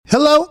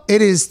Hello,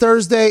 it is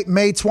Thursday,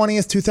 May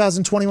 20th,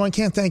 2021.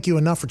 Can't thank you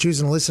enough for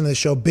choosing to listen to this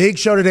show. Big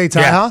show today,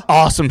 Ty, huh?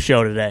 Awesome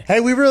show today.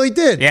 Hey, we really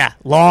did. Yeah,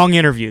 long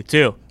interview,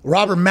 too.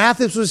 Robert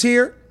Mathis was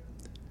here.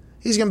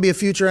 He's going to be a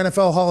future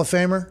NFL Hall of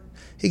Famer.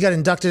 He got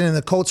inducted in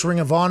the Colts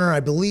Ring of Honor. I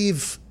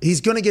believe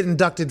he's going to get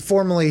inducted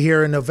formally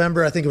here in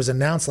November. I think it was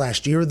announced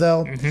last year,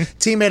 though.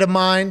 Teammate of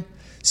mine,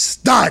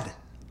 stud.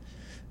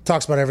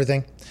 Talks about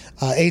everything.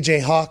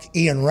 AJ Hawk,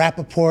 Ian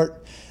Rapoport.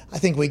 I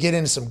think we get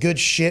into some good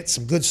shit,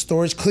 some good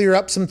stories, clear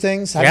up some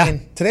things. I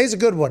mean, today's a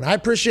good one. I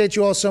appreciate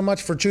you all so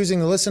much for choosing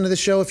to listen to the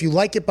show. If you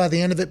like it by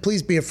the end of it,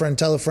 please be a friend,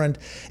 tell a friend.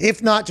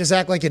 If not, just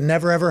act like it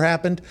never, ever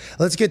happened.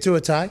 Let's get to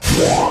it, Ty.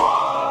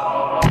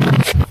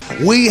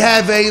 We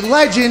have a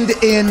legend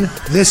in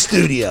the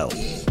studio.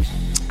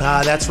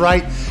 That's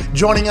right.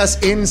 Joining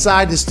us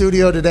inside the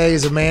studio today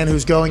is a man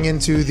who's going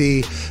into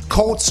the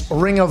Colts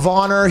Ring of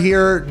Honor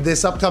here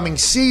this upcoming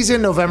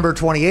season, November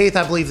 28th,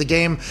 I believe, the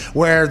game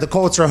where the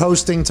Colts are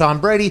hosting Tom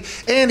Brady.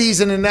 And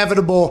he's an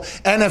inevitable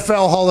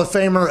NFL Hall of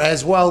Famer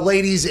as well.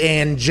 Ladies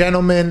and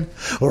gentlemen,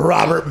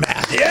 Robert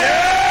Mathis.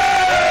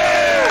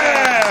 Yeah!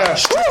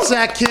 Strip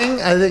Sack King.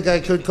 I think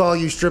I could call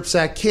you Strip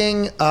Sack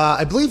King.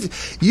 I believe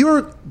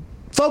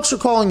folks are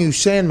calling you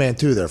Sandman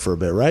too there for a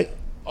bit, right?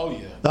 Oh,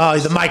 yeah. Oh,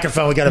 the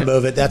microphone, we got to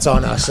move it. That's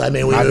on us. I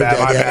mean, we moved it.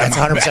 That's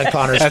 100%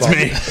 Connor's That's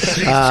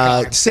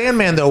fault. me.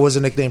 Sandman, though, was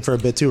a nickname for a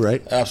bit too,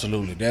 right?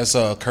 Absolutely. That's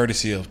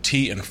courtesy of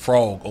T and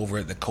Frog over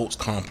at the Colts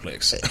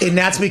complex. And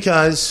that's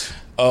because?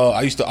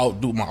 I used to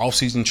outdo my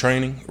off-season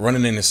training,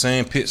 running in the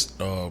sand pits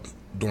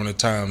during the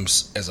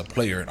times as a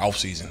player in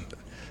off-season.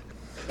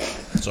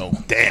 So,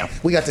 damn.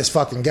 We got this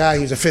fucking guy.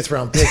 He was a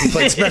fifth-round pick. He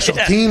played special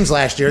teams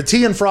last year.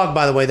 T and Frog,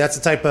 by the way, that's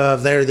the type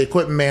of, they're the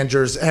equipment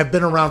managers, have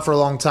been around for a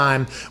long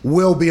time,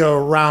 will be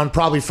around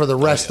probably for the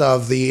rest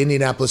of the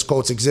Indianapolis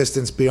Colts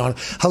existence beyond.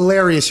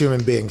 Hilarious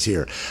human beings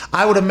here.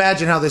 I would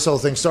imagine how this whole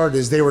thing started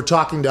is they were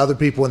talking to other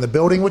people in the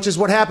building, which is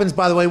what happens,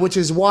 by the way, which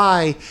is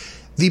why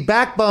the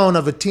backbone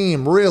of a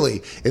team, really,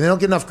 and they don't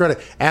get enough credit,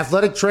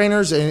 athletic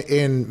trainers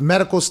and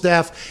medical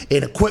staff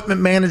and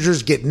equipment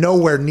managers get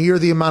nowhere near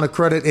the amount of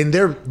credit. And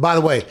they're, by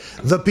the way,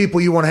 the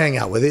people you want to hang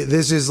out with.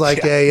 This is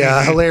like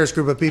a hilarious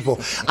group of people.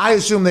 I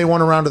assume they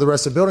went around to the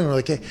rest of the building and were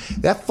like, hey,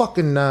 that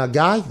fucking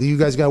guy that you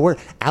guys got where?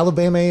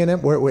 Alabama A&M?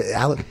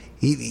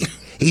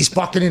 He's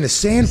fucking in the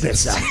sand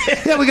pits now.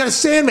 Yeah, we got a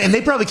Sandman. And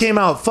they probably came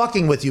out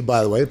fucking with you,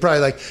 by the way. They're probably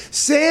like,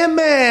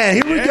 Sandman,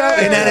 here we go.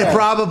 And then it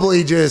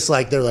probably just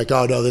like, they're like,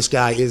 oh, no, this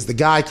guy is the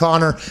guy.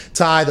 Connor,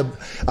 Ty,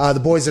 the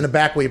boys in the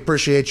back, we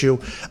appreciate you.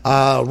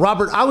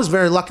 Robert, I was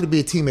very lucky to be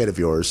a teammate of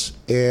yours.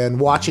 And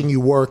watching you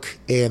work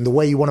and the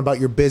way you went about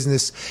your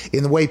business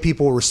and the way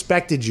people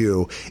respected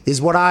you is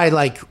what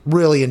I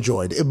really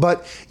enjoyed.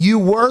 But you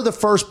were the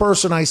first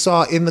person I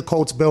saw in the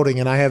Colts building,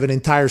 and I have an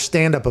entire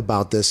stand-up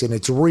about this, and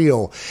it's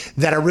real,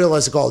 that I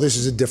realized, this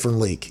is a different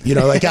league. You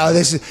know, how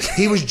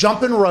he was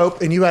jumping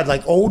rope, and you had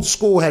old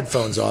school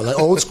headphones on,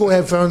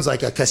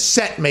 like a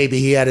cassette maybe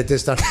he had at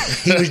this time.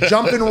 He was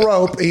jumping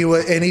rope,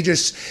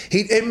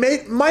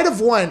 it might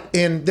have went,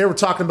 and they were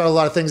talking about a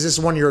lot of things. This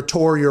is when you're a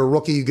tour, you're a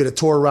rookie, you get a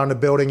tour around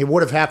the building. It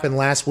would have happened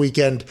last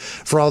weekend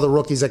for all the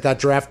rookies that got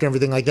drafted and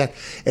everything like that.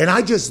 And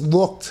I just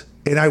looked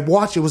and I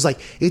watched. It was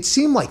it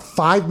seemed like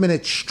 5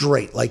 minutes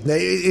straight.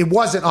 It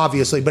wasn't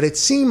obviously, but it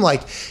seemed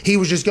like he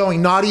was just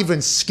going, not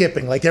even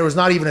skipping. There was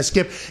not even a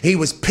skip. He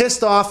was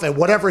pissed off at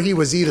whatever he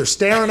was either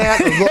staring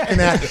at or looking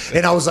at.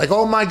 And I was like,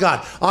 oh my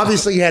God.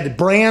 Obviously, he had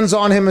brands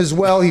on him as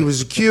well. He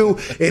was a Q.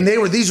 And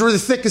these were the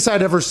thickest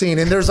I'd ever seen.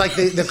 And there's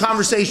the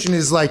conversation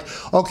is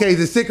okay,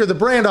 the thicker the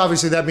brand,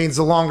 obviously that means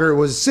the longer it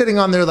was sitting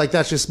on there.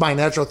 That's just my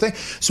natural thing.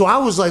 So I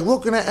was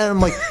looking at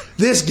him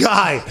this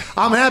guy,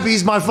 I'm happy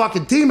he's my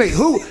fucking teammate.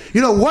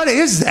 What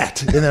is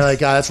that? And they're like,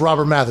 that's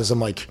Robert Mathis. I'm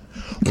like,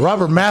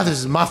 Robert Mathis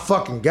is my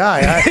fucking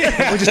guy.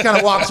 We just kind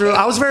of walked through.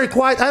 I was very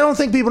quiet. I don't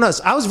think people know this.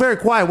 I was very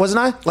quiet,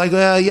 wasn't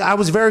I? I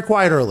was very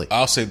quiet early.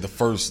 I'll say the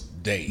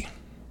first day.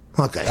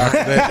 Okay. After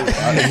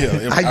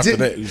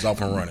that, he was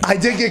off and running. I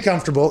did get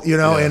comfortable,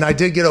 and I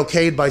did get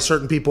okayed by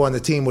certain people on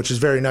the team, which is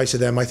very nice of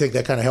them. I think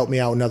that kind of helped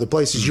me out in other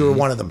places. You were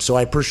one of them, so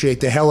I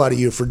appreciate the hell out of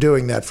you for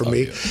doing that for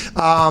me.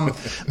 Yeah.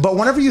 But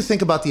whenever you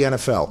think about the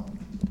NFL,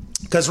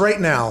 because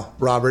right now,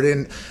 Robert,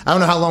 and I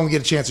don't know how long we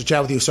get a chance to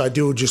chat with you, so I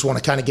do just want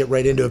to kind of get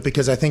right into it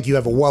because I think you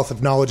have a wealth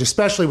of knowledge,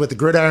 especially with the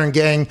Gridiron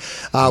Gang,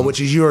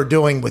 which is you are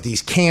doing with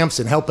these camps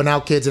and helping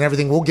out kids and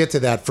everything. We'll get to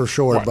that for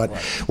sure. But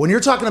when you're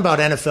talking about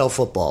NFL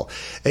football,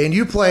 and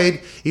you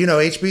played,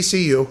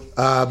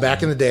 HBCU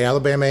back in the day,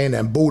 Alabama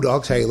A&M,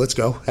 Bulldogs. Hey, let's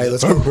go.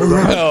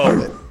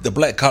 Bulldogs. The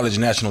Black College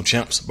National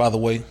Champs, by the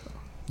way.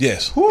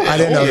 Yes. I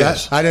didn't know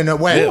that. I didn't know.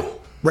 Wait,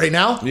 right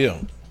now? Yeah.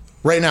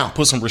 Right now.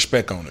 Put some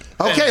respect on it.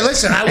 Okay,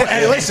 listen. I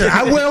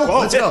will.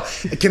 Let's go.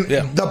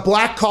 The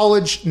Black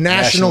College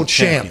National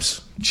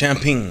Champs.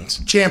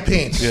 Champions.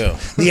 Yeah.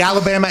 The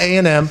Alabama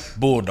A&M.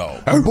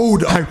 Bulldogs.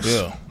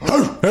 Yeah.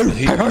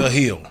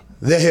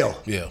 The Hill.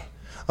 Yeah.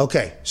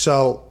 Okay,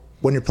 so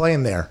when you're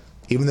playing there,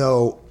 even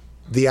though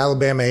the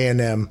Alabama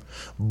A&M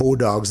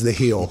Bulldogs, the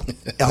Hill,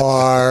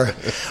 are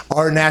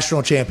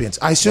national champions,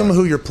 I assume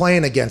who you're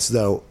playing against,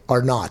 though,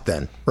 are not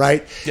then,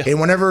 right? Yeah.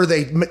 And whenever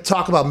they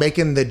talk about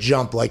making the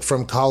jump, like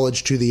from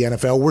college to the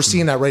NFL, we're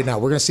seeing that right now.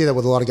 We're going to see that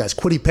with a lot of guys.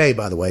 Quiddy Pay,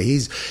 by the way,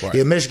 he's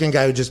a Michigan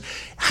guy who just.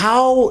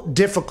 How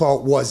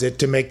difficult was it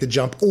to make the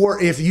jump,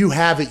 or if you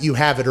have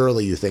it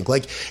early? You think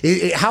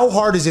how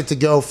hard is it to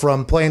go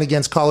from playing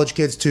against college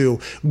kids to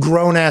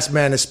grown ass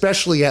men,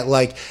 especially at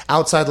like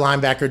outside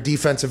linebacker,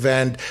 defensive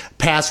end,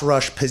 pass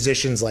rush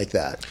positions like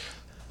that?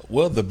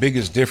 Well, the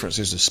biggest difference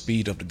is the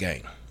speed of the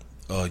game.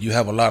 You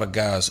have a lot of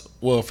guys.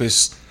 Well, if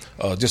it's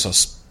just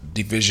a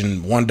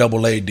Division 1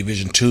 AA,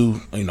 Division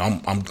 2,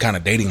 I'm kind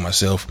of dating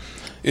myself.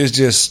 It's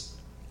just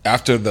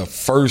after the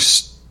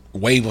first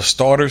wave of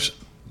starters,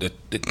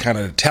 the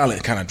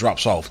talent kind of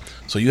drops off.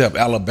 So you have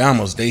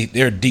Alabama's,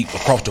 they're deep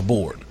across the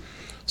board.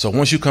 So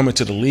once you come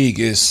into the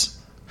league, it's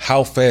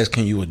how fast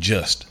can you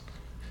adjust?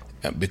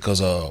 Because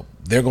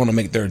they're going to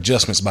make their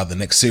adjustments by the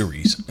next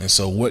series. And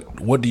so what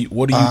are you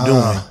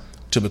doing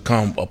to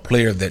become a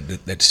player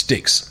that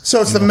sticks? So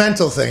it's the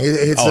mental thing.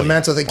 It's the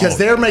mental thing because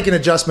they're making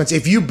adjustments.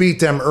 If you beat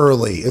them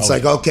early, it's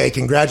okay,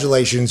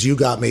 congratulations, you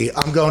got me.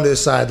 I'm going to the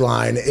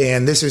sideline,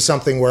 and this is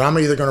something where I'm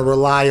either going to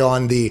rely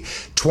on the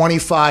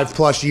 25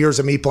 plus years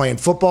of me playing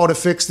football to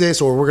fix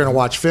this, or we're going to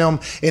watch film,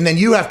 and then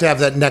you have to have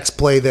that next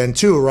play then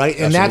too, right?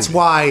 And that's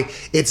why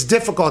it's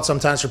difficult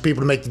sometimes for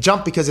people to make the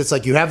jump, because it's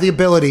like you have the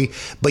ability,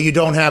 but you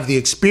don't have the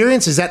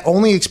experience. Is that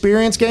only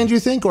experience gained, you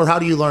think, or how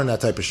do you learn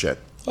that type of shit?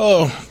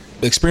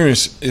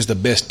 Experience is the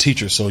best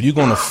teacher, so you're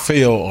going to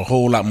fail a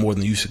whole lot more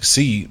than you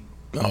succeed.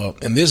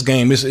 In this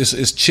game,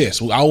 it's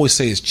chess. I always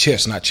say it's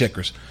chess, not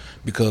checkers,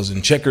 because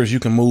in checkers you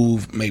can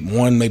move maybe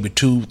one, maybe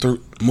two, three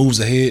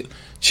moves ahead.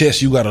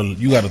 Chess, you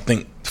gotta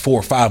think 4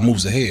 or 5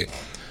 moves ahead.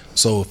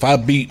 So if I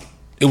beat,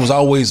 it was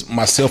always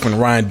myself and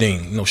Ryan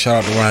Dean.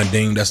 Shout out to Ryan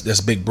Dean.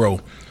 That's big bro.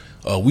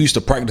 We used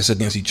to practice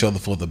against each other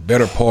for the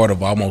better part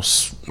of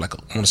almost I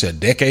want to say a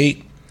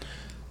decade.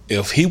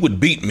 If he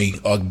would beat me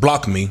or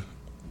block me,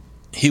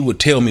 he would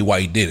tell me why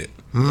he did it.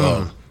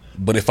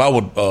 But if I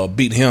would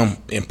beat him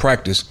in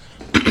practice,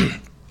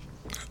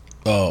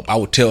 I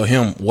would tell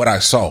him what I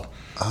saw.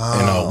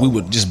 And we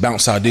would just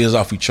bounce ideas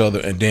off each other.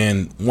 And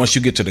then once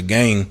you get to the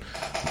game,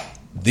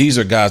 these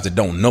are guys that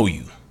don't know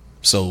you.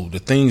 So the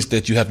things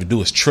that you have to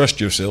do is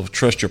trust yourself,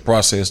 trust your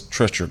process,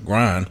 trust your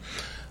grind.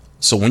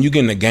 So when you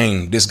get in the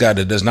game, this guy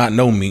that does not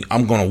know me,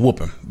 I'm going to whoop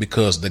him,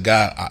 because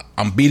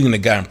I'm beating the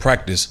guy in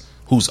practice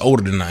who's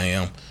older than I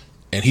am,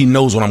 and he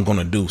knows what I'm going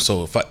to do.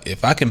 So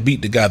if I can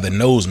beat the guy that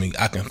knows me,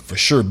 I can for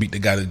sure beat the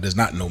guy that does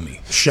not know me.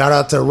 Shout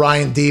out to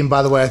Ryan Dean,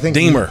 by the way. I think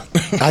Deemer.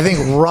 I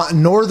think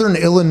Northern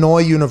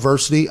Illinois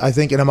University. I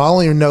think, and I'm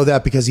only know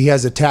that because he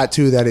has a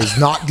tattoo that is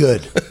not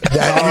good.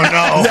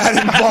 That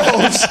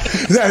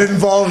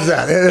involves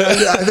that.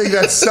 I think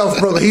that's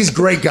self-proclaimed. He's a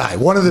great guy.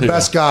 One of the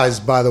best guys,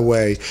 by the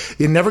way.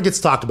 It never gets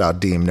talked about.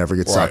 Dean never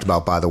gets talked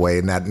about, by the way,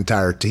 in that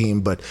entire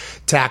team. But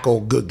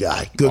tackle, good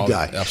guy.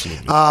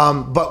 Absolutely.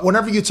 But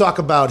whenever you talk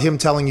about him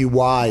telling you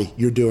why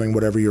you're doing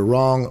whatever you're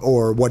wrong,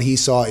 or what he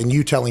saw and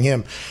you telling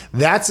him,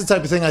 that's the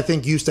type of thing I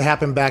think used to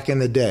happen back in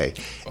the day.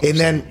 Absolutely. And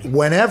then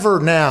whenever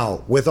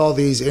now, with all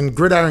these, in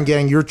Gridiron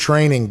Gang, you're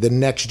training the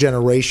next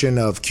generation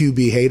of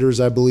QB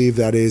haters, I believe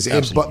that is.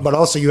 But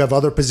also you have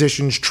other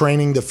positions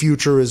training the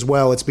future as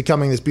well. It's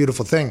becoming this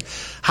beautiful thing.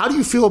 How do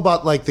you feel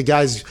about like the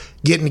guys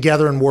getting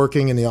together and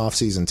working in the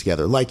offseason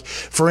together? Like,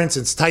 for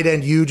instance, tight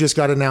end, you just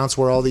got announced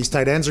where all these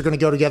tight ends are going to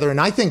go together. And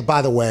I think,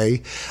 by the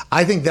way,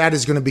 that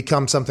is going to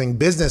become something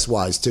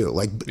business-wise too.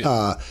 Like,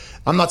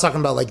 I'm not talking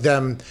about like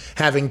them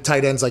having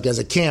tight ends like as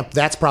a camp.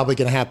 That's probably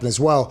going to happen as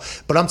well.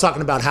 But I'm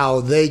talking about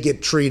how they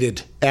get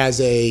treated as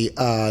a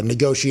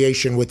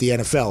negotiation with the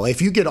NFL.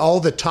 If you get all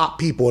the top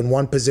people in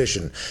one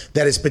position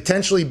that is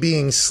potentially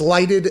being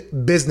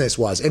slighted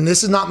business-wise, and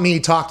this is not me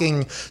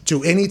talking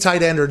to any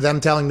tight end or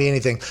them telling me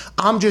anything.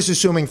 I'm just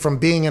assuming from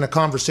being in a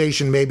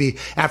conversation maybe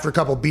after a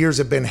couple beers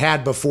have been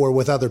had before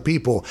with other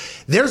people,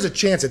 there's a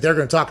chance that they're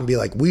going to talk and be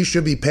like, we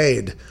should be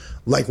paid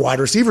like wide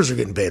receivers are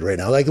getting paid right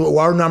now. Like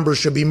our numbers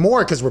should be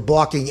more because we're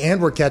blocking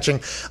and we're catching.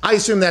 I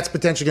assume that's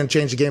potentially going to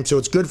change the game. So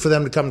it's good for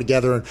them to come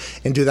together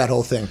and do that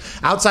whole thing.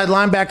 Outside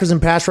linebackers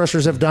and pass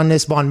rushers have done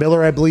this. Von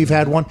Miller, I believe,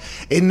 had one.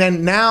 And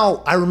then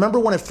now, I remember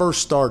when it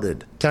first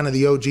started, kind of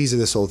the OGs of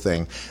this whole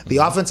thing, the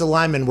offensive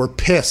linemen were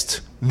pissed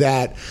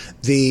that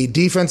the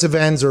defensive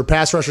ends or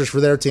pass rushers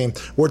for their team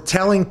were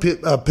telling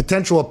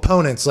potential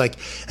opponents like,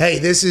 hey,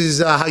 this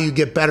is how you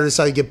get better, this is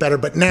how you get better.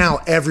 But now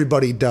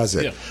everybody does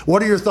it. Yeah.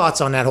 What are your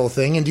thoughts on that whole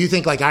thing? And do you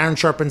think like iron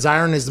sharpens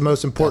iron is the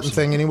most important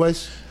thing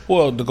anyways?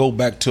 Well, to go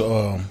back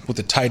to with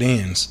the tight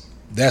ends,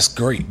 that's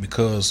great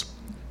because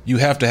you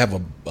have to have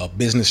a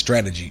business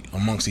strategy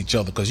amongst each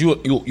other because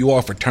you are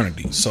a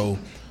fraternity. So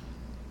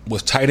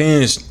with tight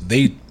ends,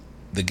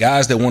 the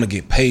guys that want to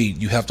get paid,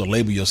 you have to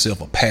label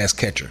yourself a pass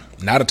catcher,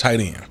 not a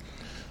tight end.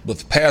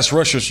 With pass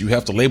rushers, you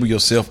have to label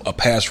yourself a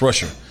pass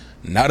rusher,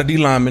 not a D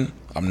lineman.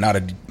 I'm not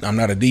a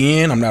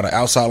DN. I'm not an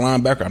outside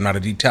linebacker. I'm not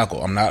a D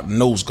tackle. I'm not a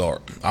nose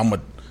guard. I'm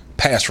a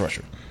pass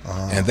rusher,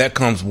 and that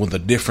comes with a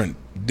different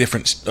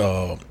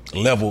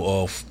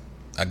level of,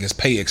 I guess,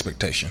 pay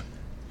expectation.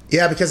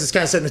 Yeah, because it's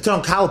kind of setting the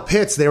tone. Kyle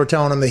Pitts, they were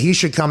telling him that he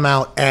should come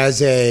out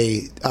as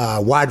a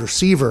wide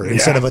receiver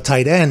instead of a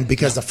tight end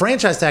because the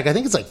franchise tag, I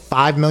think it's like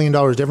 $5 million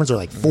difference or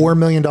like $4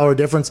 million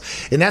difference.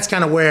 And that's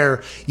kind of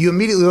where you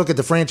immediately look at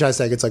the franchise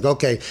tag. It's like,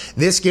 okay,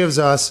 this gives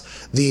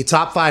us the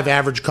top 5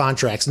 average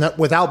contracts, not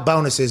without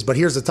bonuses, but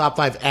here's the top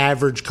 5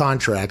 average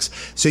contracts.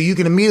 So you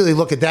can immediately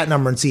look at that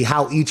number and see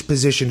how each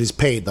position is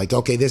paid. Like,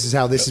 okay, this is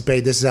how this is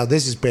paid. This is how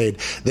this is paid.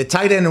 The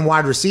tight end and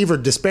wide receiver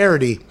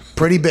disparity,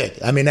 pretty big.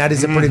 I mean, that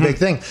is a pretty big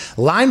thing.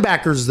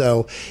 Linebackers,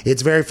 though,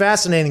 it's very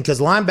fascinating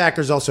because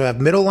linebackers also have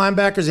middle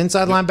linebackers,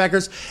 inside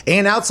linebackers,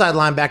 and outside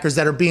linebackers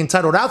that are being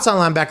titled outside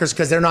linebackers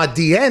because they're not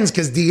DNs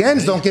because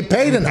DNs don't get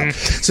paid enough.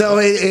 So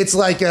it's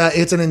like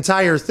it's an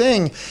entire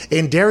thing.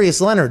 And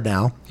Darius Leonard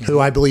now, who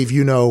I believe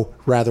you know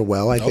rather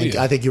well. I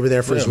think you were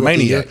there for his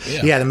rookie year.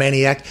 Yeah, the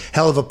Maniac.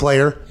 Hell of a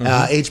player.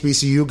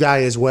 HBCU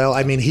guy as well.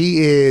 I mean,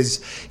 he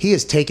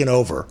has taken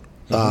over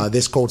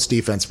this Colts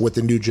defense with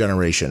the new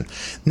generation.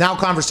 Now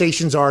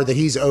conversations are that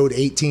he's owed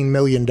 $18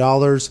 million,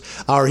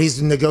 or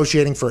he's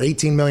negotiating for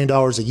 $18 million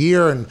a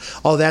year and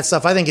all that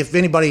stuff. I think if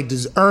anybody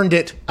has earned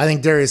it, I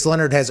think Darius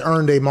Leonard has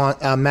earned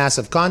a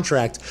massive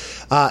contract.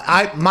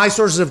 My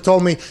sources have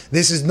told me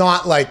this is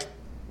not like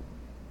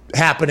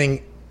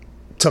happening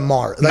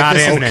tomorrow. Like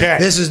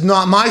this is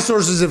not. My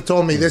sources have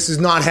told me this is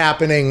not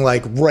happening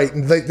like right.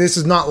 This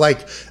is not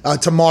like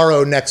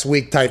tomorrow, next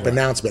week type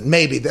announcement.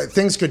 Maybe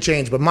things could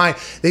change, but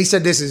they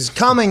said this is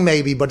coming,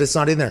 maybe, but it's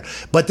not in there.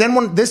 But then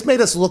when this made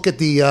us look at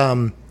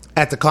the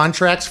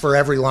contracts for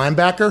every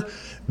linebacker,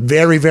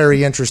 very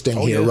very interesting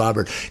here,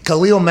 Robert.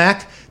 Khalil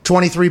Mack,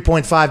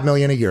 $23.5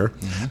 million a year.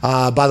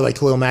 By the way,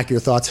 Khalil Mack, your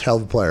thoughts? Hell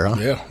of a player, huh?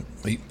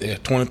 Yeah,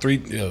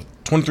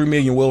 23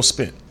 million well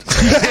spent.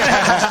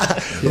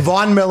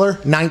 Von Miller,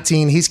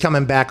 19. He's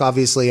coming back,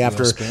 obviously,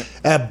 after.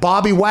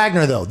 Bobby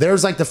Wagner, though.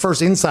 There's like the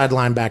first inside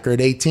linebacker at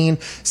 18.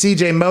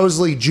 C.J.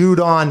 Mosley,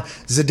 Judon,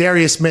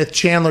 Zadarius Smith,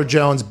 Chandler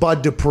Jones,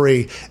 Bud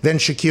Dupree, then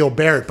Shaquille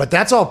Barrett. But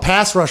that's all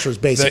pass rushers,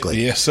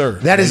 basically. Yes, sir.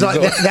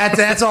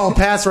 That's all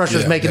pass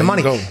rushers making the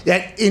money.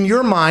 In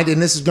your mind, and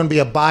this is going to be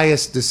a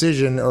biased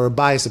decision or a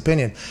biased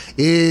opinion,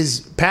 is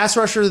pass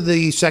rusher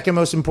the second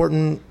most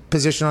important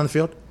position on the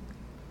field?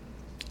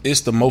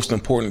 It's the most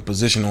important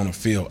position on the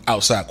field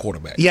outside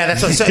quarterback. Yeah,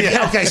 that's what I'm saying.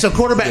 Okay, so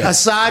quarterback,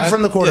 aside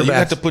from the quarterback. You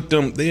have to put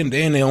them, they're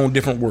in their own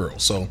different world.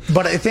 So,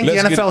 but I think the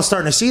NFL is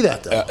starting to see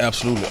that, though.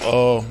 Absolutely.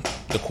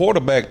 The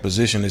quarterback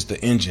position is the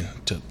engine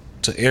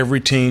to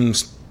every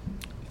team's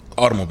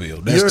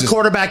automobile. You're a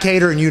quarterback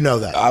hater, and you know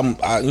that.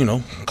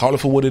 Call it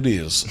for what it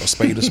is, a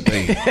spade is a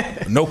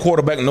spade. No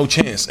quarterback, no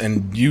chance,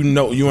 and you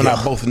and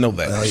I both know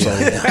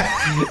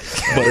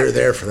that. But you're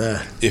there for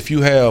that. If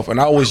you have, and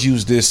I always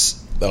use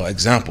this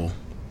example,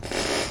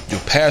 your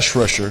pass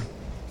rusher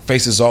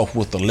faces off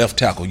with the left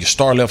tackle, your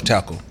star left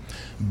tackle,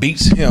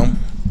 beats him,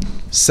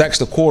 sacks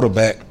the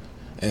quarterback,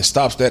 and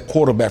stops that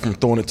quarterback from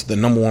throwing it to the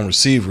number one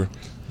receiver.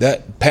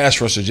 That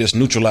pass rusher just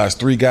neutralized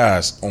 3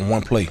 guys on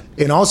one play.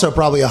 And also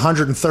probably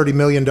 $130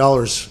 million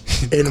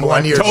in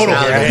 1 year. Total.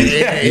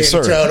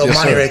 Total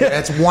money right there.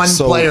 That's one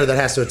player that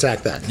has to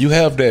attack that. You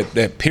have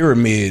that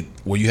pyramid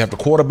where you have the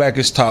quarterback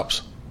as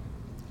tops.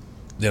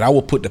 Then I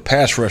will put the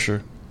pass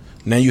rusher.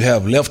 Now you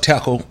have left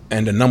tackle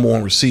and the number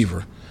one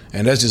receiver.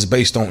 And that's just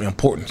based on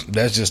importance.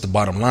 That's just the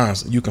bottom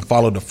lines. You can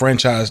follow the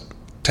franchise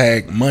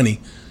tag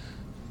money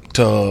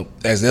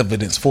as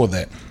evidence for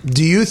that.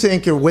 Do you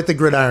think you're with the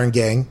Gridiron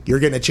Gang, you're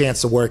getting a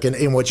chance to work,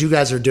 and what you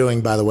guys are doing,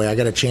 by the way, I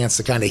got a chance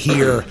to kind of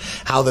hear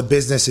how the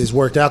business has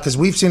worked out, because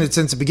we've seen it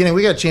since the beginning.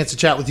 We got a chance to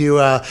chat with you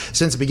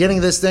since the beginning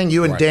of this thing,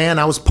 you and Dan.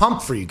 I was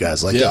pumped for you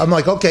guys. I'm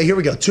like, okay, here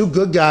we go. 2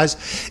 good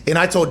guys. And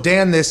I told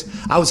Dan this.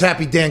 I was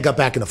happy Dan got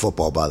back into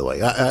football, by the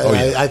way.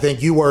 I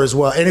think you were as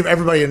well. And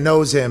everybody that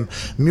knows him,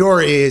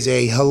 Muir is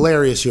a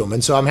hilarious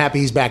human, so I'm happy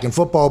he's back in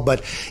football.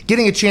 But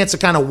getting a chance to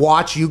kind of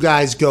watch you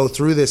guys go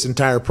through this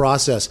entire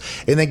process,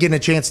 and then getting a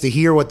chance to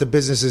hear what the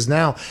business is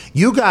now.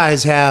 You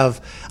guys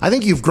have, I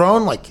think you've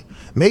grown like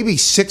maybe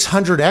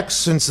 600x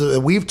since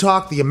we've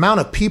talked. The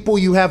amount of people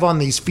you have on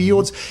these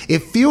fields, it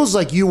feels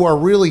like you are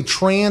really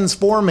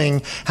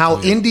transforming how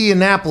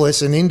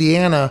Indianapolis and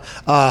Indiana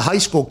high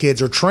school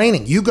kids are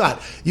training. You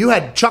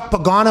had Chuck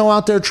Pagano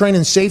out there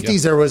training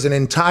safeties. There was an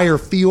entire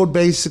field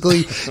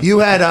basically. You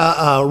had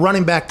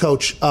running back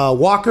coach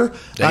Walker.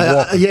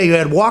 You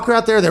had Walker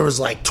out there. There was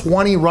like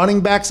 20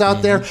 running backs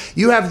out there.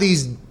 You have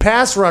these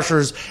pass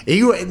rushers.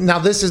 Now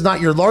this is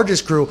not your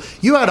largest crew.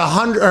 You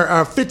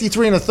had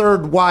 53 and a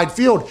third wide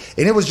field,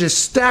 and it was just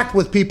stacked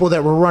with people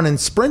that were running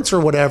sprints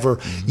or whatever.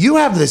 You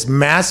have this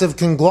massive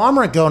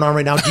conglomerate going on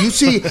right now. Do you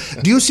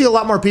see a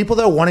lot more people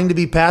though wanting to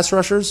be pass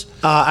rushers?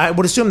 I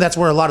would assume that's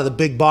where a lot of the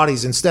big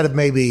bodies, instead of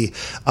maybe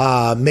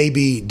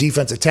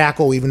defensive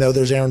tackle, even though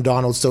there's Aaron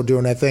Donald still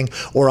doing that thing,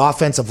 or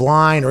offensive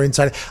line or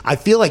inside. I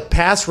feel like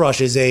pass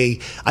rush is I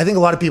think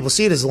a lot of people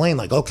see it as a lane.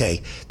 Like,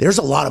 okay, there's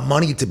a lot of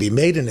money to be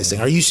made in this thing.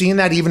 Are you you seeing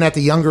that even at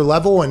the younger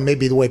level and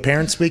maybe the way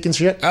parents speak and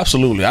shit?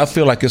 Absolutely. I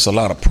feel like it's a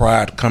lot of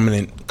pride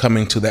coming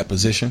to that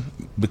position,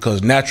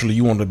 because naturally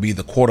you want to be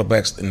the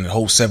quarterbacks in the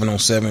whole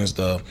 7-on-7s,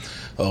 the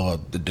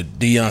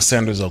Deion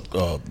Sanders,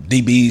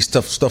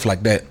 DBs, stuff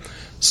like that.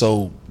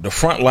 So the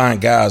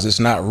frontline guys, it's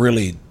not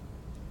really,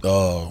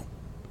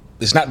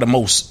 it's not the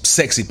most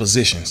sexy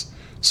positions.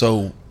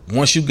 So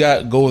once you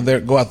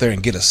go out there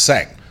and get a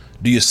sack,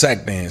 do your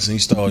sack dance, and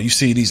you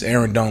see these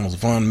Aaron Donalds,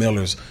 Von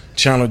Millers,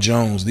 Chandler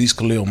Jones, these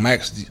Khalil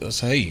Macks.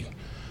 Hey,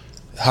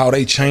 how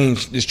they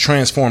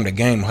transform the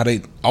game, how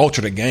they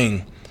alter the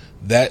game,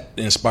 that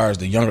inspires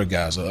the younger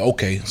guys.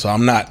 Okay, so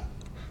I'm not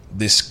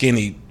this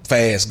skinny,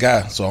 fast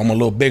guy, so I'm a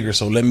little bigger.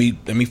 So let me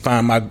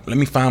find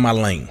my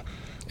lane,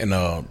 and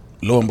lo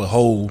and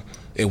behold,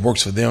 it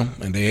works for them,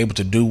 and they're able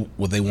to do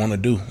what they want to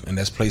do, and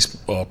that's play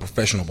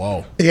professional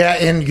ball. Yeah,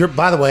 and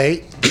by the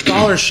way,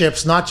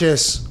 scholarships, not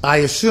just, I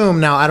assume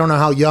now, I don't know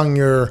how young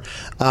your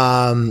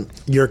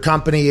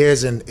company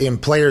is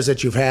and players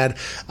that you've had.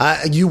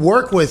 You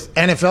work with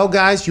NFL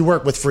guys, you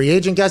work with free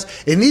agent guys,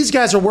 and these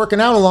guys are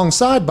working out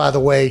alongside, by the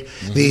way,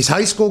 these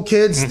high school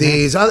kids,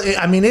 these other,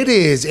 I mean, it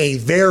is a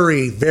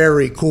very,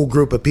 very cool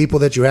group of people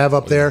that you have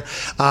up there.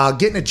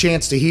 Getting a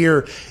chance to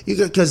hear,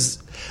 because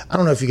I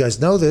don't know if you guys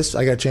know this.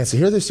 I got a chance to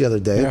hear this the other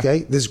day. Yeah. Okay,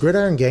 this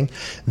Gridiron Gang,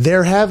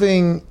 they're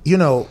having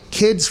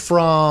kids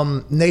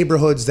from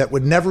neighborhoods that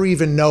would never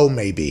even know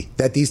maybe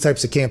that these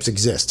types of camps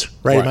exist.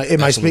 Right?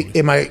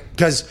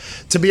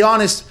 Because to be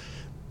honest,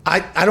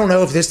 I don't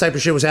know if this type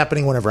of shit was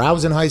happening whenever I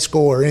was in high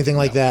school or anything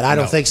like that. I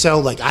don't think so.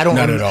 Like I don't.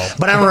 Not at all.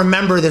 But I don't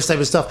remember this type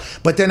of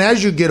stuff. But then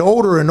as you get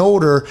older and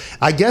older,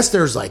 I guess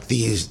there's like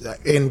these.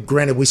 And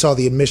granted, we saw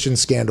the admission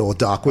scandal with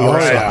Doc.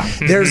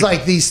 There's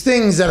like these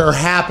things that are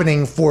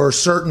happening for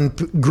certain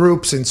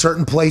groups in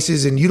certain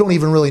places, and you don't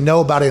even really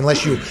know about it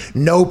unless you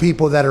know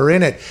people that are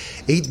in it.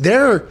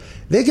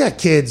 They got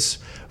kids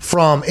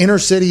from inner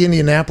city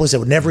Indianapolis that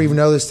would never even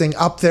know this thing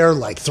up there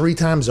like 3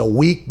 times a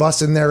week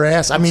busting their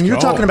ass. I mean, you're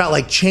talking about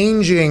like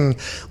changing,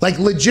 like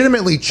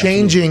legitimately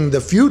changing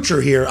the future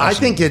here. Absolutely. I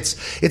think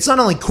it's not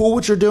only cool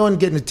what you're doing,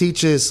 getting to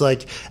teach this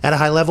like at a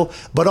high level,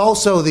 but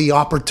also the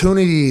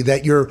opportunity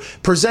that you're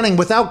presenting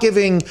without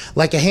giving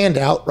like a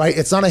handout, right?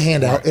 It's not a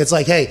handout. Right. It's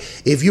like, hey,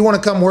 if you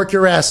want to come work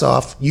your ass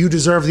off, you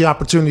deserve the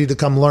opportunity to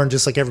come learn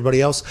just like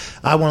everybody else.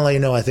 I want to let you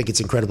know, I think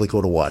it's incredibly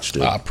cool to watch,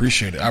 dude. I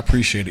appreciate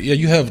it. Yeah,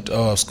 you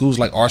have schools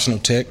like Arsenal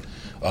Tech,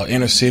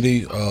 Inner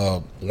City,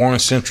 Warren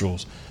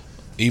Centrals.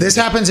 This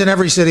happens in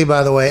every city,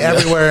 by the way,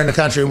 everywhere in the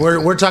country.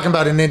 We're talking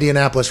about in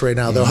Indianapolis right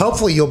now, though.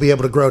 Hopefully, you'll be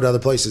able to grow to other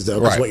places,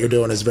 though, because what you're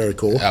doing is very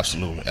cool.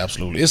 Absolutely.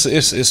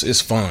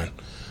 It's fun,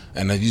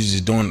 and you're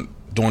just doing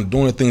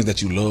the things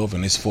that you love,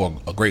 and it's for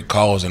a great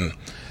cause, and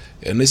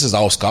this is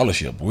all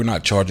scholarship. We're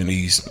not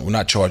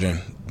charging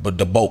but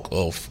the bulk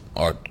of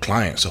our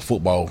clients are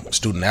football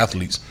student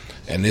athletes,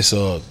 and it's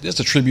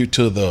a tribute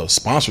to the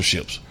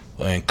sponsorships.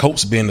 And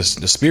Coates being the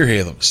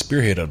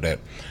spearhead of that.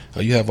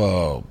 You have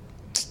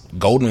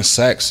Goldman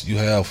Sachs. You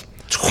have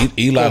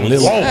Eli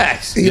Lilly.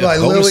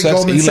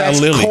 Goldman Sachs,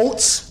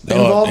 Colts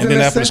involved in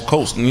Indianapolis this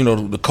Colts.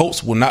 The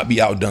Colts will not be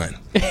outdone.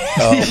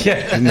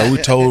 We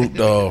told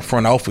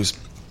front office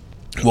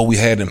what we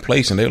had in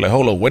place, and they were like,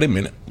 hold on, wait a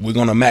minute. We're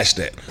going to match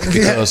that.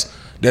 Because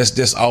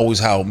that's always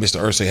how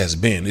Mr. Irsay has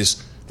been.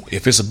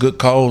 If it's a good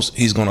cause,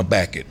 he's going to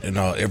back it, and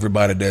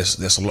everybody that's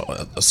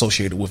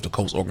associated with the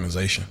Colts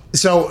organization.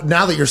 So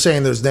now that you're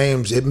saying those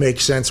names, it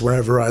makes sense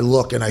whenever I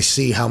look and I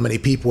see how many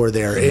people are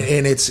there,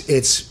 and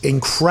it's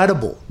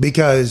incredible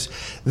because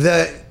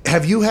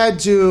have you had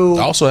to?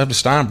 I also have the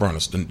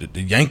Steinbrenners,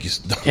 the Yankees.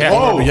 The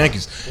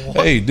Yankees.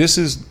 Hey, this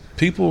is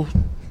people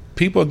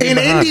are getting in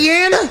behind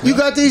Indiana. It. You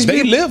got these.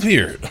 They live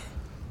here.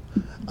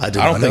 I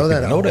don't know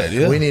that.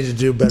 Yeah. We need to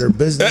do better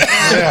business.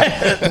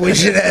 We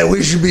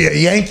should be a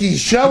Yankees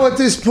show at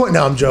this point.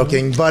 No, I'm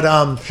joking. But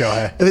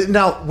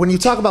now, when you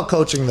talk about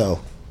coaching, though,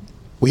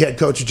 we had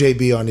Coach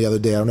JB on the other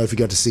day. I don't know if you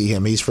got to see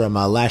him. He's from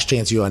Last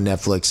Chance U on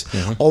Netflix.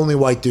 Only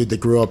white dude that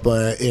grew up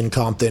in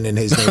Compton in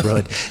his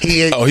neighborhood.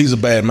 He's a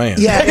bad man.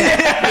 Yeah,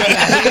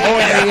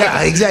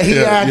 exactly.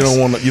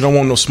 You don't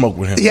want no smoke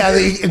with him.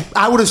 Yeah,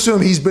 I would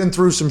assume he's been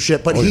through some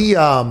shit, but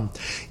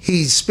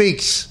he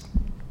speaks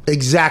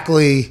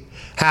exactly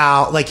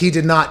how, like, he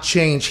did not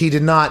change. He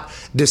did not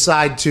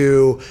decide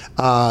to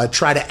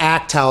try to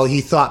act how he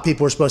thought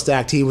people were supposed to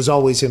act. He was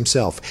always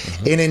himself.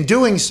 And in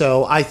doing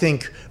so, I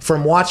think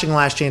from watching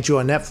Last Chance U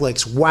on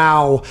Netflix,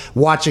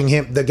 watching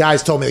him, the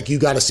guys told me, like, you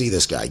got to see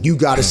this guy. You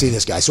got to see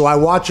this guy. So I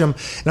watch him,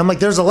 and I'm like,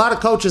 there's a lot of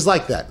coaches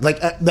like that.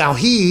 Like, now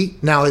he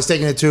is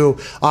taking it to,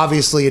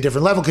 obviously, a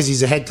different level because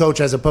he's a head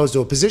coach as opposed to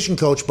a position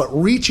coach, but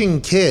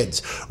reaching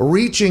kids,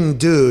 reaching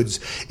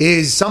dudes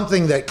is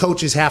something that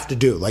coaches have to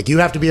do. Like, you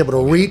have to be able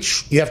to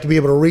reach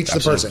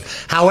the person.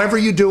 However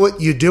you do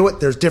it, you do it.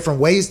 There's different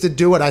ways to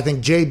do it. I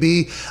think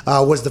JB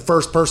was the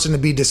first person to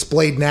be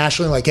displayed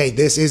nationally, like, hey,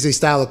 this is a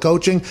style of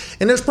coaching.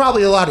 And there's there's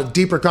probably a lot of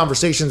deeper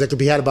conversations that could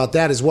be had about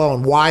that as well,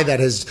 and why that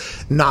has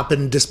not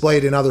been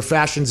displayed in other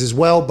fashions as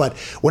well. But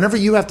whenever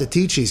you have to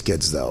teach these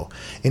kids, though,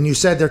 and you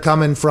said they're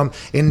coming from,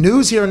 in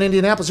news here in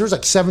Indianapolis, there was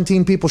like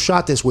 17 people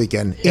shot this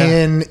weekend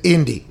in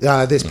Indy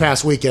this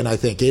past weekend, I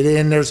think.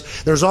 And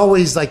there's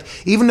always, like,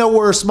 even though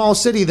we're a small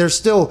city, there's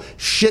still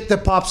shit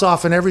that pops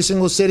off in every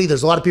single city.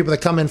 There's a lot of people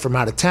that come in from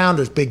out of town.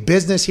 There's big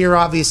business here,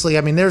 obviously.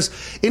 I mean,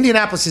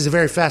 Indianapolis is a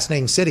very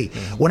fascinating city.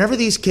 Whenever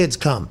these kids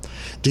come,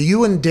 do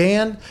you and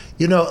Dan,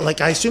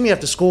 like, I assume you have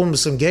to school them with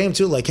some game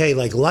too, like, hey,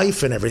 like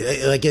life and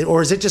everything, like,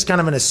 or is it just kind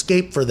of an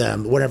escape for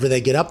them whenever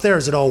they get up there?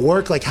 Is it all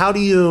work? Like, how do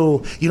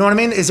you know what I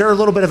mean? Is there a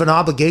little bit of an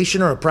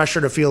obligation or a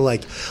pressure to feel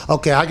like,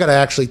 okay, I got to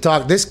actually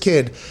talk? This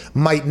kid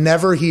might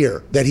never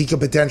hear that he could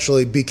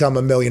potentially become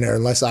a millionaire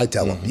unless I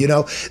tell him,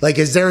 Like,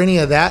 is there any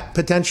of that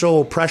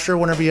potential pressure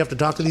whenever you have to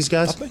talk to these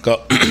guys? I think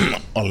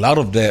a lot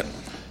of that,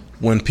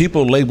 when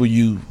people label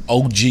you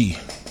OG,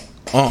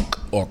 Unc,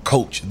 or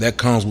coach, that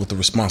comes with the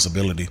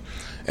responsibility.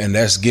 And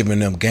that's giving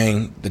them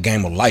the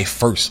game of life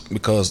first,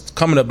 because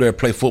coming up there to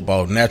play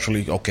football,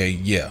 naturally, okay,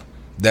 yeah,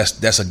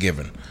 that's a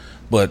given.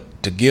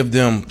 But to give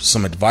them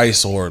some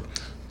advice, or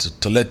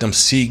to let them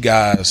see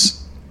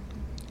guys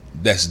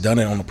that's done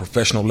it on a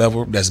professional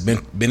level, that's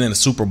been in the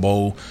Super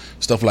Bowl,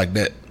 stuff like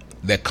that,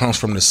 that comes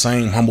from the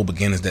same humble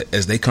beginnings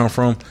as they come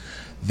from,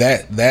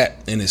 that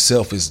in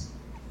itself is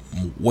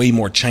way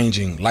more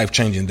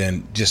life-changing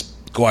than just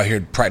go out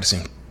here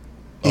practicing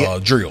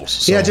drills.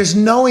 So. Yeah, just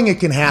knowing it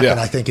can happen,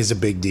 I think, is a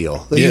big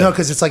deal.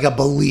 Because it's like a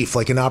belief,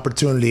 like an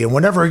opportunity. And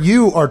whenever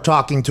you are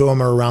talking to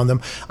them or around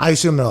them, I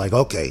assume they're like,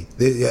 okay,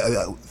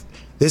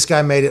 this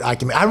guy made it.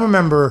 I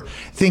remember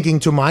thinking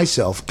to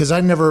myself, because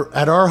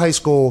at our high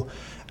school,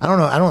 I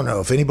don't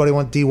know if anybody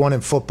went D1 in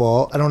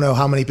football. I don't know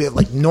how many people,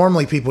 like,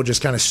 normally people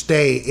just kind of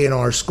stay in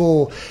our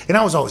school. And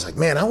I was always like,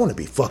 man, I want to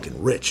be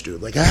fucking rich, dude.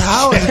 Like,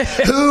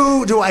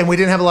 who do I? And we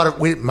didn't have a lot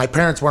of, my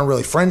parents weren't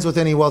really friends with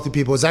any wealthy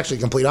people. It was actually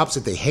the complete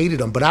opposite. They hated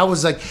them. But I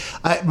was like,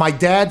 my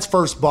dad's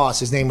first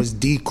boss, his name was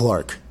D.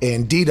 Clark.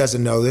 And D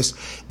doesn't know this,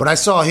 but I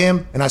saw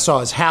him and I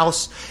saw his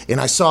house and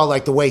I saw,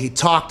 like, the way he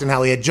talked and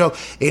how he had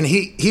jokes. And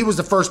he was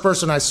the first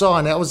person I saw.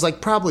 And that was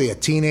like probably a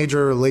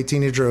teenager or late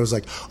teenager. I was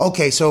like,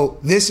 okay, so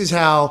this is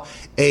how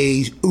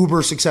a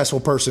uber successful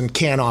person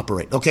can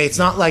operate. Okay, it's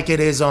not like it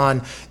is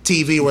on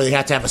TV where they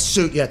have to have a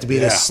suit, you have to be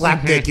this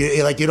slapdick,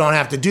 you don't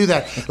have to do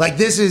that. Like,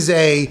 this is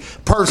a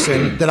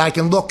person that I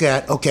can look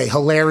at, okay,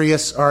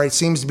 hilarious, all right,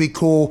 seems to be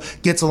cool,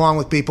 gets along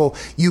with people.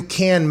 You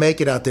can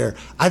make it out there.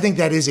 I think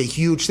that is a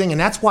huge thing, and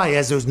that's why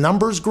as those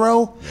numbers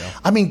grow,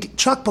 I mean,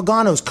 Chuck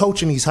Pagano's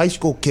coaching these high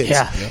school kids.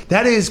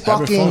 That is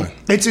fucking,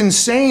 it's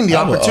insane, the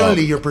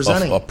opportunity you're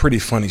presenting. A pretty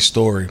funny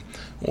story.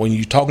 When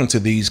you're talking to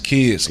these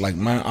kids, like,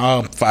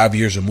 I'm 5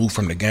 years removed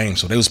from the game,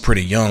 so they was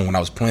pretty young when I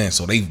was playing,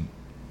 so they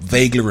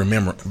vaguely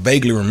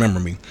remember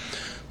me.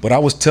 But I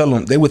was telling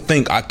them, they would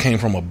think I came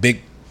from a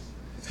big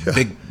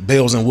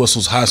bells and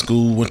whistles high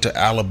school, went to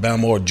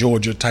Alabama or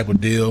Georgia type of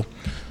deal.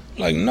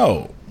 Like,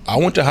 no, I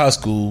went to high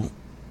school,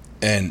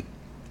 and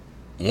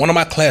one of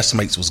my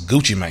classmates was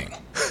Gucci Mane.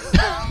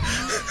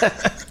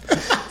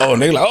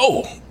 And they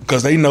like,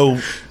 because they know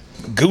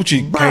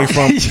Gucci came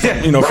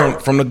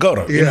from the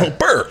gutter,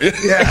 Burr.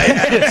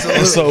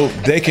 And so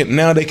they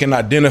can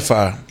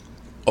identify,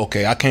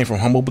 okay, I came from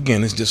humble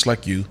beginnings just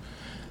like you.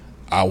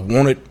 I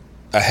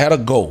had a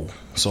goal,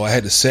 so I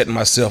had to set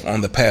myself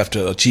on the path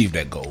to achieve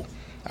that goal.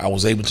 I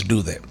was able to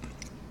do that.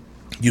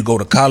 You go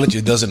to college,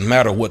 it doesn't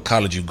matter what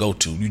college you go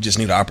to. You just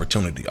need an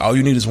opportunity. All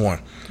you need is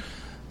one.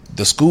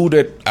 The school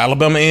that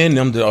Alabama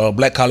A&M, the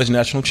Black College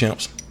National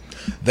Champs,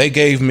 they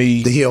gave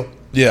me the Hill.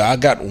 Yeah, I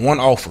got one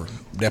offer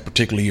that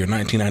particular year,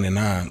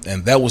 1999,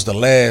 and that was the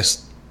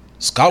last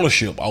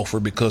scholarship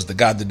offer because the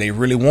guy that they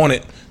really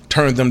wanted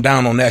turned them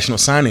down on National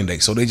Signing Day,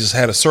 so they just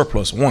had a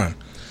surplus one.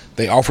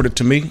 They offered it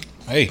to me.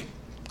 Hey,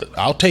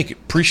 I'll take it.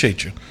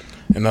 Appreciate you.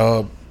 And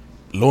lo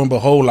and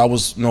behold, I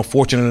was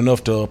fortunate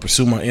enough to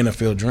pursue my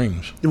NFL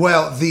dreams.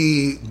 Well,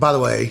 by the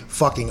way,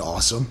 fucking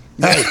awesome.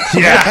 Hey,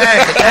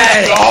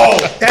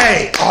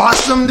 hey,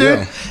 awesome, dude.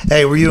 Yeah.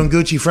 Hey, were you and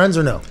Gucci friends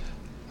or no?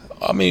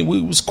 I mean,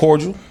 we was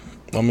cordial.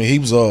 I mean, he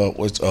was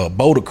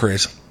Boulder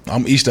Crest.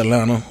 I'm East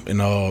Atlanta, and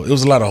it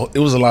was a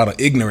lot of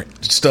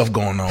ignorant stuff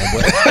going on.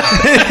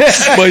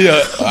 But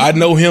yeah, I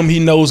know him. He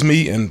knows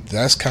me, and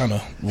that's kind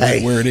of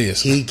where it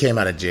is. He came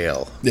out of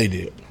jail. They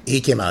did. He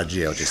came out of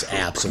jail just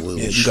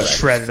absolutely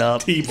shredded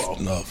up.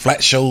 Tebow.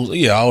 Flat shows,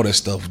 all that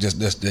stuff. Just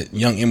that's that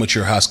young,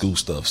 immature high school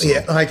stuff. So.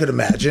 Yeah, I could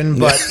imagine.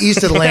 But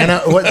East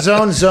Atlanta, what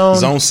zone?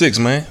 Zone 6,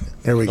 man.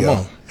 Here we go.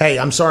 On. Hey,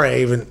 I'm sorry I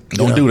even...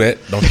 Don't do that.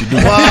 Don't you do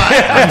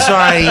that. I'm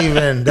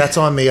sorry that's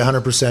on me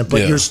 100%.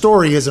 But your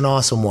story is an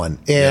awesome one.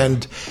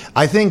 And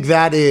I think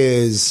that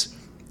is...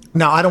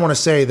 Now, I don't want to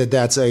say that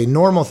that's a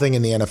normal thing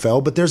in the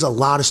NFL, but there's a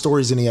lot of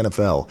stories in the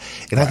NFL.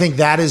 And I think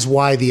that is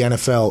why the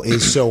NFL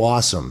is so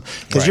awesome.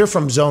 Because you're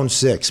from Zone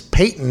 6.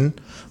 Peyton...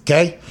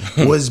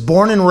 was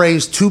born and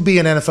raised to be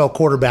an NFL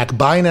quarterback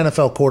by an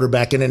NFL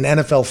quarterback in an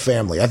NFL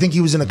family. I think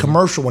he was in a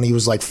commercial when he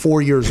was like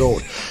 4 years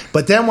old.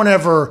 But then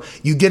whenever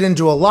you get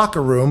into a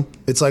locker room,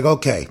 it's like,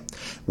 okay,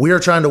 We are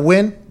trying to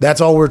win.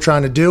 That's all we're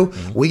trying to do.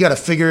 We got to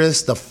figure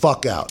this the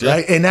fuck out,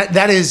 right? And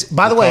that is,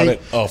 by the way,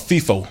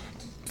 FIFO.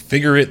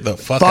 Figure it the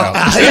fuck out.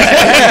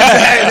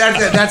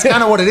 That's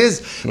kind of what it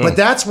is. But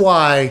that's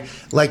why,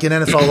 like, an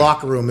NFL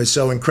locker room is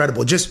so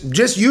incredible.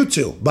 Just you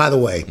two, by the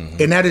way.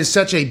 And that is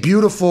such a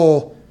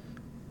beautiful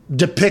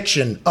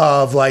depiction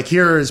of, like,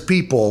 here is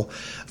people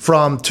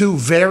from two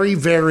very,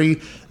 very,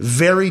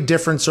 very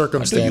different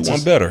circumstances. I'll tell you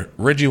one better.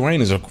 Reggie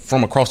Wayne is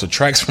from across the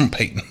tracks from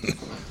Peyton.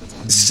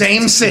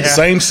 Same city.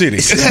 Same city.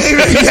 Same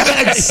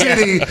exact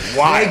city.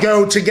 Why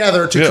go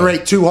together to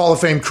create two Hall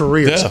of Fame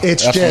careers?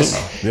 It's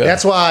just,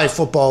 that's why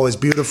football is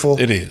beautiful.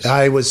 It is.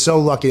 I was so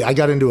lucky. I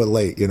got into it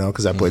late,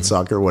 because I played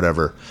soccer or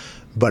whatever.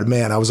 But,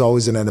 man, I was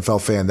always an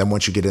NFL fan. Then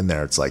once you get in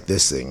there, it's like,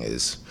 this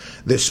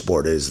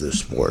sport is the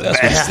sport.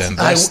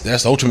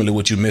 That's ultimately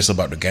what you miss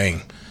about the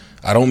game.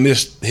 I don't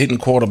miss hitting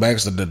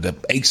quarterbacks, the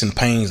aches and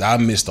pains. I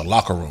miss the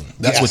locker room.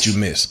 That's what you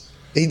miss.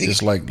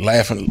 Just like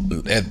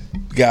laughing at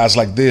guys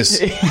like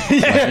this.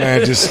 Like,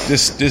 man,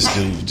 this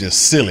dude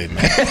just silly,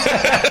 man.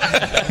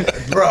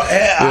 Bro,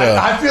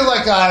 I feel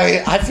like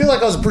I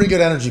was a pretty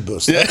good energy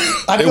boost. Yeah,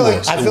 I feel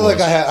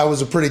like I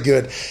was a pretty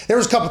good. There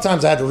was a couple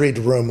times I had to read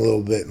the room a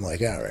little bit and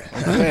like, all right,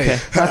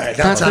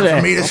 now time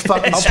for me to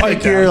fucking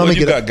speak here.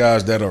 You got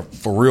guys that are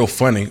for real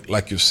funny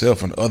like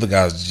yourself, and other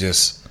guys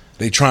just.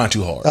 They trying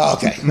too hard. Oh,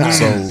 okay.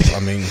 So, I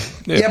mean...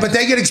 Yeah, but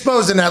they get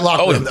exposed in that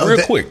locker room.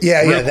 Real quick.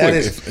 Yeah, real quick. That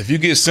is... If you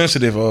get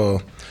sensitive,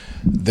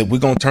 that we're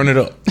going to turn it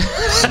up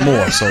some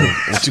more. So,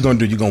 what you going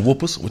to do? You going to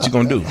whoop us? What you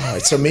going to do? All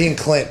right, so me and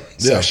Clint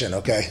session,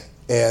 okay?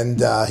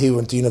 And he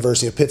went to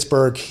University of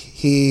Pittsburgh.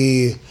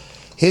 His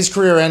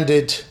career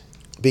ended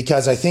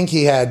because I think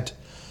he had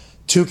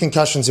 2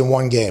 concussions in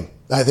one game.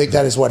 I think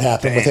that is what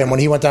happened with him when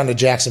he went down to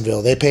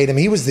Jacksonville. They paid him.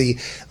 He was the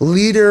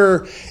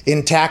leader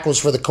in tackles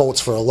for the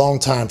Colts for a long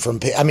time.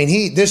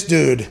 This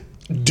dude,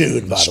 by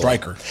the way.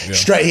 Striker.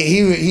 Yeah.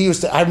 He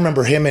used to. I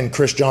remember him and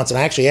Chris Johnson.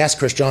 I actually asked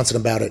Chris Johnson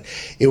about it.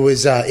 It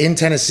was in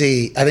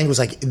Tennessee. I think it was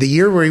like the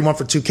year where he went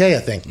for 2K. I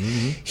think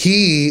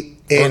he.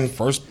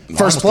 First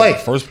play.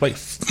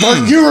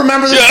 You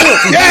remember this too?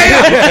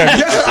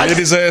 Yeah. Hit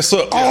his ass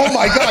up. Oh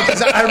my God!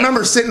 'Cause I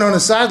remember sitting on the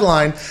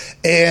sideline,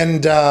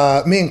 and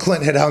me and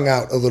Clint had hung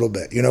out a little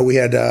bit. We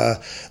had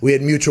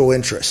mutual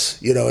interests,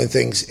 in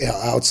things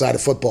outside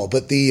of football.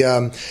 But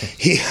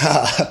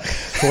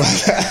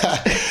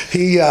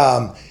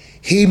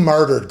he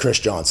murdered Chris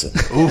Johnson.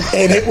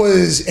 And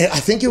I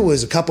think it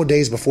was a couple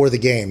days before the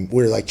game,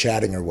 we were like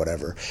chatting or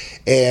whatever.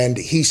 And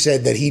he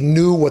said that he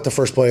knew what the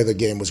first play of the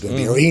game was going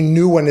to be, or he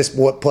knew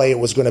what play it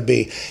was going to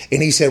be.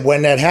 And he said,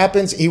 when that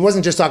happens, he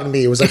wasn't just talking to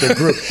me, it was like a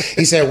group.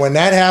 He said, when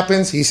that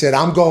happens, he said,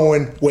 I'm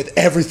going with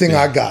everything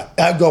I got.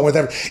 I'm going with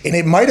everything. And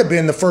it might have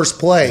been the first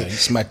play. Yeah, he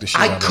smacked the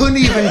shit I couldn't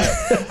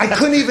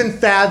even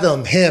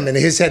fathom him in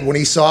his head when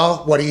he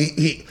saw what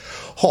he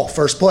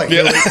first play.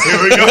 Yeah.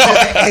 Here we go.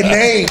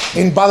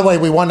 And by the way,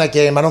 we won that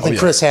game. I don't think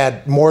Chris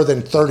had more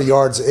than 30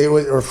 yards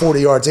or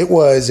 40 yards. It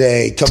was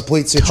a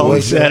complete situation.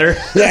 Tone setter.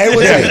 Yeah, it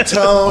was a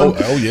tone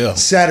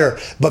setter.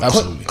 But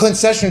Clint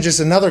Session is just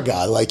another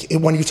guy. Like,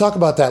 when you talk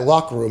about that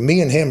locker room,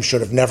 me and him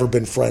should have never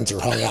been friends or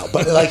hung out.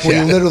 But like we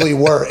literally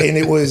were. And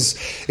it was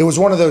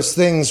one of those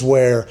things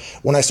where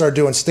when I started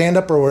doing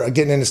stand-up or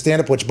getting into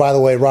stand-up, which, by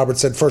the way, Robert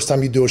said, first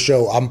time you do a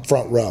show, I'm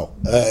front row.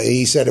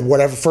 He said,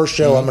 whatever, first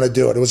show, I'm going to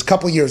do it. It was a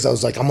couple years. I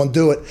was like, I'm going to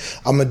do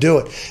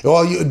it.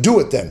 Well, you do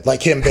it then.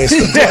 Like him,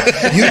 basically.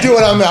 You do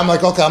it. I'm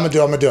like, okay, I'm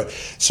going to do it.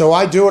 So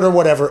I do it or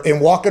whatever. And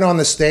walking on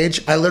the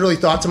stage, I literally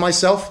thought to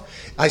myself,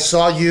 I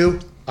saw you.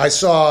 I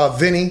saw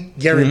Vinny.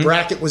 Gary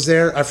Brackett was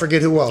there. I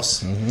forget who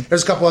else.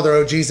 There's a couple other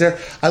OGs there.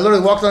 I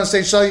literally walked on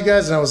stage, saw you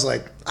guys, and I was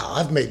like,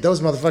 I've made those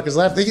motherfuckers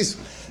laugh.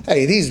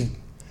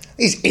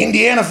 These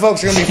Indiana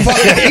folks are going to be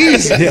fucking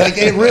easy. Like,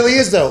 it really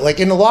is, though. Like,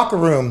 in the locker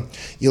room,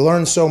 you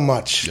learn so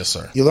much. Yes,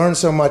 sir. You learn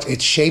so much.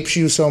 It shapes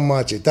you so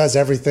much. It does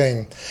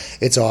everything.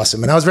 It's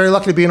awesome. And I was very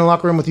lucky to be in the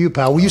locker room with you,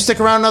 pal. Will you stick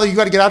around another? You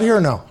got to get out of here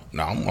or no?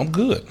 No, I'm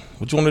good.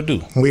 What you want to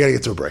do? We got to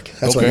get to a break.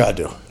 That's what I got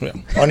to do. Yeah.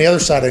 On the other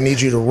side, I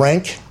need you to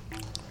rank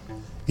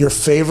your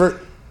favorite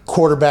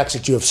quarterbacks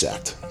that you have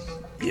sacked.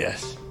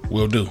 Yes.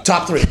 Will do.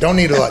 Top 3. Don't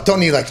need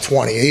like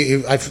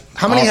 20.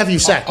 How many have you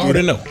sacked? I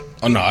already know.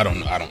 Oh, no, I don't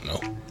know.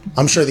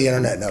 I'm sure the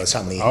internet knows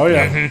how many. Oh,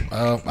 yeah.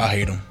 I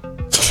hate them.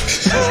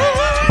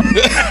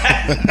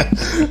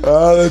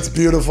 Oh, that's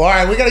beautiful. All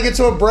right, we got to get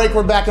to a break.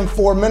 We're back in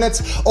 4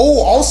 minutes.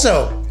 Oh,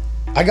 also,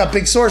 I got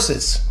big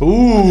sources.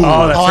 Ooh.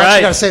 Oh, that's right.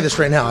 I got to say this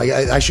right now.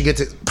 I should get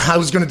to. I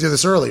was going to do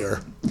this earlier.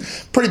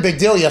 Pretty big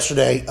deal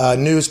yesterday.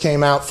 News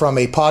came out from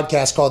a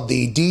podcast called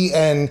the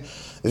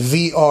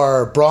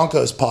DNVR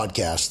Broncos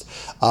podcast.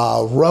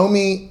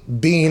 Romy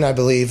Bean, I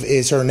believe,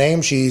 is her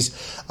name. She's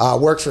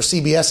works for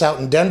CBS out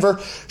in Denver.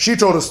 She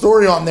told a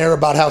story on there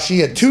about how she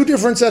had 2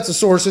 different sets of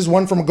sources,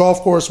 one from a golf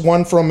course,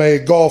 one from a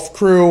golf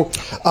crew,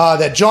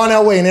 that John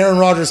Elway and Aaron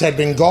Rodgers had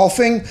been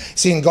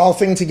seen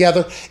golfing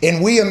together.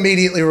 And we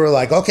immediately were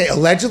like, okay,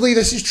 allegedly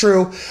this is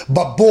true.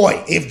 But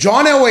boy, if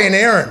John Elway and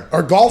Aaron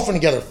are golfing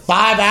together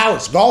 5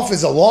 hours, golf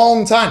is a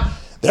long time.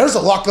 there's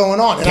a lot going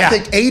on. And I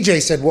think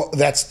AJ said, well,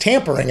 that's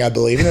tampering, I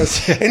believe. And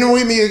then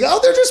we immediately go,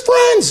 they're just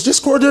friends. They're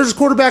just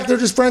quarterback. They're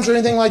just friends or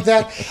anything like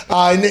that.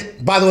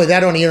 By the way,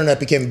 that on the internet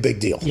became a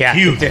big deal. Yeah,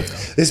 huge.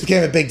 This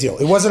became a big deal.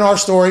 It wasn't our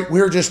story.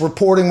 We were just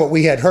reporting what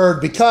we had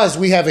heard because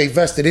we have a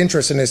vested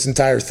interest in this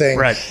entire thing.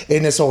 Right.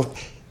 In this whole,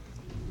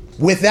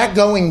 with that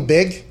going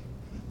big,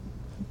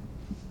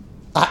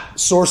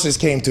 sources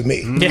came to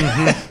me.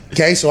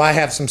 Okay, so I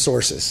have some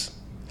sources.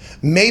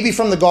 Maybe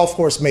from the golf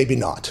course, maybe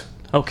not.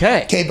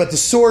 Okay, but the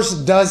source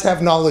does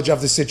have knowledge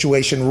of the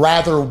situation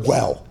rather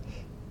well.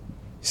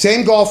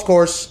 Same golf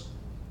course,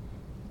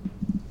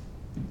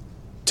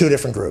 2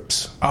 different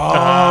groups.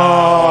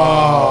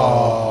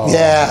 Oh.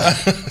 Yeah.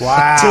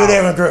 Wow. 2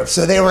 different groups.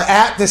 So they were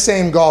at the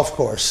same golf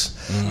course,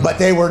 but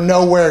they were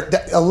nowhere.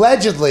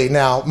 Allegedly,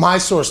 now, my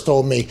source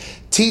told me,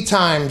 tee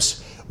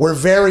times were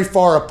very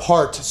far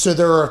apart. So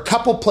there are a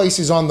couple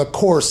places on the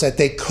course that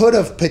they could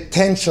have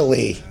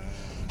potentially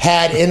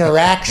had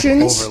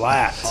interactions,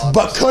 overlap,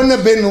 but couldn't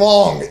have been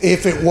long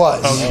if it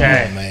was.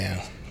 Okay. Oh,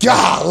 man.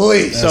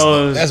 Golly.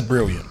 That's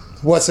brilliant.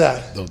 What's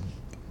that?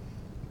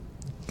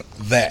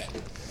 That.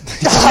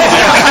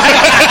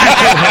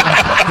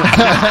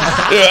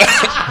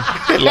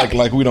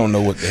 like we don't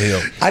know what the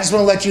hell. I just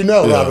want to let you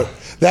know, Robert.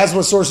 That's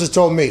what sources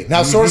told me.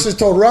 Now, sources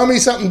told Romy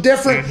something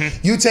different.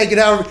 You take it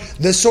out.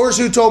 The source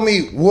who told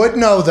me would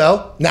know,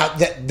 though. Now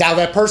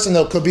that person,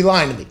 though, could be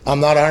lying to me. I'm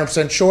not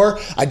 100% sure.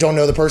 I don't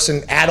know the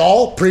person at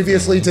all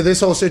previously to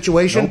this whole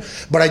situation.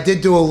 But I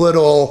did do a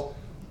little...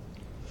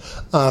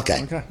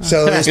 Okay.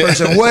 So this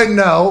person would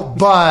know,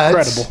 but...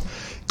 Incredible.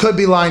 Could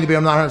be lying to me.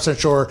 I'm not 100%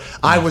 sure.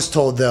 I was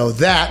told, though,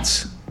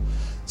 that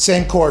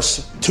same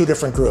course, 2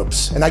 different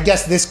groups. And I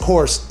guess this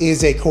course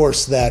is a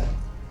course that...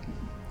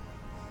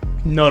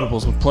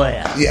 notables would play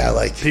at. Yeah,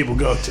 like... people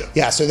go to.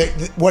 Yeah, so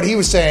what he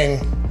was saying,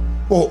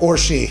 or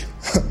she,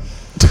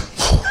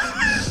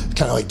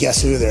 kind of like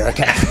guess who there. I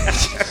kind of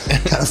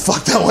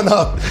fucked that one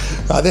up.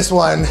 This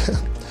one,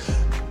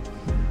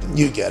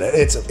 you get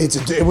it.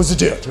 It was a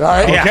dude. All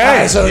right. Okay. All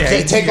right, so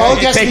take all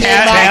the guessing game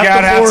out.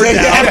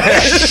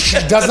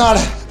 Does not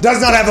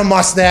have a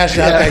mustache.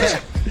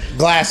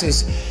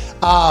 Glasses.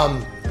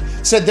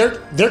 Said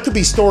there could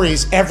be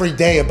stories every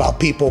day about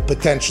people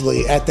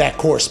potentially at that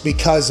course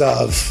because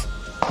of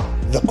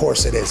the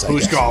course it is.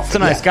 Who's golf? It's a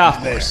nice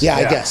golf course. Yeah,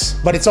 I guess.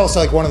 But it's also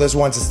like one of those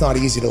ones that's not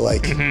easy to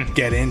like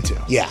get into.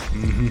 Yeah.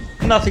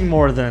 Nothing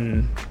more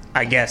than,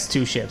 I guess,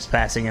 2 ships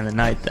passing in the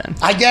night then.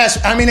 I guess.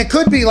 I mean, it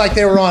could be like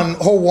they were on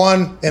hole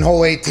 1 and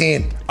hole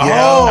 18.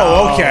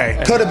 Oh,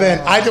 okay. Could have been.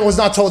 I was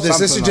not told this.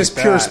 This is just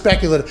like pure that.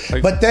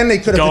 speculative. But then they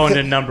could have Going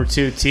to number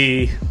 2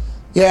 tee.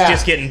 Yeah.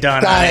 Just getting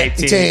done on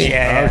 18.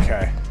 Yeah.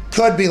 Okay.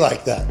 Could be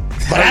like that.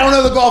 But I don't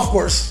know the golf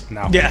course.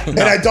 No. Yeah.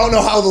 And I don't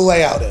know how the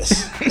layout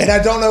is. And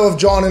I don't know if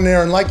John and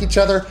Aaron like each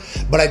other.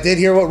 But I did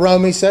hear what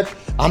Romy said.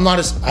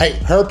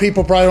 Her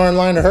people probably aren't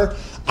lying to her.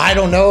 I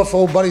don't know if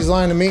old buddy's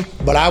lying to me.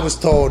 But I was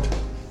told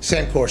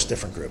same course,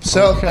 different groups.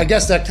 So I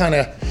guess that kind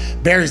of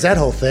buries that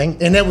whole thing.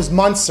 And it was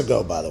months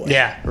ago, by the way.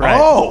 Yeah, right.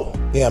 Oh.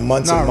 Yeah,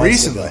 months and months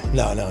recently.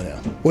 ago. No.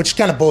 Which is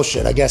kind of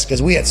bullshit, I guess,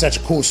 because we had such a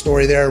cool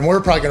story there, and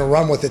we're probably going to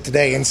run with it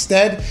today.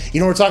 Instead, you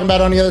know what we're talking about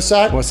on the other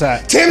side? What's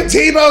that? Tim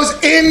Tebow's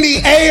in the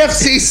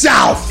AFC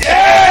South.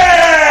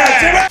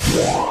 Yeah!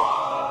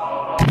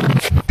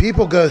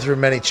 People go through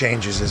many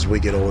changes as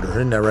we get older,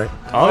 isn't that right?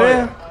 Oh,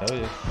 yeah.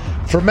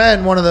 For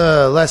men, one of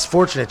the less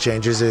fortunate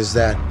changes is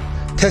that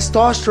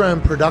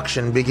testosterone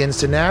production begins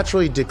to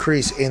naturally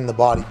decrease in the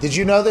body. Did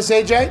you know this,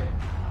 AJ?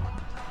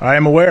 I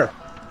am aware.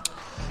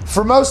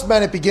 For most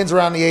men, it begins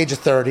around the age of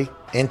 30,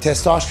 and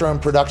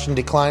testosterone production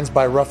declines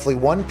by roughly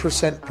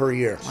 1% per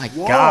year. My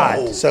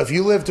God. So if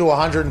you live to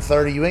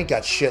 130, you ain't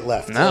got shit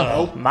left.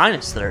 No,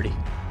 minus 30.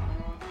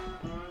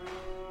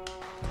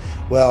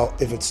 Well,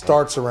 if it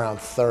starts around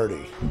 30,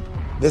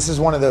 this is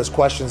one of those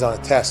questions on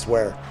a test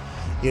where,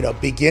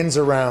 begins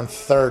around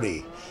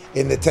 30,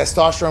 and the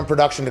testosterone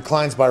production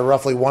declines by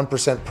roughly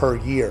 1% per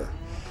year.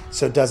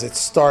 So does it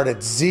start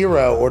at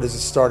 0 or does it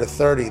start at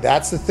 30?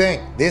 That's the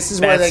thing. This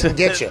is where they can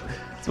get you.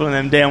 It's one of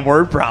them damn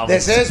word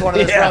problems. This is one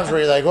of those problems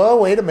where you're like,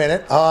 oh, wait a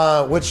minute. Can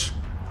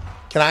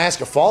I ask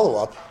a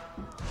follow-up?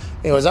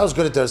 Anyways, I was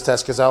good at those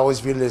tests because I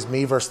always viewed it as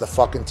me versus the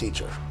fucking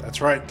teacher.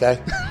 That's right.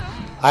 Okay?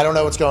 I don't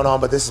know what's going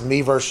on, but this is me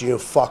versus you.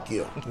 Fuck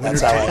you.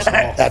 That's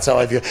how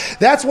I view it.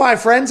 That's why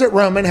friends at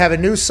Roman have a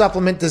new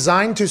supplement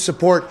designed to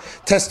support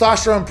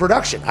testosterone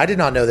production. I did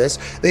not know this.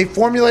 They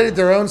formulated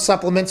their own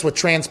supplements with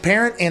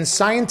transparent and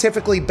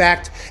scientifically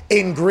backed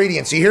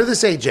ingredients. You hear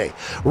this, AJ?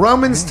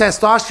 Roman's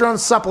testosterone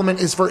supplement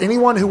is for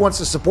anyone who wants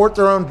to support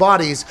their own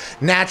body's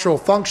natural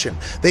function.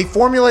 They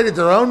formulated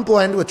their own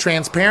blend with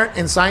transparent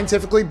and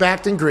scientifically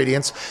backed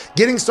ingredients.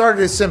 Getting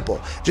started is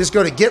simple. Just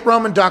go to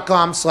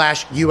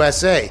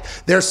getroman.com/USA.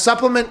 Their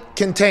supplement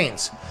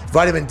contains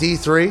vitamin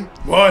D3,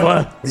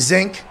 What?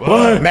 zinc,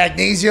 What?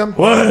 magnesium,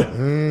 What?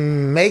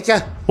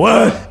 maca,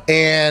 What?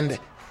 and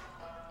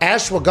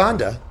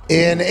ashwagandha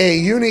in a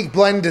unique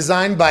blend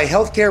designed by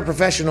healthcare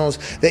professionals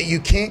that you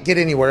can't get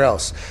anywhere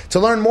else. To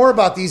learn more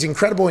about these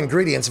incredible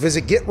ingredients,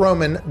 visit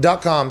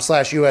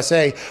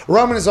GetRoman.com/USA.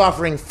 Roman is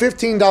offering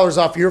 $15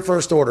 off your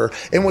first order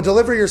and will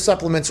deliver your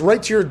supplements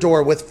right to your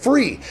door with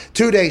free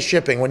 2-day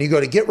shipping when you go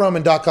to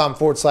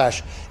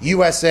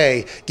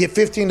GetRoman.com/USA. Get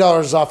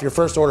 $15 off your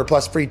first order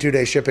plus free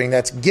 2-day shipping.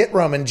 That's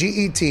GetRoman,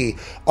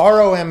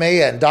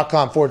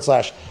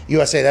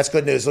 GetRoman.com/USA. That's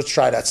good news. Let's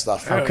try that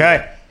stuff.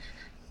 Okay.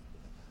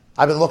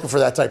 I've been looking for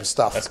that type of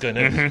stuff. That's good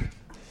news. Mm-hmm.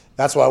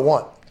 That's what I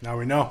want. Now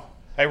we know.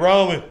 Hey,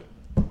 Roman.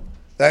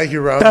 Thank you,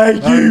 Roman.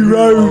 Thank you,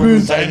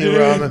 Roman. Thank you,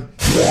 Roman.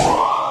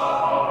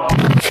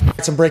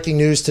 Some breaking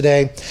news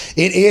today.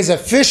 It is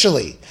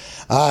officially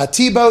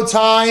Tebow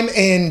time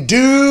in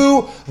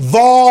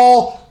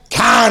Duval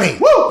County.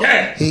 Woo!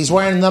 Yeah. He's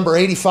wearing number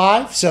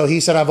 85, so he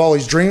said, I've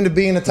always dreamed of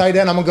being a tight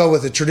end. I'm going to go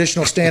with the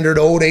traditional standard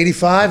old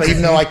 85,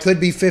 even though I could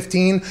be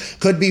 15,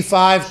 could be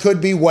 5,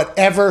 could be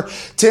whatever.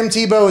 Tim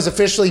Tebow is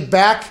officially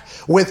back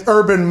with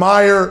Urban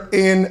Meyer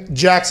in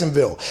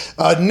Jacksonville.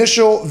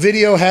 Initial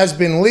video has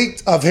been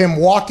leaked of him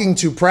walking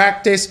to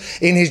practice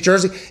in his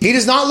jersey. He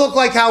does not look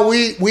like how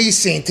we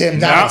seen him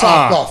down at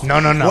Topgolf.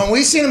 No. When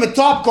we seen him at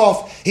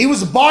Topgolf, he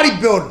was a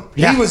bodybuilder.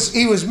 Yeah.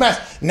 He was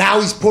messed.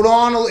 Now he's put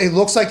on, it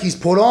looks like he's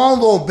put on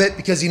a little bit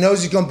because he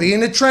knows he's going to be in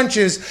the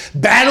trenches,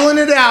 battling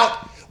it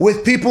out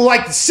with people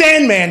like the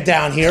Sandman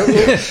down here.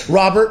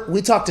 Robert,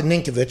 we talked to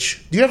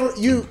Ninkovich. Do you ever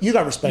you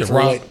got respect for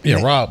Rob.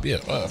 Nink? Rob. Yeah,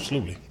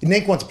 absolutely.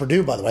 Nink went to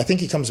Purdue, by the way. I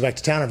think he comes back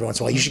to town every once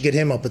in a while. You should get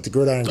him up at the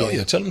Gridiron Oh game.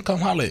 yeah, tell him to come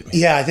holler at me.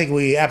 Yeah, I think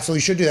we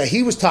absolutely should do that.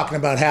 He was talking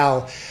about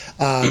how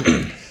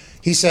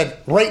he said,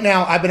 right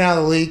now I've been out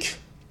of the league.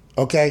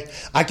 Okay,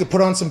 I could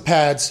put on some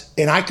pads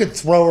and I could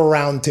throw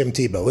around Tim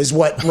Tebow, is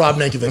what Rob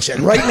Ninkovich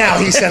said. Right now,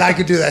 he said I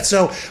could do that.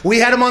 So we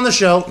had him on the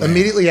show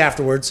immediately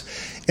afterwards,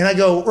 and I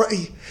go,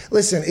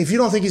 listen, if you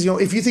don't think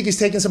if you think he's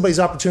taking somebody's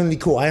opportunity,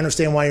 cool. I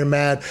understand why you're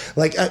mad.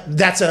 Like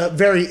that's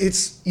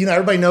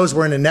everybody knows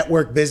we're in a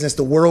network business.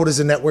 The world is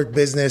a network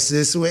business.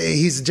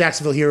 He's a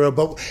Jacksonville hero,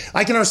 but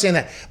I can understand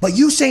that. But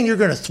you saying you're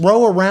going to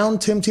throw around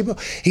Tim Tebow?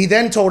 He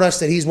then told us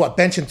that he's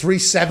benching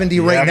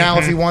 370 right now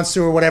if he wants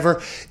to or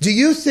whatever. Do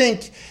you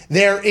think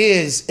there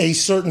is a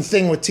certain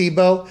thing with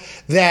Tebow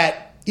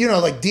that,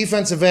 like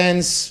defensive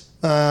ends,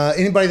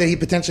 anybody that he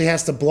potentially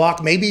has to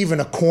block, maybe even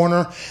a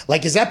corner,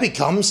 like has that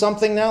become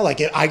something now? Like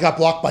I got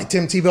blocked by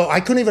Tim Tebow. I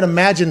couldn't even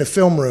imagine the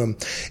film room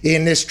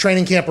in this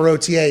training camp or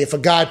OTA if a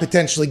guy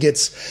potentially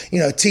gets,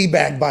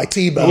 teabagged by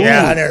Tebow.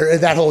 Yeah. And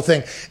that whole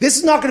thing. This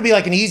is not going to be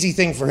like an easy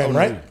thing for him,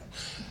 right?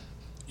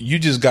 You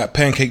just got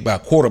pancaked by a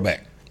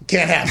quarterback.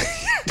 Can't happen.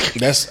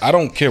 I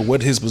don't care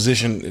what his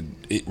position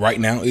right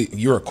now.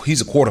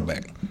 He's a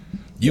quarterback.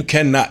 You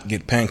cannot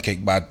get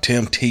pancaked by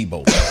Tim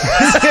Tebow.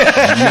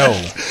 No.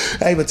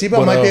 Hey, but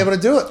Tebow might be able to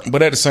do it.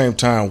 But at the same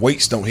time,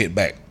 weights don't hit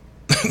back.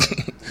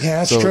 Yeah,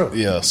 that's true.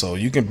 Yeah, so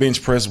you can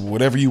bench press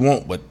whatever you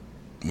want, but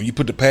when you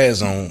put the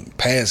pads on,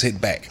 pads hit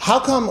back.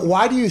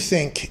 Why do you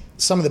think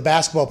some of the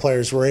basketball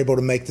players were able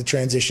to make the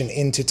transition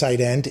into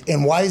tight end,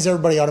 and why is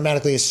everybody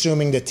automatically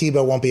assuming that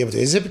Tebow won't be able to?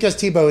 Is it because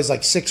Tebow is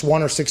like 6'1"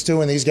 or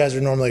 6'2", and these guys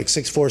are normally like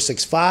 6'4",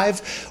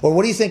 6'5"? Or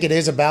what do you think it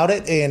is about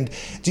it? And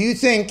do you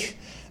think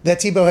that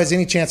Tebow has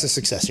any chance of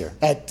success here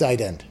at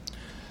tight end?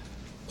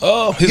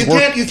 You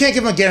can't give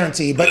him a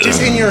guarantee, but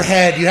just in your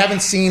head, you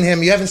haven't seen him.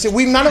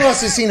 None of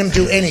us have seen him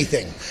do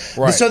anything.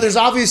 Right. So there's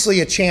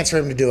obviously a chance for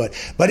him to do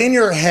it. But in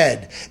your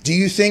head, do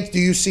you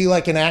see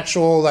like an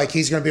actual, like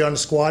he's going to be on the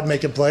squad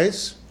making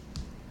plays?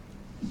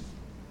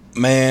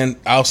 Man,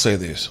 I'll say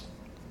this.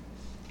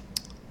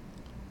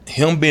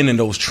 Him being in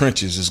those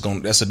trenches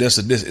it's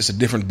a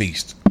different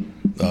beast.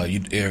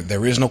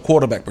 There is no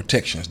quarterback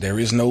protections. There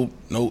is no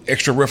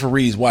extra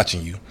referees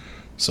watching you.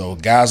 So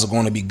guys are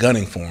going to be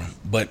gunning for him.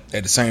 But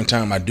at the same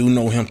time, I do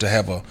know him to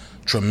have a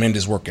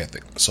tremendous work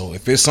ethic. So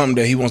if it's something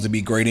that he wants to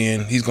be great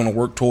in, he's going to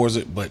work towards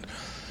it. But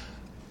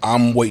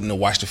I'm waiting to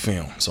watch the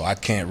film. So I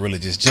can't really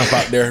just jump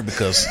out there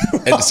because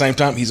at the same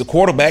time, he's a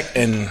quarterback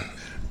and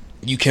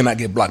you cannot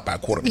get blocked by a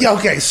quarterback. Yeah,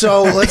 okay,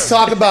 so let's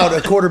talk about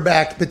a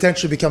quarterback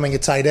potentially becoming a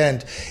tight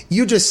end.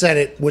 You just said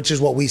it, which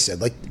is what we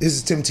said. Like, this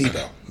is Tim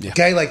Tebow. Yeah.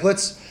 Okay,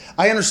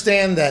 I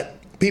understand that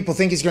people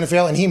think he's going to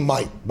fail, and he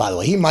might, by the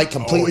way. He might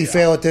completely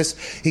fail at this.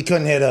 He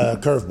couldn't hit a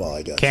curveball,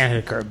 I guess. Can't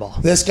hit a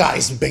curveball. This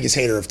guy's the biggest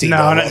hater of Tebow. No,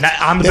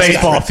 on the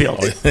baseball field.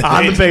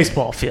 On the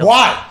baseball field.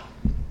 Why?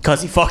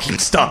 Because he fucking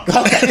stunk.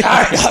 Okay,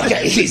 all right,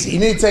 okay, easy. You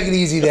need to take it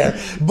easy there.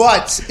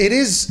 But it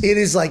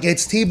is like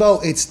it's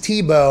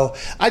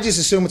Tebow. I just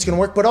assume it's going to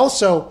work. But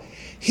also,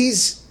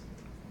 he's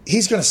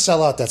going to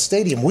sell out that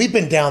stadium. We've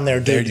been down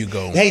there, dude. There you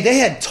go. Hey, they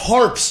had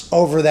tarps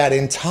over that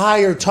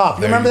entire top.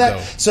 You remember that?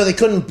 Go. So they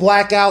couldn't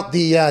black out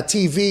the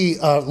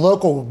TV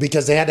local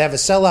because they had to have a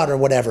sellout or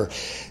whatever.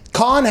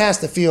 Khan has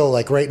to feel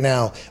like right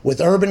now with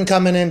Urban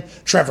coming in,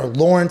 Trevor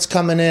Lawrence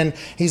coming in,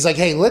 he's like,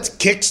 hey, let's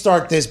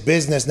kickstart this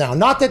business now.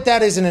 Not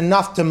that isn't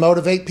enough to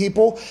motivate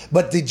people,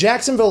 but the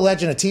Jacksonville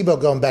legend of Tebow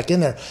going back in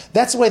there,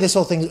 that's the way this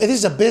whole thing, it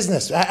is a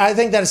business. I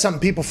think that is something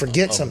people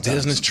forget sometimes.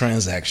 Business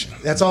transaction.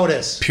 That's all it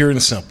is. Pure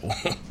and simple.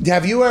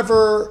 Have you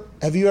ever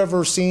have you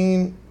ever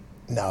seen?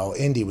 No,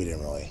 Indy. We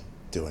didn't really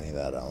do any of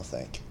that. I don't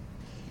think.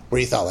 Where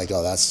you thought like,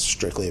 oh, that's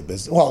strictly a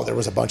business. Well, there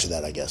was a bunch of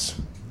that, I guess.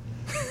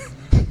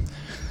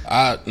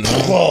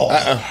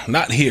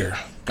 Not here.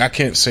 I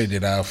can't say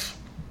that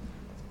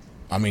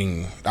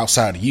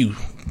outside of you,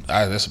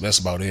 that's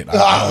about it.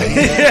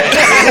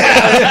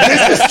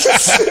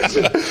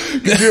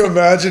 Could you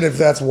imagine if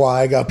that's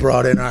why I got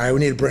brought in? All right, we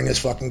need to bring this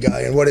fucking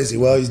guy in. What is he?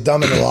 Well, he's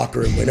dumb in the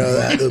locker room. We know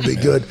that. It'll be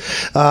good.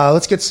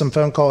 Let's get some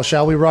phone calls,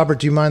 shall we, Robert?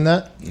 Do you mind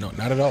that? No,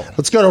 not at all.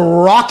 Let's go to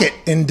Rocket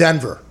in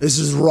Denver. This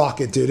is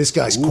Rocket, dude. This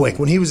guy's quick.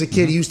 When he was a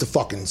kid, he used to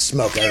fucking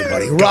smoke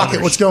everybody.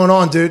 Rocket, what's going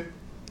on, dude?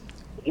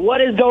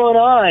 What is going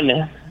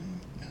on?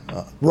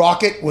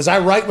 Rocket, was I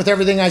right with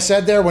everything I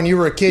said there? When you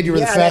were a kid, you were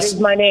the fastest? That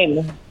is my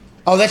name.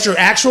 Oh, that's your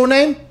actual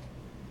name?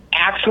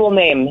 Actual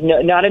name.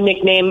 No, not a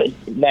nickname.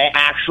 My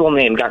actual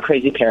name. Got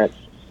crazy parents.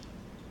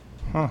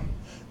 Huh.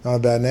 Not a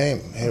bad name.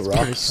 Hey, Rock.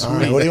 All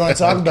right, what do you want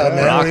to talk about,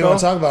 man? What do you want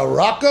to talk about?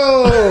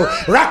 Rocco!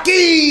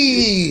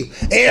 Rocky!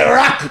 Hey,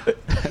 Rock!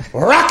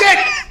 Rocket!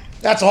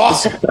 That's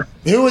awesome.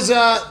 Who was,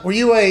 were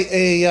you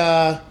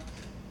were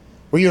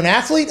you an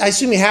athlete? I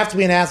assume you have to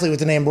be an athlete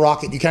with the name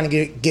Rocket. You kind of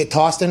get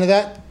tossed into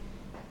that?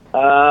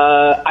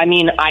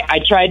 I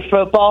tried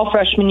football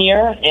freshman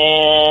year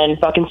and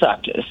fucking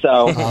sucked.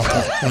 So, okay. All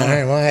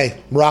right. Well, hey,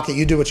 Rocket,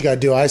 you do what you got to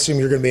do. I assume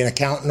you're going to be an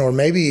accountant or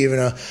maybe even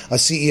a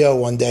CEO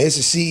one day. This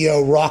is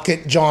CEO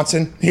Rocket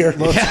Johnson here.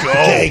 Let's go.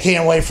 Okay,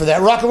 can't wait for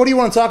that. Rocket, what do you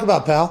want to talk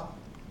about, pal?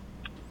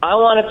 I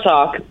want to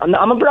talk.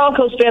 I'm a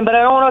Broncos fan, but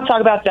I don't want to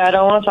talk about that. I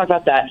don't want to talk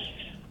about that.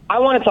 I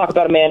want to talk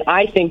about a man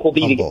I think will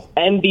be the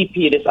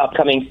MVP this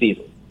upcoming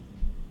season.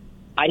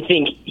 I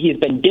think he's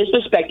been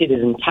disrespected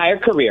his entire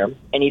career,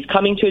 and he's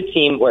coming to a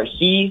team where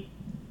he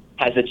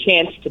has a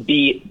chance to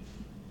be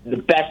the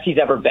best he's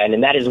ever been,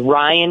 and that is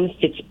Ryan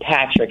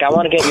Fitzpatrick. I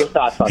want to get your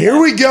thoughts on that. Here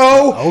we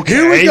go. Okay.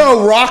 Here we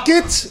go,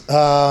 Rockets.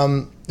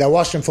 That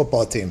Washington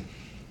football team.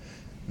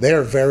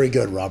 They're very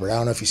good, Robert. I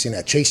don't know if you've seen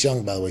that. Chase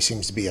Young, by the way,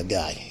 seems to be a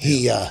guy.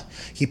 He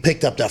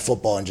picked up that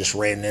football and just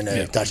ran in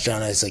a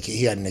touchdown. It's like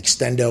he had an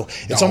extendo.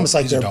 It's almost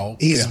like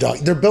he's a dog.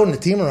 They're building a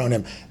team around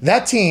him.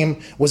 That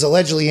team was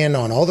allegedly in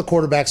on all the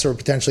quarterbacks that were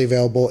potentially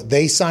available.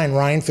 They signed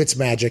Ryan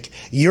Fitzmagic.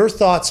 Your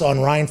thoughts on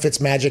Ryan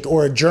Fitzmagic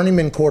or a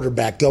journeyman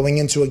quarterback going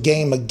into a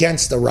game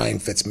against the Ryan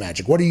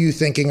Fitzmagic? What are you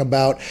thinking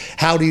about?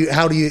 How do you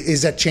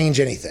does that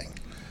change anything?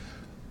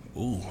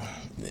 Ooh.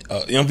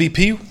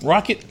 MVP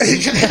Rocket.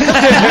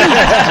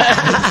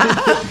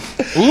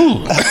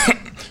 Ooh,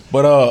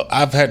 but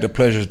I've had the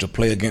pleasure to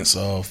play against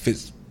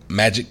Fitz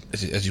Magic,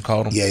 as you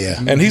call him.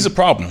 Yeah. And he's a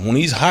problem. When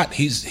he's hot,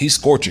 he's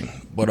scorching.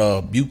 But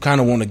you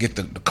kind of want to get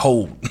the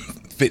cold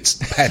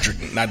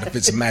Fitzpatrick, not the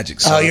Fitz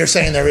Magic. So. Oh, you're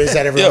saying there is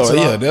that every once in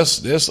a while?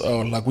 There's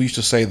like we used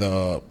to say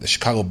the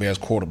Chicago Bears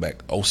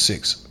quarterback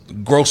 06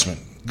 Grossman,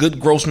 good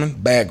Grossman,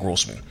 bad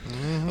Grossman.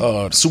 Mm-hmm.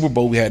 The Super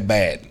Bowl we had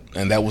bad.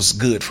 And that was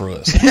good for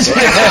us. Is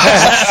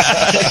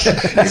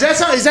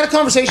that a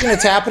conversation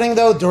that's happening,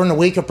 though, during the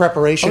week of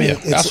preparation? Oh, yeah,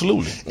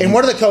 absolutely. And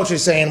what are the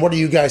coaches saying? What are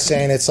you guys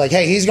saying? It's like,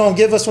 hey, he's going to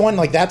give us one?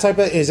 Like that type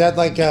of – is that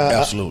like –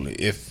 Absolutely.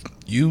 If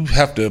you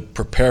have to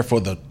prepare for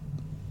the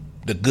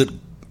good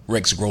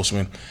Rex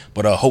Grossman,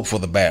 but hope for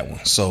the bad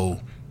one. So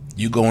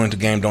you go into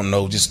the game, don't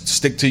know, just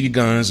stick to your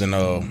guns and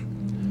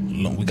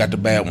we got the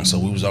bad one, so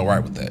we was all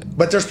right with that.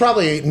 But there's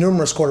probably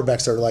numerous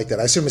quarterbacks that are like that.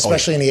 I assume,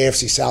 especially in the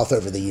AFC South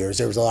over the years,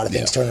 there was a lot of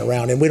things turning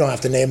around, and we don't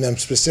have to name them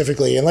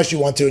specifically unless you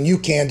want to, and you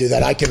can do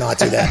that. I cannot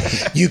do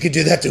that. You could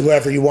do that to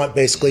whoever you want,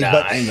 basically. Nah,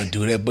 I ain't gonna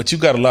do that. But you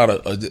got a lot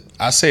of.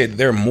 I said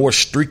there are more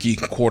streaky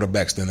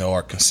quarterbacks than there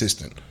are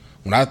consistent.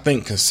 When I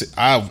think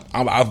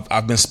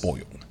I've been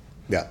spoiled.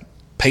 Yeah,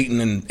 Peyton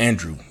and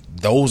Andrew,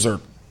 those are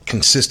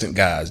consistent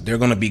guys. They're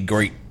gonna be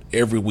great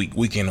every week,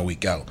 week in and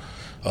week out.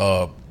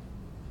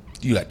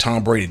 You got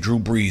Tom Brady, Drew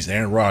Brees,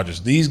 Aaron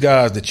Rodgers. These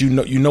guys that you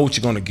know what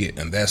you're going to get,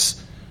 and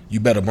you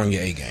better bring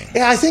your A game.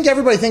 Yeah, I think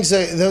everybody thinks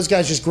that those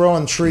guys just grow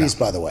on trees.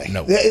 By the way,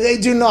 no, they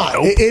do not.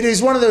 Nope. It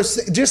is one of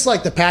those, just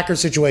like the Packers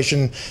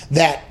situation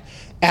that.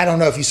 I don't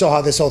know if you saw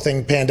how this whole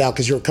thing panned out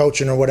because you're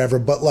coaching or whatever,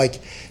 but like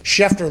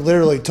Schefter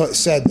literally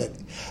said that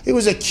it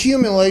was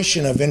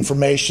accumulation of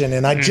information,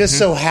 and I just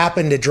so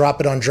happened to drop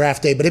it on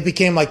draft day, but it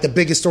became like the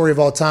biggest story of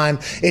all time.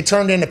 It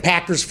turned into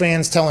Packers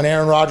fans telling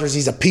Aaron Rodgers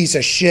he's a piece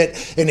of shit,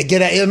 and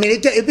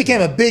it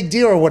became a big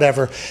deal or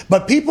whatever.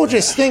 But people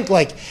just think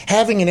like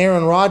having an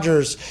Aaron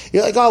Rodgers,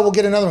 you're like, oh, we'll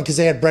get another one because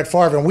they had Brett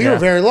Favre, and we were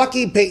very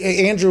lucky.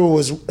 Andrew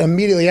was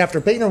immediately after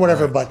Peyton or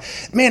whatever, but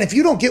man, if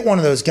you don't get one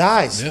of those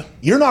guys,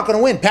 you're not going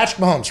to win. Patrick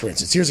Mahomes, for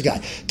instance, here's a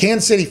guy.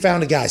 Kansas City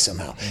found a guy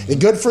somehow.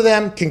 Good for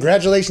them.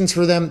 Congratulations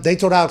for them. They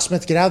told Alex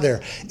Smith, get out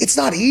there. It's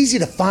not easy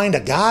to find a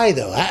guy,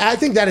 though. I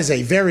think that is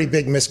a very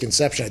big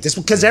misconception at this,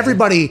 because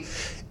everybody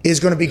is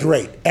going to be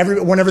great.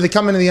 Whenever they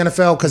come into the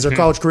NFL because their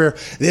college career,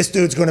 this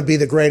dude's going to be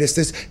the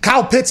greatest.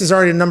 Kyle Pitts is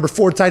already the number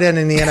 4 tight end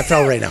in the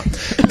NFL right now.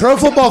 Pro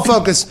Football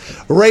Focus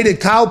rated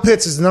Kyle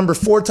Pitts as the number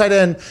 4 tight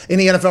end in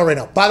the NFL right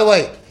now. By the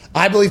way,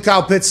 I believe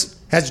Kyle Pitts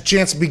has a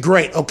chance to be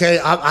great. Okay,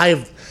 I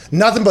have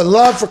Nothing but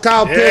love for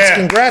Kyle Pitts.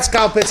 Congrats,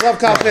 Kyle Pitts. Love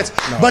Kyle Pitts.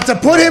 But to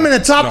put him in the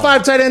top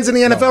 5 tight ends in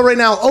the NFL right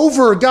now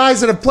over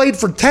guys that have played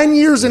for 10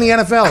 years in the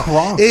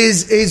NFL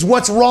is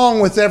what's wrong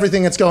with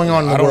everything that's going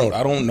on in the world.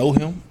 I don't know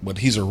him, but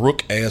he's a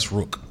rook-ass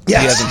rook.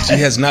 Yes. He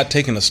has not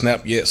taken a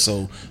snap yet,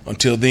 so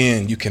until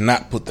then, you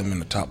cannot put them in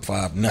the top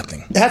 5.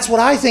 Nothing. That's what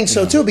I think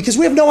so, too, because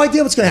we have no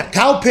idea what's going to happen.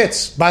 Kyle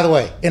Pitts, by the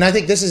way, and I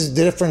think this is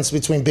the difference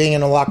between being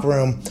in a locker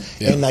room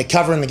and like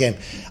covering the game.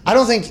 I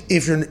don't think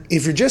if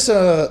you're just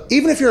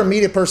even if you're a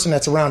media person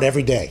that's around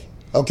every day,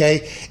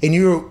 okay,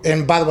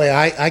 and by the way,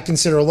 I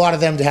consider a lot of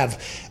them to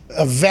have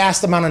a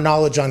vast amount of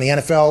knowledge on the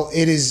NFL.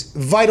 It is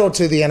vital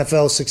to the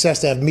NFL's success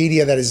to have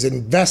media that is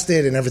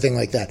invested and everything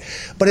like that.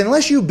 But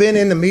unless you've been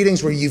in the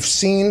meetings where you've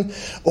seen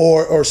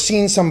or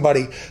seen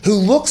somebody who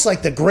looks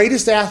like the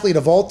greatest athlete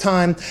of all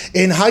time,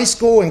 in high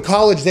school and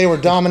college they were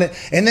dominant,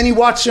 and then you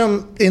watch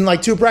them in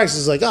like 2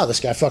 practices, like, oh, this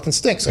guy fucking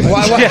stinks. Like,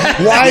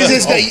 why is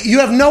this guy?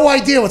 You have no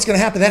idea what's going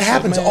to happen. That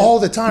happens all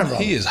the time, bro.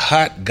 He is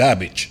hot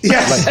garbage.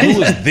 Yeah. Like,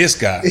 who is this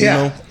guy? You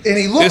know? And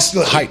he looks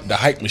good. The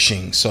hype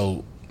machine.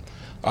 So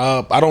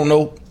I don't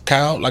know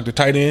Kyle, like the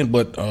tight end,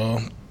 but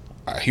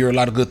I hear a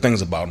lot of good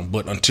things about him.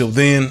 But until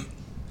then,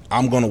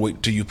 I'm going to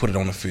wait till you put it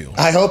on the field.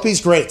 I hope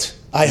he's great.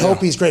 I hope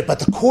he's great. But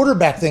the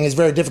quarterback thing is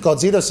very difficult.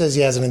 Zito says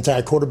he has an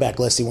entire quarterback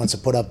list he wants to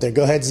put up there.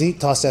 Go ahead, Zeke.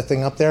 Toss that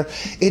thing up there.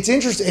 It's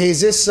interesting.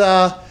 Is this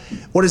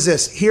what is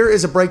this? Here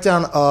is a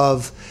breakdown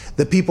of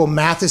the people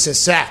Mathis has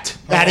sacked,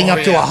 adding up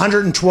to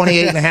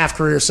 128 and a half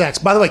career sacks.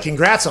 By the way,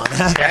 congrats on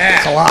that.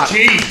 That's a lot.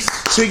 Jeez.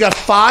 So you got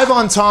 5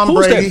 on Tom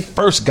Who's Brady. that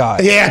first guy?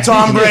 Yeah,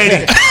 Tom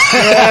Brady.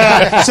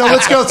 Yeah. So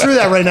let's go through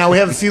that right now. We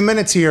have a few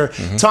minutes here.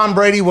 Mm-hmm. Tom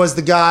Brady was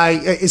the guy.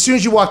 As soon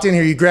as you walked in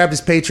here, you grabbed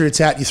his Patriots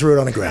hat, you threw it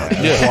on the ground.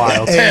 Yeah.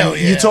 Wild. And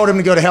you told him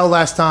to go to hell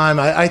last time.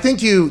 I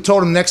think you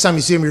told him next time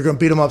you see him, you're going to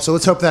beat him up. So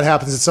let's hope that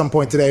happens at some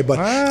point today.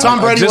 But Tom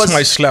Brady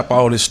might slap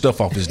all this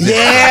stuff off his dick.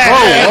 Yeah.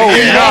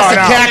 You lost the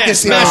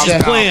cactus.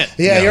 Plant.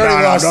 Yeah, you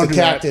already lost the do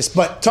cactus.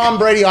 But Tom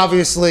Brady,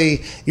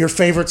 obviously, your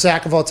favorite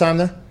sack of all time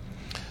there?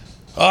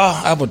 I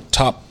have a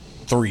top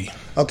 3.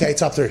 Okay,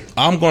 top 3.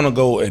 I'm going to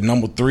go at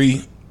number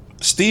 3,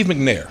 Steve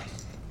McNair.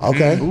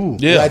 Okay. Ooh.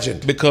 Yeah,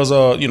 legend. Because,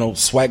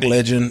 swag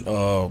legend,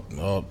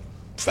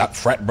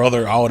 frat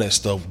brother, all that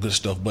stuff, good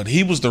stuff. But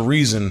he was the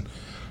reason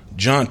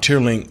John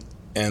Tierling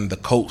and the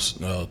coach,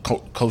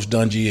 Coach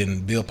Dungy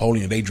and Bill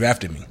Polian, they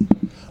drafted me.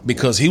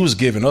 Because he was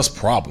giving us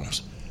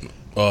problems.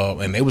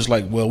 And they was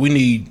like, well, we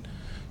need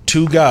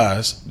 2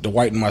 guys,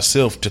 Dwight and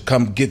myself, to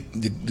come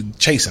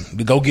chase him,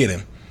 to go get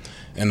him.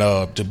 And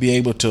to be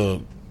able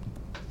to,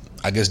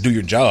 I guess, do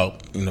your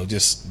job,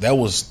 that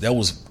was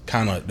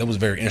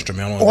very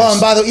instrumental. Well,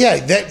 and by the way,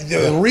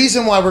 the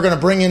reason why we're going to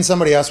bring in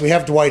somebody else, we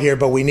have Dwight here,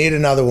 but we need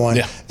another one.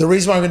 Yeah. The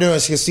reason why we're going to do it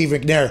is because Steve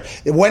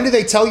McNair. When did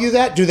they tell you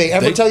that? Do they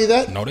ever tell you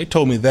that? No, they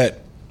told me that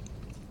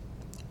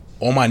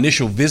on my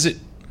initial visit,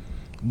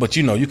 but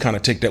you kind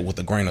of take that with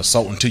a grain of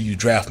salt until you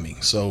draft me.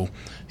 So,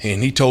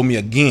 and he told me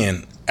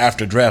again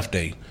after draft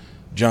day,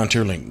 John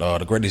Tierling,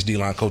 the greatest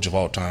D-line coach of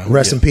all time.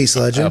 Rest in peace,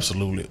 legend.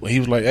 Absolutely. Well, he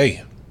was like,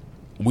 hey,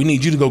 we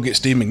need you to go get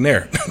Steve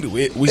McNair.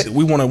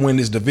 we want to win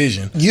this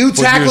division. You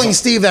tackling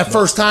Steve that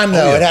first time,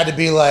 though, it had to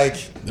be like,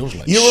 you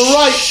were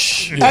right.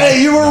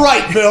 Hey, you were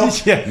right, Bill.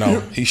 No,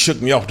 he shook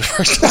me off the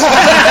first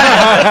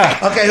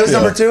time. Okay, who's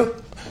number 2?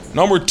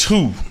 Number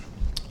 2,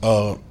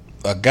 a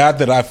guy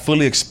that I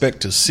fully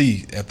expect to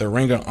see at the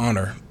Ring of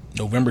Honor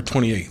November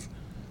 28th.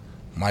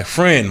 My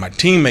friend, my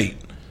teammate,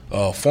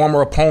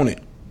 former opponent,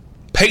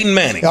 Peyton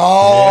Manning.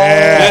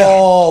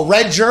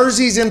 Red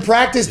jerseys in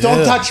practice.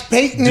 Don't touch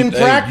Peyton in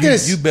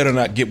practice. You better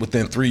not get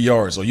within 3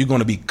 yards or you're going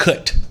to be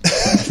cut.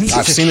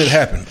 I've seen it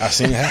happen.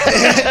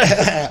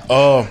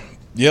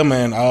 Yeah,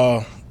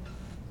 man.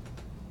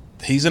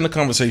 He's in the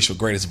conversation for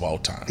greatest of all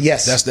time.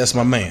 Yes. That's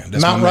my man.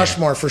 That's Mount my man.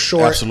 Rushmore for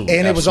sure. Absolutely.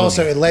 And it was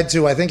also, it led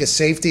to, I think, a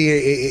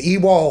safety.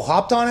 Ewald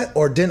hopped on it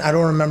or didn't? I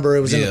don't remember.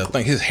 It was I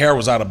think his hair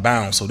was out of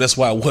bounds, so that's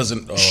why it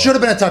wasn't. Should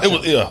have been a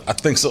touchdown. I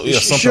think so. Yeah,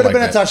 something should have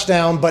been like a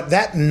touchdown, but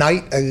that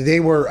night, they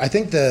were, I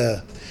think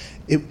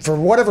for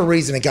whatever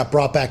reason, it got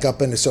brought back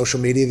up into social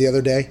media the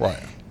other day. Right.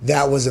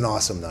 That was an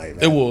awesome night,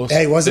 man. It was.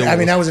 Hey, wasn't it? I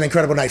mean, that was an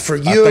incredible night for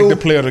you. I think the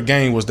player of the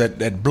game was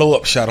that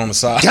blow-up shot on the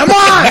side. Come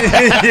on!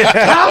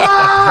 Come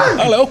on!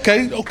 I'm like,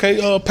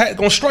 okay. Pat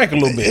gonna strike a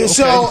little bit.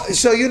 Okay.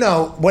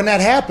 So when that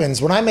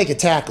happens, when I make a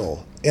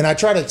tackle, and I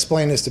try to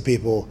explain this to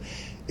people,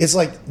 it's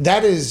like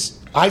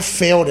I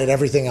failed at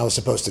everything I was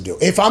supposed to do.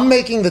 If I'm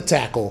making the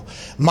tackle,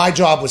 my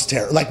job was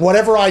terrible. Like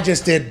whatever I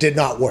just did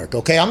not work,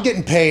 okay? I'm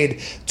getting paid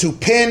to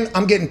pin.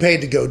 I'm getting paid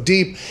to go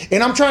deep.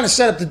 And I'm trying to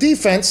set up the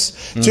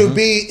defense to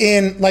be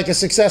in like a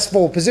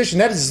successful position.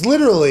 That is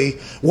literally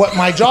what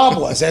my job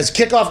was as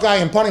kickoff guy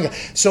and punting guy.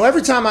 So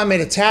every time I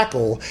made a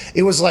tackle,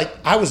 it was like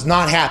I was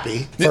not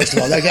happy, first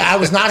of all. Like I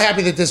was not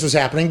happy that this was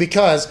happening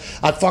because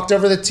I fucked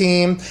over the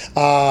team.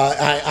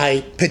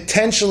 I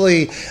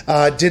potentially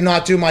did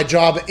not do my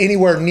job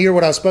anywhere near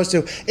what I was supposed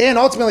to, and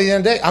ultimately, at the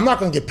end of the day, I'm not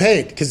going to get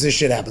paid because this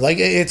shit happened. Like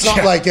it's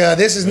not like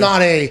this is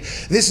not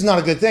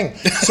a good thing.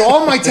 So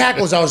all my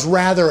tackles, I was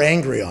rather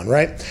angry on,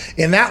 right?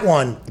 In that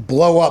one,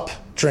 blow up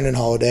Trendon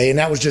Holiday, and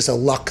that was just a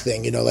luck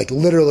thing, like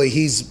literally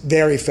he's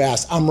very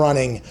fast. I'm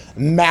running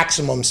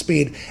maximum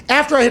speed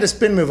after I hit a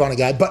spin move on a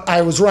guy, but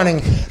I was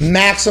running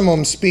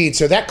maximum speed,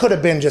 so that could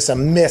have been just a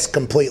miss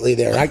completely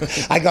there.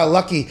 I got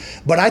lucky,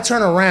 but I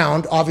turn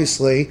around,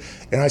 obviously,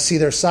 and I see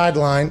their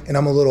sideline, and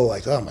I'm a little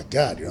like, oh my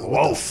God,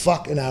 what the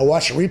fuck? And I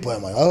watch the replay,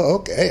 I'm like, oh,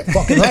 okay,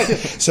 fucking right.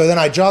 So then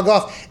I jog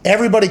off,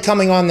 everybody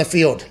coming on the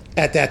field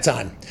at that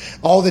time.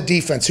 All the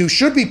defense, who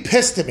should be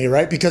pissed at me,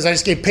 right? Because I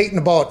just gave Peyton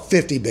the ball at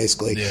 50,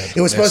 basically. Yeah,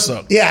 it was supposed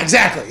sucked. to. Yeah,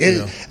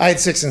 exactly. I had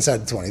 6 inside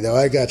the 20, though.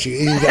 I got you.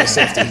 You got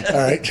safety. All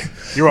right.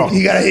 You're welcome.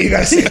 You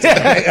got safety. All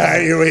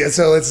right.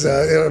 So it's,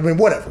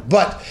 whatever.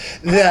 But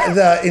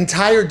the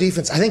entire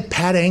defense, I think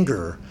Pat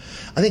Anger,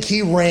 I think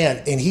he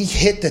ran and he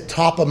hit the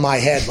top of my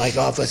head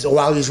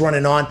while he was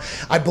running on.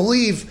 I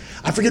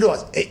forget who it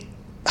was.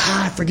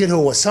 I forget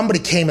who it was. Somebody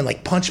came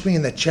and punched me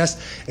in the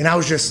chest, and I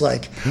was just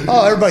like,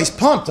 "Oh, everybody's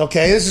pumped.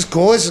 Okay, this is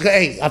cool.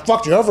 Hey, I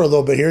fucked you over a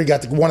little bit here. You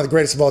got one of the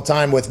greatest of all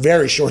time with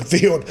very short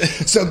field.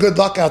 So good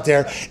luck out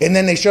there." And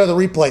then they show the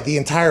replay. The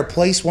entire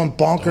place went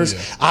bonkers. Oh,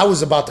 yeah. I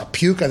was about to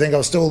puke. I think I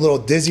was still a little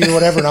dizzy or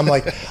whatever. And I'm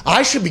like,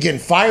 I should be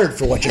getting fired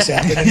for what just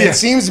happened. And it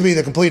seems to be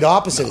the complete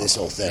opposite of this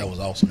whole thing. That was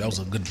awesome. That was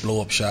a good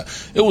blow up shot.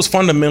 It was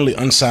fundamentally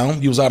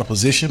unsound. You was out of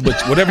position, but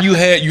whatever you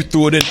had, you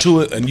threw it into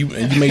it, and you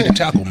made the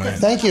tackle, man.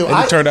 Thank you.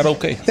 And it turned out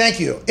okay. Thank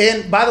you.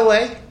 And by the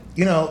way,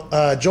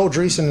 Joel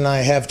Dreesen and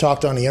I have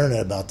talked on the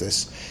internet about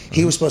this.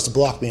 He was supposed to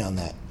block me on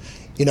that,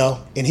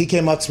 and he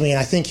came up to me, and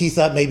I think he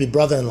thought maybe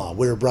brother-in-law.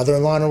 We were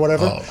brother-in-law or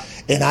whatever. Oh.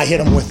 And I hit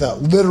him with a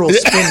literal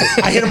spin move.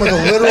 I hit him with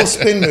a literal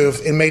spin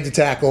move and made the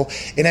tackle.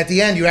 And at the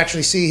end, you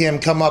actually see him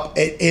come up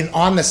and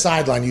on the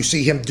sideline. You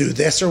see him do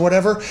this or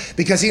whatever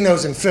because he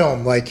knows in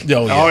film, the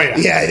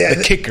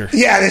kicker.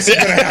 Yeah, this is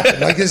going to happen.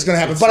 This is going to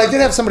happen. But I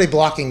did have somebody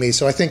blocking me,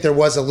 so I think there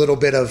was a little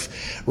bit of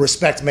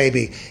respect.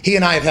 Maybe he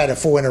and I have had a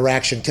full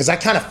interaction because I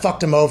kind of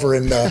fucked him over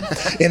in the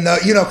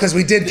because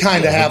we did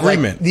kind of have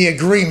agreement. The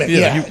agreement.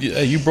 Yeah,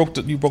 you broke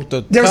the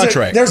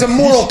contract. There's a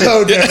moral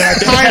code there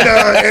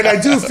that and I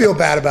do feel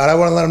bad about it. I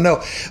want to let them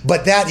know.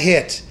 But that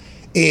hit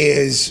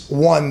is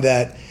one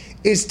that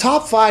is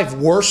top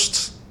 5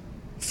 worst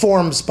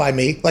forms by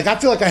me. I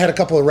feel like I had a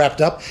couple of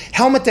wrapped up.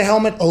 Helmet to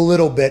helmet a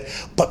little bit.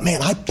 But,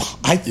 man,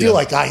 I feel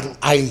like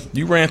I...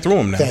 You ran through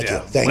him now. Thank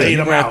you.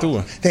 You ran through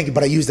him. Thank you.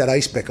 But I used that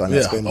ice pick on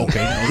that spin.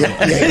 Okay.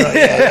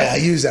 I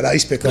used that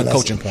ice pick on that.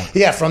 Coaching point.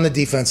 Yeah, from the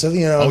defensive.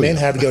 You know what I mean?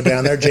 Had to go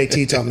down there.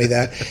 JT taught me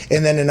that.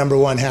 And then the number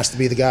 1 has to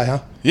be the guy,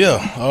 huh?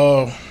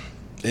 Yeah.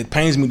 It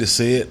pains me to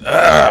say it.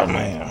 Ah,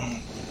 man.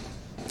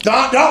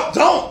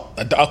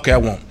 Don't. Okay, I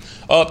won't.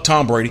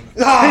 Tom Brady.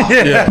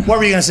 Yeah. What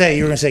were you gonna say?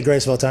 You were gonna say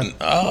greatest of all time.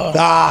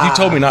 He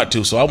told me not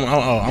to, so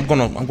I'm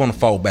gonna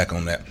fall back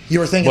on that. You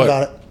were thinking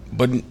about it,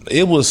 but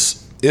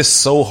it's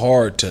so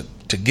hard to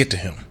get to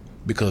him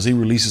because he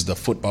releases the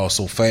football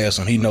so fast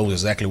and he knows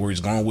exactly where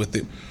he's going with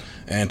it,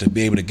 and to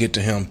be able to get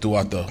to him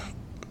throughout the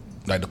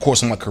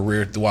course of my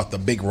career, throughout the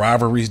big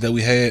rivalries that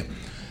we had.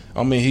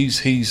 I mean, he's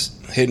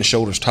head and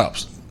shoulders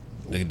tops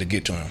to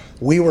get to him.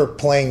 We were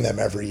playing them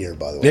every year,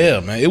 by the way. Yeah,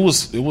 man. It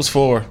was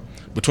for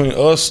between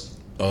us,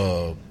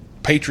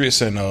 Patriots,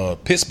 and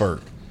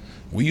Pittsburgh.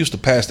 We used to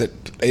pass that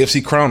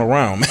AFC crown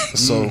around, man.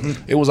 So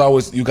it was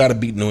always you got to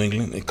beat New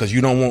England because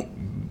you don't want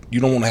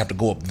to have to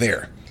go up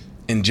there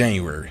in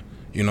January.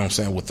 You know what I'm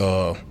saying, with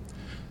the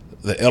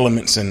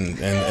elements and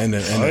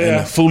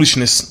the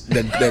foolishness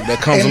that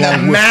comes and along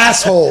the with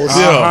mass holes.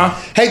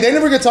 Hey, they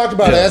never get talked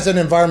about as an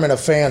environment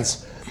of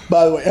fans.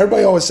 By the way,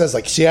 everybody always says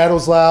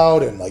Seattle's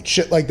loud and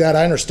shit like that.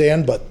 I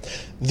understand, but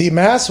the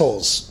mass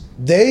holes,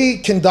 they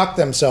conduct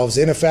themselves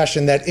in a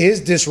fashion that is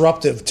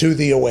disruptive to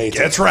the away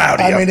team. It's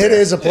rowdy. I mean, it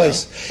is a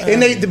place. Yeah.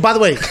 And they, by the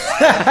way, all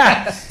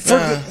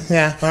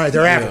right,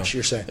 they're average.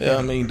 You're saying? Yeah,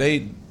 I mean,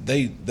 they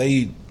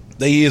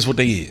is what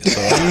they is.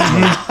 So,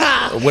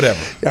 whatever.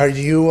 Are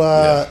you,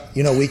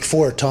 week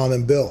 4, Tom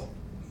and Bill?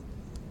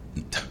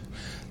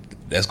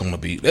 That's gonna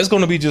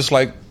be just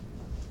like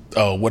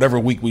whatever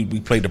week we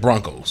played the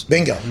Broncos.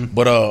 Bingo.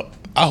 But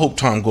I hope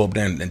Tom go up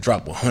there and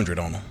drop 100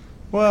 on them.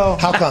 Well,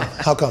 how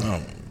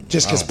come?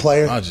 Just because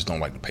player? I just don't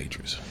like the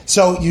Patriots.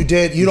 So you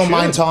don't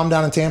mind Tom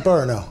down in Tampa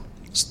or no?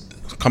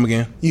 Come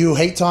again? You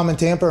hate Tom in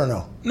Tampa or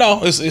no?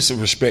 No, it's a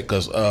respect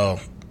because I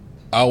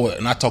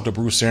talked to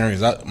Bruce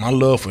Arians. My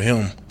love for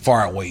him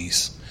far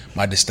outweighs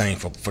my disdain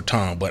for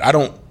Tom. But I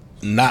don't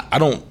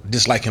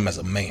dislike him as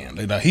a man.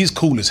 He's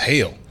cool as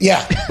hell.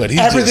 Yeah, but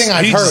I've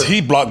heard.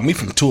 He blocked me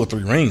from 2 or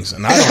 3 rings,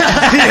 and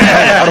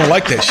I don't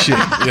like that shit.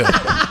 Yeah.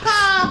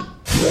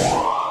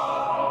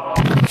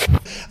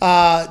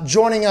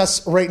 Joining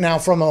us right now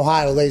from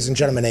Ohio, ladies and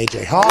gentlemen,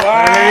 AJ.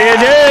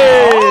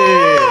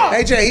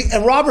 AJ,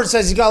 and Robert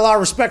says you got a lot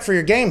of respect for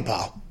your game,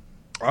 pal.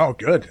 Oh,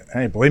 good.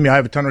 Hey, believe me, I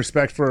have a ton of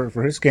respect for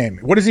his game.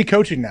 What is he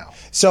coaching now?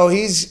 So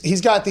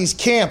he's got these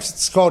camps.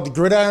 It's called the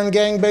Gridiron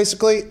Gang,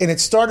 basically, and it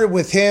started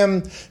with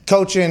him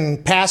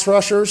coaching pass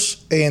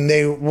rushers, and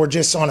they were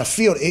just on a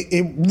field.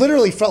 It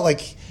literally felt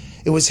like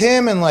it was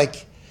him and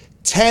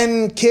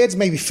 10 kids,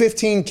 maybe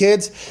 15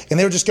 kids, and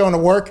they were just going to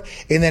work.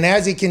 And then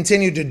as he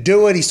continued to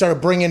do it, he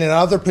started bringing in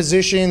other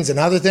positions and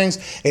other things.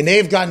 And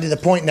they've gotten to the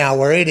point now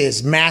where it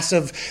is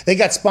massive. They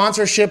got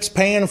sponsorships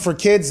paying for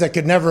kids that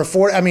could never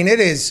afford. I mean,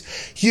 it is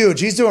huge.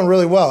 He's doing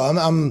really well.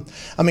 I'm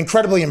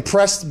incredibly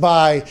impressed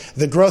by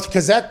the growth,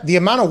 because the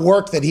amount of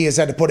work that he has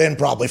had to put in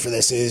probably for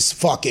this is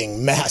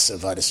fucking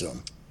massive, I'd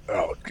assume.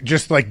 Oh,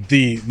 just like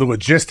the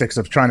logistics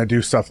of trying to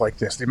do stuff like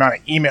this, the amount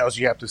of emails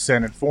you have to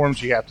send and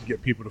forms you have to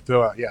get people to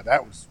fill out. Yeah,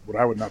 that was what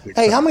I would not be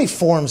expecting. Hey, how many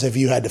forms have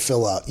you had to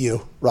fill out,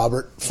 you,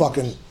 Robert?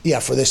 Fucking,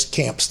 yeah, for this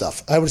camp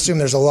stuff. I would assume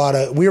there's a lot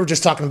of, we were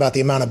just talking about the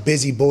amount of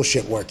busy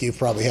bullshit work you've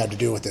probably had to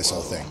do with this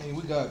whole thing. I mean,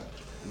 we got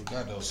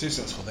the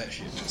assistants for that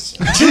shit.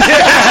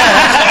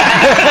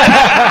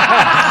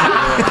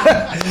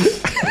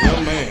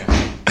 Young man.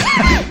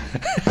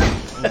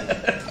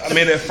 I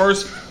mean, at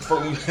first,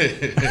 when we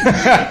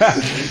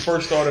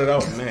first started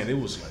out, man, it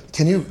was like.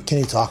 Can you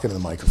talk into the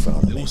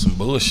microphone? It was some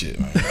bullshit,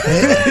 man.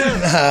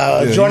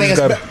 Joining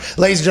us,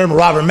 ladies and gentlemen,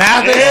 Robert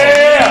Mathis.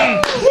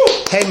 Yeah!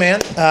 Hey,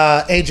 man,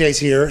 AJ's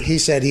here. He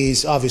said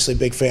he's obviously a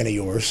big fan of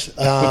yours.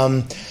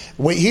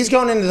 He's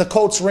going into the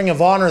Colts Ring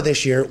of Honor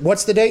this year.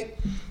 What's the date?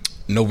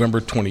 November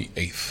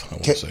 28th, I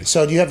want to say.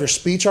 So do you have your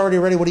speech already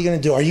ready? What are you going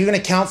to do? Are you going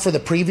to count for the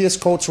previous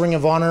Colts Ring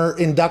of Honor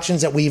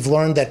inductions that we've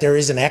learned that there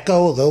is an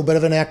echo, a little bit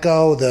of an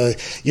echo?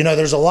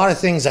 There's a lot of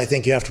things I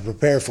think you have to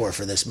prepare for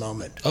this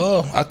moment.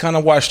 I kind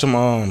of watched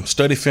him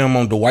study film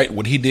on Dwight,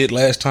 what he did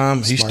last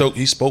time.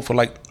 He spoke for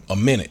like a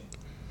minute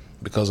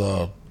because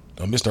Mr.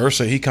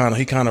 Irsay, he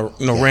kind of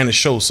ran the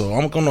show. So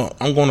I'm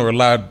gonna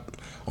rely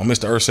on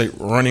Mr. Irsay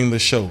running the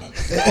show.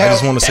 I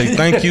just want to say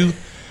thank you.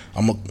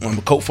 I'm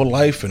a coach for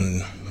life,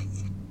 and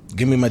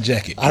give me my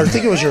jacket. I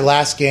think it was your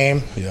last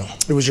game. Yeah.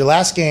 It was your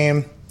last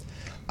game,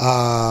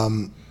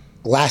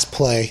 last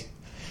play.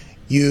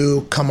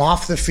 You come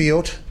off the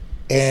field,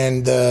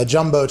 and the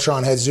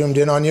Jumbotron had zoomed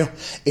in on you,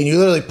 and you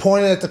literally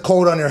pointed at the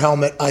Colt on your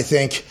helmet, I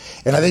think,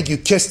 and I think you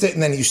kissed it,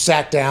 and then you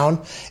sat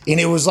down, and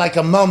it was like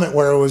a moment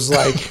where it was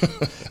like,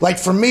 like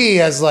for me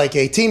as like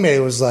a teammate,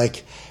 it was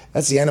like,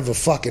 that's the end of a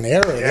fucking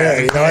era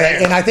there,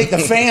 And I think the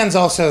fans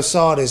also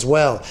saw it as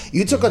well.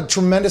 You took a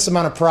tremendous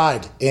amount of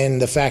pride in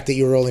the fact that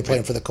you were only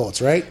playing for the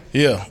Colts, right?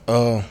 Yeah,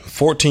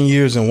 14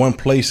 years in one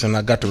place, and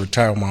I got to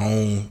retire on my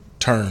own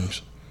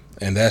terms,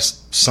 and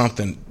that's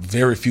something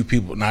very few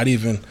people, not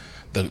even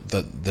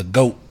the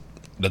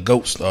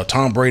goats,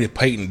 Tom Brady,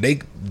 Peyton,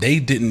 they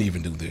didn't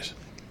even do this.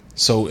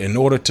 So in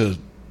order to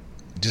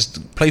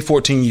just play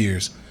 14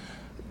 years,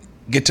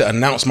 get to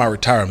announce my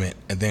retirement,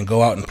 and then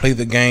go out and play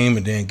the game,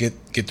 and then get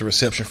the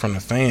reception from the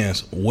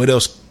fans, what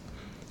else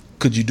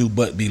could you do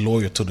but be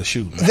loyal to the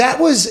shoe, man? That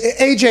was,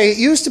 AJ, it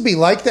used to be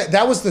like that.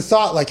 That was the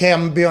thought, like, hey,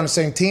 I'm going to be on the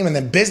same team, and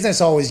then business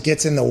always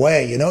gets in the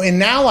way, And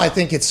now I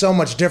think it's so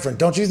much different.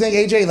 Don't you think,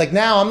 AJ? Like,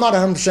 now I'm not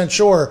 100%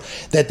 sure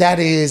that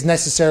is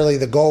necessarily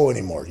the goal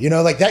anymore.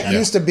 Like, that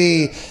used to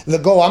be the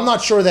goal. I'm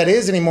not sure that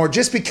is anymore,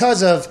 just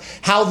because of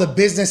how the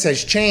business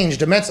has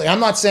changed immensely. I'm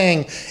not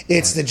saying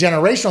it's the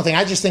generational thing.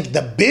 I just think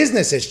the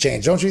business has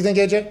changed. Don't you think,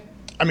 AJ?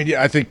 I mean,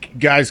 yeah, I think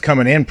guys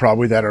coming in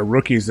probably that are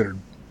rookies that are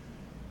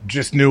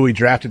just newly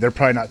drafted, they're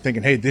probably not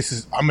thinking, hey,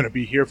 I'm going to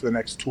be here for the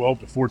next 12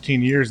 to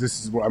 14 years.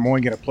 This is what I'm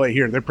only going to play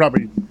here. They're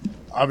probably,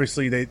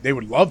 obviously, they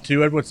would love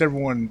to. What's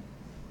everyone,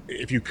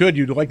 if you could,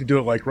 you'd like to do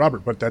it like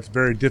Robert, but that's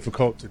very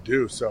difficult to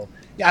do. So,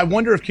 yeah, I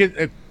wonder if kids,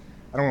 I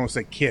don't want to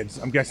say kids,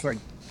 I'm guessing like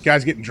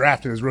guys getting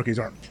drafted as rookies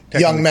aren't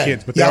technically young men,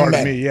 kids, but they are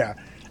to me, yeah.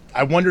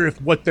 I wonder if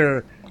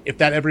if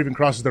that ever even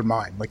crosses their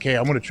mind. Like, hey,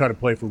 I want to try to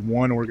play for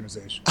one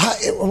organization.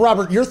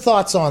 Robert, your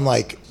thoughts on,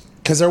 like,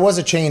 because there was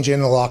a change in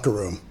the locker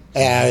room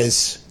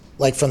as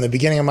like from the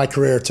beginning of my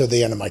career to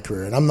the end of my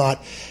career. And I'm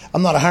not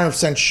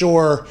 100%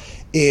 sure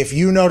if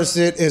you noticed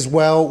it as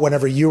well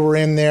whenever you were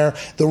in there.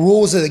 The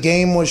rules of the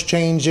game was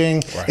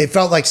changing. Right. It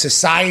felt like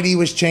society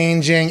was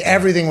changing.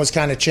 Everything was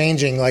kind of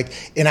changing.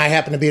 And I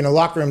happened to be in the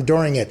locker room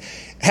during it.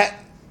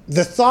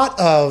 The thought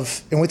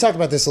of, and we talked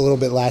about this a little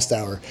bit last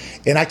hour,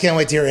 and I can't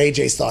wait to hear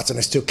AJ's thoughts on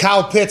this too.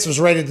 Kyle Pitts was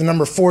rated the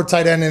number 4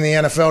 tight end in the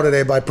NFL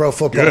today by Pro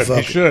Football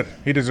Focus. He should.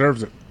 He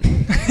deserves it.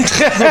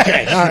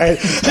 Okay, all right.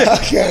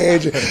 Okay,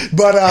 AJ.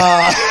 But,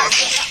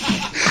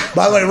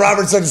 by the way,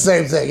 Robert said the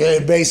same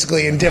thing,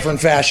 basically in different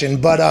fashion.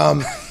 But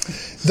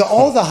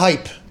all the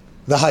hype,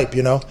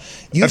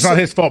 that's not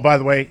his fault, by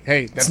the way.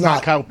 Hey, that's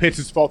not Kyle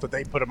Pitts' fault that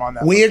they put him on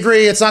that. We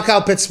agree. It's not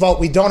Kyle Pitts' fault.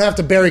 We don't have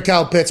to bury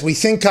Kyle Pitts. We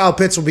think Kyle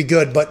Pitts will be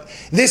good, but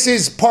this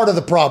is part of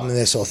the problem in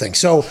this whole thing.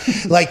 So,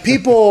 like,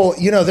 people,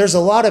 there's a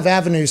lot of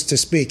avenues to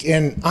speak.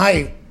 And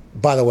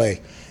by the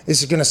way,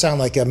 this is going to sound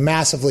like a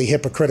massively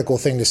hypocritical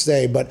thing to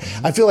say, but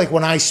I feel like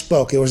when I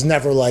spoke, it was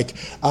never like,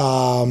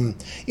 I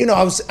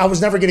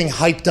was never getting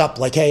hyped up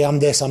like, hey, I'm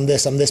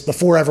this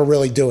before ever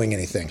really doing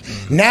anything.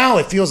 Mm-hmm. Now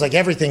it feels like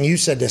everything you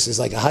said this is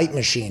like a hype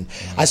machine.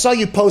 Mm-hmm. I saw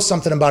you post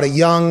something about a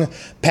young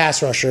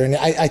pass rusher, and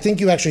I think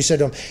you actually said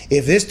to him,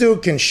 if this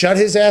dude can shut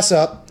his ass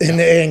up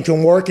and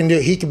can work and do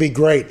it, he could be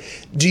great.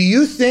 Do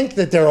you think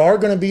that there are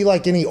going to be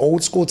like any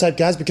old school type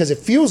guys? Because it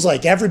feels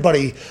like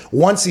everybody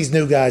wants these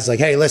new guys like,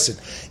 hey, listen,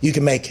 you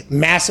can make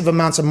massive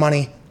amounts of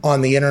money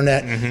on the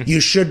internet. You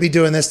should be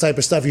doing this type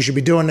of stuff. You should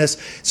be doing this.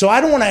 So I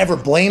don't want to ever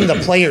blame the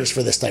players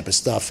for this type of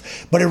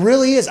stuff, but it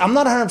really is. I'm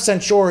not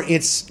 100% sure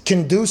it's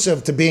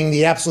conducive to being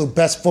the absolute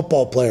best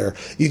football player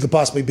you could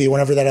possibly be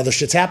whenever that other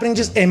shit's happening.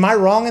 Just, am I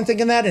wrong in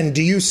thinking that? And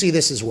do you see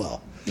this as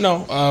well?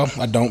 No,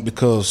 I don't,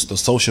 because the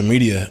social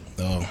media,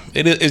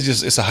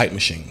 it's a hype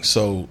machine.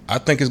 So I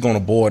think it's going to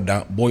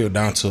boil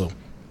down to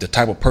the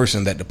type of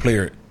person that the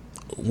player,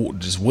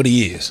 just what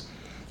he is.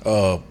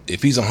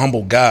 If he's a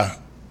humble guy,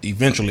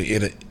 eventually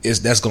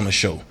that's going to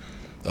show.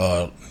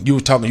 You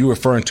were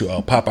referring to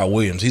Popeye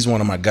Williams. He's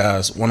one of my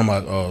guys, one of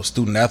my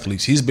student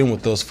athletes. He's been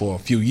with us for a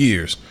few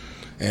years,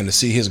 and to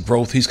see his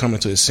growth, he's coming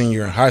to his senior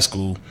year in high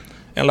school.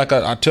 And like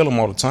I tell him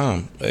all the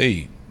time,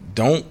 hey,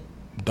 don't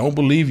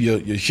believe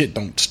your shit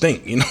don't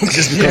stink,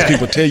 just because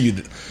people tell you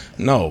that.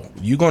 No,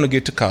 you're going to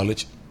get to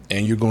college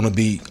and you're going to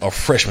be a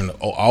freshman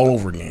all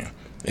over again.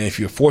 And if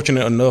you're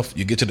fortunate enough,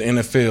 you get to the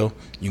NFL,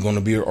 you're going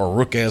to be a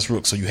rook-ass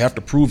rook. So you have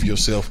to prove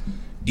yourself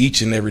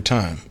each and every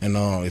time. And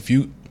if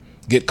you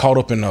get caught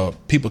up in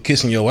people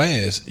kissing your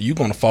ass, you're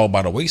going to fall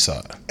by the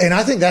wayside. And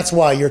I think that's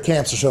why your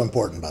camps are so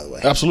important, by the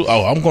way. Absolutely.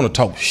 Oh, I'm going to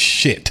talk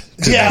shit.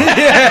 Yeah.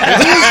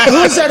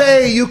 Who's that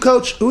AAU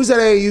coach? Who's that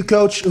AAU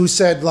coach who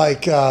said,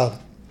 like, I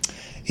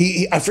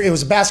forget, it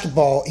was a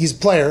basketball. He's a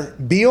player.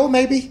 Beal,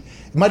 maybe?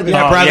 It might have been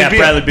Bradley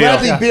Beal.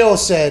 Bradley Beal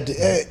said,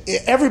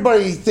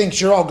 everybody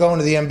thinks you're all going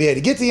to the NBA.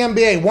 To get to the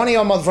NBA, one of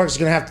y'all motherfuckers is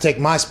going to have to take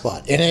my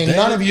spot. And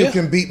none of you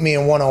can beat me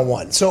in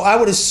one-on-one. So I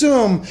would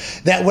assume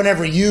that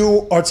whenever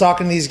you are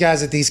talking to these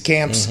guys at these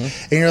camps,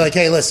 and you're like,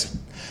 hey, listen,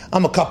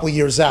 I'm a couple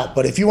years out,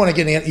 but if you want to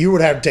get in, you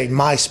would have to take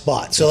my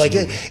spot. So like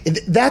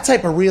that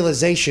type of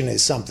realization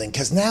is something,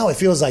 because now it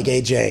feels like,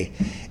 AJ,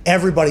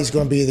 everybody's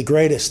going to be the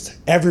greatest.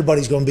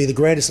 Everybody's going to be the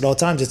greatest at all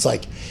times. It's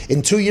like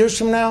in 2 years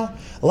from now,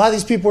 a lot of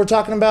these people we're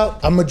talking about,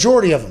 a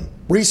majority of them,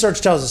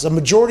 research tells us, a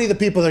majority of the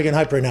people that are getting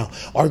hyped right now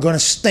are going to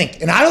stink.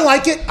 And I don't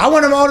like it. I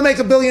want them all to make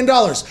 $1 billion.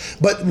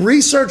 But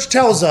research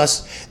tells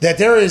us that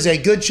there is a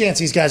good chance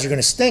these guys are going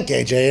to stink,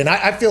 AJ. And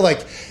I feel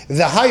like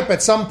the hype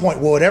at some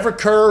point, will it ever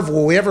curve?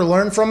 Will we ever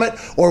learn from it?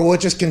 Or will it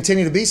just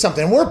continue to be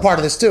something? And we're a part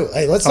of this too.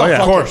 Hey, let's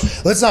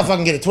not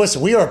fucking get it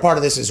twisted. We are a part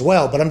of this as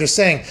well. But I'm just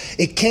saying,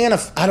 it can,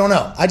 I don't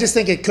know. I just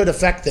think it could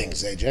affect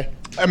things, AJ.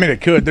 I mean,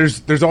 it could.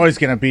 There's always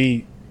going to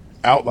be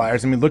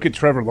outliers. I mean, look at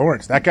Trevor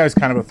Lawrence. That guy's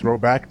kind of a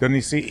throwback, doesn't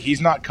he? See,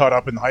 he's not caught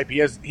up in the hype.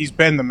 He's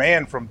been the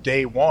man from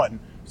day one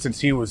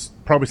since he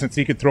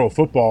could throw a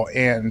football,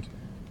 and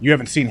you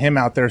haven't seen him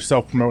out there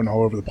self-promoting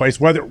all over the place.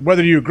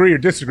 Whether you agree or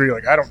disagree,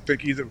 like, I don't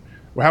think either.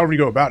 However you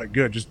go about it,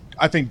 good. Just,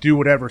 I think, do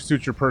whatever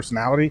suits your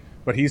personality.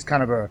 But he's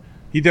kind of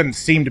he doesn't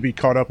seem to be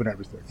caught up in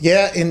everything.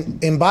 Yeah,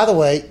 and by the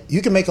way,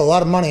 you can make a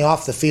lot of money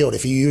off the field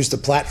if you use the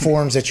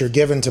platforms that you're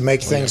given to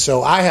make things.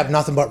 So I have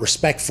nothing but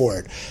respect for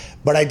it.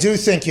 But I do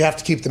think you have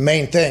to keep the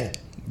main thing.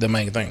 The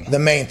main thing.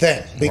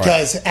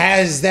 Because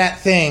as that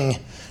thing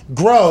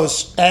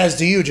grows, as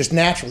do you, just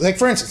naturally. Like,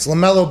 for instance,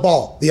 LaMelo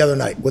Ball the other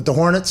night with the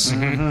Hornets.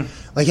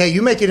 Like, hey,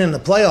 you make it in the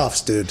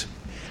playoffs, dude.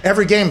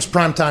 Every game's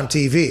primetime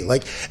TV.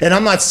 Like, and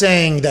I'm not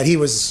saying that he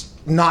was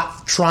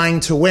not trying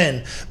to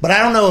win, but I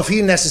don't know if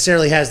he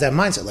necessarily has that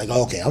mindset. Like,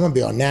 okay, I'm going to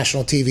be on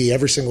national TV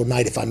every single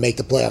night if I make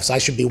the playoffs. I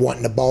should be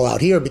wanting to ball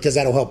out here because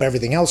that'll help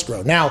everything else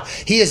grow. Now,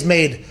 he has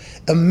made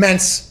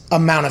immense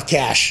amount of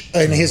cash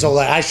in his whole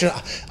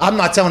life. I'm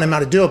not telling him how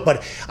to do it, but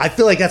I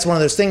feel like that's one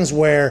of those things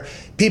where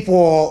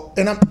people,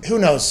 and who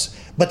knows,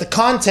 but the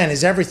content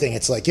is everything.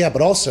 It's like, yeah,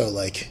 but also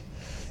like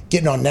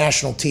getting on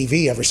national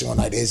TV every single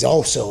night is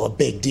also a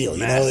big deal.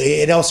 You know,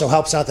 it also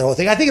helps out the whole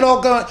thing. I think it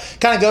all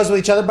kind of goes with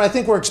each other, but I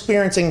think we're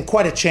experiencing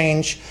quite a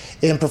change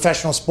in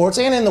professional sports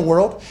and in the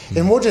world.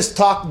 And we'll just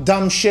talk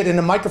dumb shit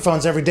into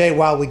microphones every day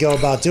while we go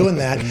about doing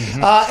that.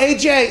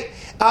 AJ,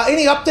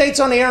 any updates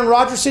on the Aaron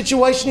Rodgers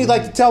situation you'd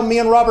like to tell me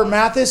and Robert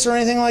Mathis or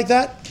anything like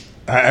that?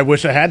 I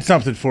wish I had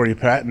something for you,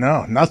 Pat.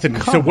 No, nothing.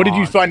 So what did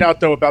you find out,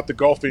 though, about the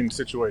golfing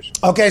situation?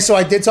 Okay, so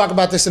I did talk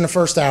about this in the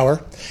first hour.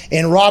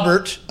 And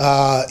Robert,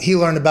 he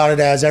learned about it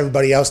as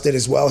everybody else did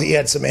as well. He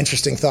had some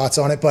interesting thoughts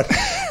on it. But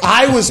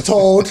I was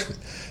told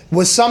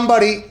was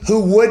somebody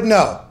who would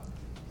know,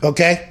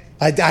 okay?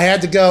 I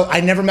had to go. I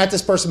never met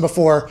this person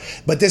before,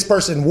 but this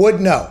person would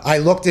know. I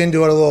looked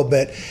into it a little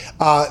bit.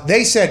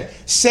 They said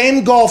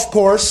same golf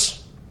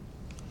course,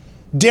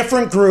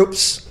 different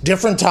groups,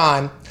 different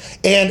time.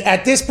 And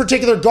at this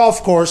particular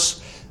golf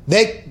course,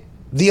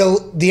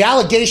 the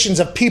allegations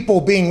of people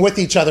being with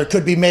each other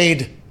could be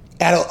made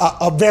at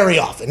a very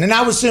often. And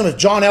I would assume if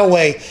John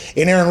Elway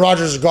and Aaron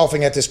Rodgers are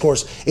golfing at this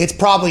course, it's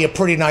probably a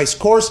pretty nice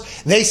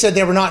course. They said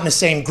they were not in the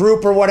same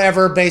group or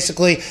whatever,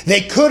 basically.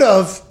 They could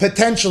have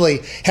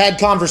potentially had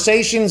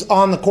conversations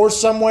on the course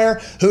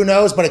somewhere. Who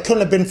knows? But it couldn't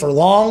have been for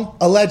long,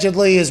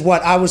 allegedly, is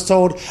what I was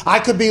told. I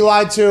could be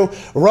lied to.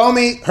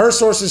 Romy, her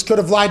sources could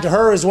have lied to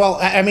her as well.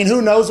 I mean,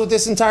 who knows with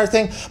this entire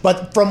thing?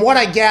 But from what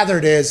I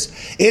gathered is,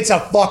 it's a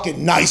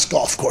fucking nice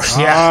golf course.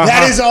 Yeah.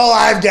 That is all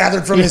I've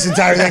gathered from this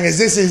entire thing, is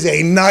this is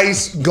a nice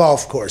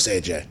golf course,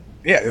 AJ.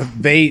 Yeah,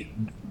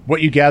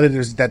 what you gathered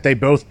is that they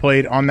both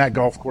played on that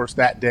golf course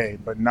that day,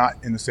 but not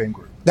in the same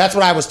group. That's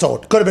what I was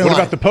told. Could have been. What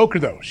lying. about the poker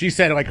though? She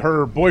said like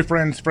her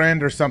boyfriend's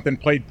friend or something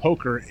played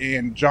poker,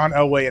 and John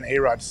Elway and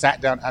A-Rod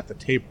sat down at the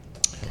table.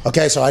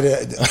 Okay, so I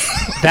did.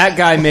 That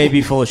guy may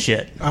be full of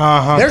shit.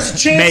 There's a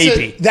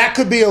chance that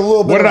could be a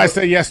little bit. What did I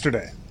say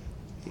yesterday?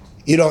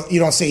 You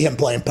don't see him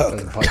playing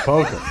poker.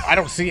 I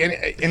don't see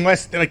any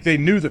unless like they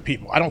knew the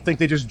people. I don't think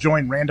they just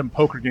joined random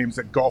poker games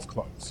at golf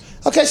clubs.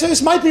 Okay, so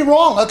this might be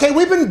wrong. Okay,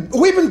 we've been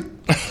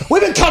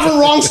covering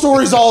wrong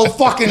stories all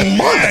fucking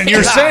month. And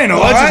you're saying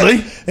allegedly.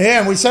 Right? Yeah,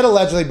 and we said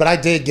allegedly, but I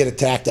did get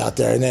attacked out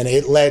there, and then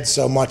it led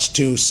so much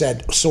to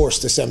said source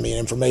to send me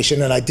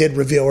information, and I did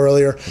reveal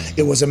earlier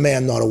it was a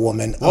man, not a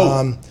woman.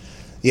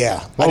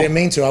 Yeah, I didn't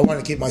mean to. I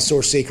wanted to keep my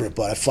source secret,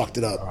 but I fucked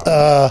it up.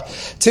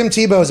 Tim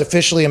Tebow is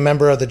officially a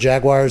member of the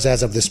Jaguars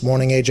as of this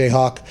morning, AJ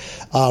Hawk.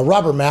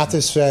 Robert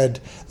Mathis said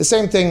the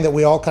same thing that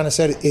we all kind of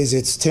said, is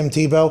it's Tim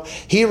Tebow.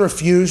 He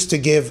refused to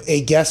give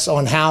a guess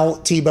on how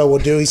Tebow will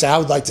do. He said, I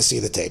would like to see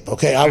the tape,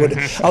 okay? I would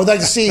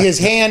like to see his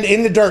hand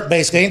in the dirt,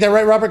 basically. Ain't that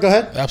right, Robert? Go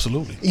ahead.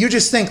 Absolutely. You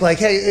just think like,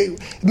 hey,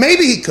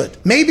 maybe he could.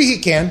 Maybe he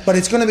can, but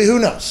it's going to be who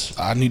knows.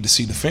 I need to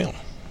see the film.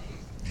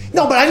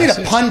 No, but I need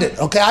a pundit,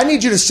 okay? I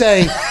need you to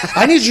say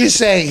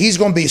he's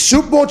going to be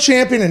Super Bowl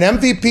champion and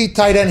MVP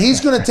tight end. He's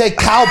going to take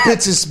Kyle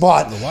Pitts'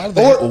 spot.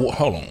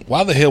 Hold on.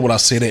 Why the hell would I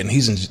say that? And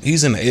he's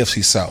in the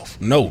AFC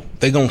South. No,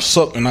 they going to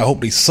suck, and I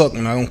hope they suck,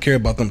 and I don't care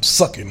about them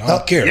sucking. I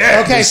don't care.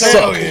 Yeah, okay,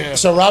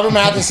 so Robert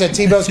Mathis said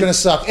Tebow's going to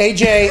suck.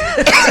 AJ,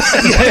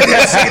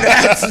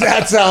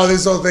 that's how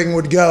this whole thing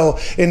would go,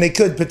 and they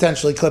could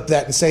potentially clip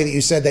that and say that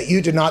you said that.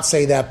 You did not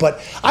say that, but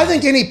I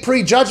think any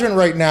prejudgment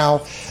right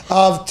now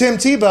of Tim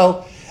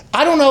Tebow,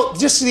 I don't know.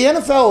 Just the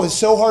NFL is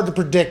so hard to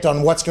predict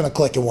on what's going to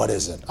click and what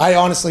isn't. I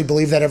honestly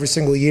believe that every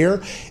single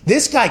year.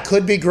 This guy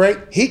could be great.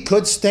 He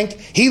could stink.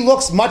 He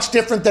looks much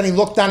different than he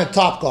looked down at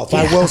Topgolf,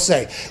 I will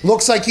say.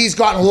 Looks like he's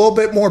gotten a little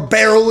bit more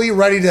barrelly,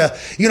 ready to,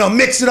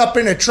 mix it up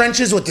in the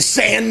trenches with the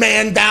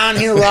Sandman down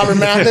here, Robert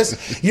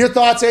Mathis. Your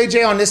thoughts,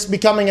 AJ, on this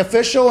becoming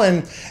official,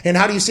 and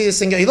how do you see this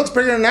thing go? He looks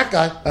bigger than that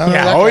guy.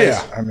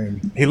 I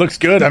mean, he looks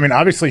good. I mean,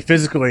 obviously,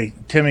 physically,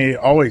 Timmy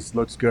always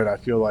looks good, I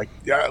feel like.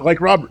 Like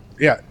Robert,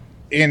 yeah.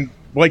 And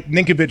like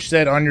Ninkovich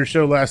said on your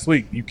show last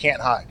week, you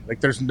can't hide. Like,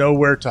 there's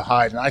nowhere to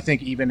hide. And I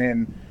think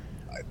even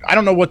I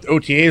don't know what the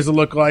OTAs will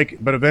look like,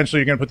 but eventually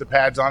you're going to put the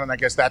pads on, and I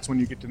guess that's when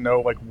you get to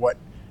know like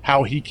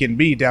how he can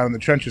be down in the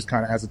trenches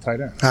kind of as a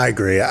tight end. I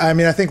agree. I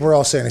mean, I think we're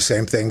all saying the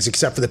same things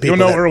except for the people.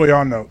 You'll know early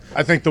on, though.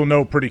 I think they'll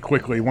know pretty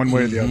quickly one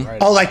way or the other. Right?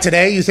 Oh, like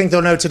today? You think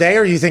they'll know today,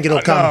 or you think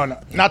it'll come? No,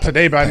 not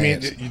today, but I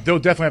mean, they'll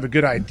definitely have a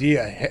good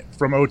idea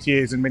from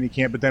OTAs and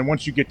minicamp. But then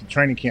once you get to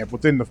training camp,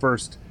 within the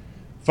first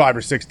 5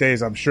 or 6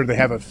 days, I'm sure they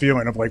have a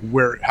feeling of like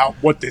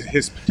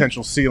his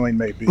potential ceiling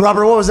may be.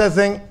 Robert, what was that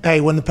thing? Hey,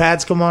 when the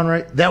pads come on,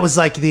 right? That was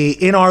like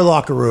in our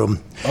locker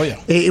room. Oh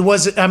yeah. It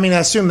was. I mean, I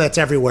assume that's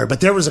everywhere, but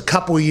there was a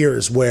couple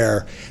years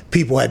where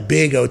people had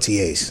big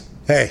OTAs.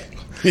 Hey,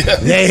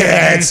 they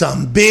had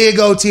some big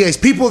OTAs.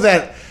 People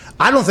that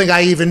I don't think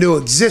I even knew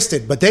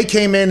existed, but they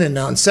came in and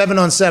on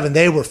 7-on-7,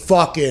 they were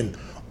fucking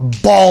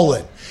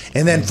balling.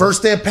 And then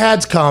first day of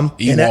pads come.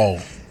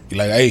 You're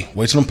like, hey,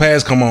 wait till them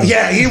pads come on.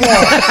 Yeah, he won't.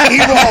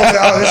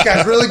 Oh, this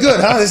guy's really good,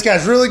 huh? This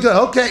guy's really good.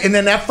 Okay. And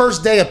then that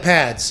first day of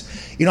pads,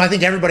 I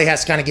think everybody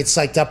has to kind of get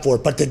psyched up for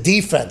it. But the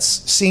defense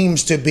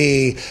seems to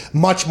be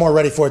much more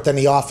ready for it than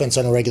the offense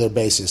on a regular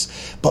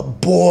basis. But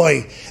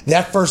boy,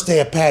 that first day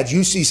of pads,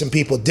 you see some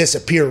people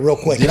disappear real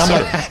quick. And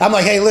I'm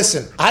like, hey,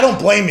 listen, I don't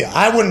blame you.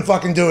 I wouldn't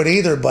fucking do it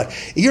either. But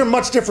you're a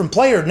much different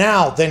player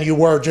now than you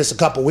were just a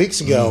couple weeks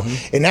ago.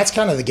 Mm-hmm. And that's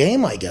kind of the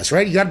game, I guess,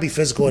 right? You got to be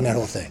physical in that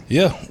whole thing.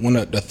 Yeah, when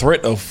the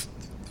threat of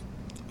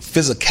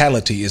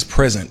physicality is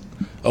present,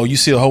 you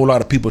see a whole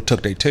lot of people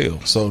tuck their tail.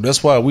 So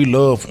that's why we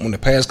love when the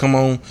pads come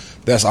on.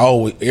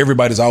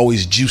 Everybody's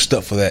always juiced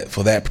up for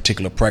that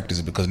particular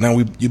practice, because now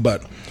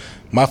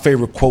my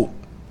favorite quote.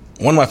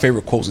 One of my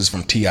favorite quotes is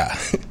from T.I.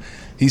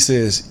 He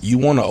says, "You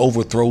want to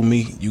overthrow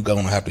me, you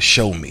gonna have to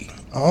show me."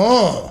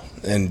 Oh,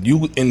 and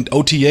you in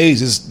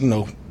OTAs is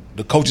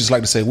the coaches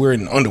like to say we're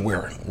in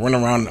underwear,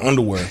 running around in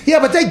underwear. Yeah,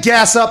 but they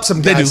gas up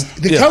some guys.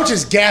 The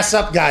coaches gas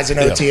up guys in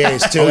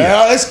OTAs too.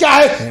 This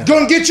guy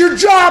gonna get your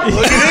job.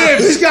 Look at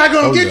him. This guy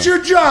gonna get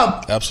your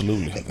job.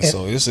 Absolutely.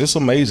 So it's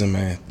amazing,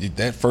 man.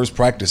 That first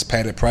practice,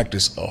 padded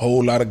practice, a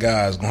whole lot of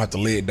guys gonna have to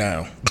lay it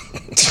down.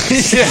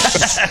 This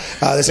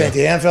ain't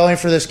the NFL ain't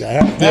for this guy.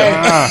 Huh?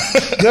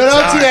 Hey, good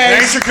OTAs.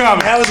 Thanks for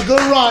coming. That was a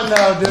good run,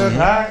 though, dude.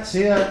 Mm-hmm. All right,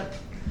 see ya.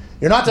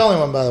 You're not the only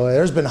one, by the way.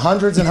 There's been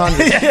hundreds and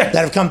hundreds that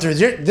have come through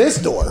this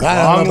door.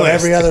 I don't know about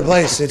every other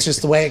place. It's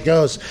just the way it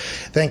goes.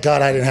 Thank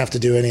God I didn't have to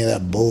do any of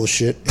that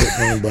bullshit with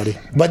anybody.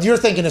 But you're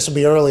thinking this will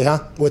be early,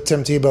 huh, with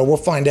Tim Tebow? We'll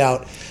find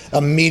out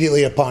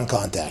immediately upon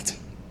contact.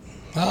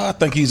 I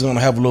think he's going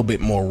to have a little bit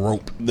more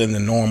rope than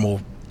the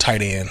normal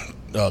tight end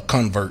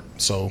convert.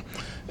 So,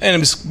 and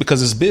it's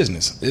because it's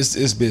business.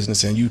 It's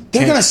business, and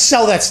they're going to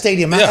sell that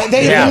stadium. Yeah.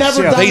 They've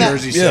never done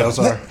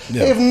that.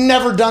 They've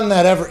never done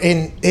that ever.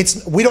 And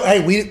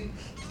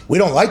we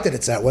don't like that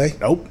it's that way.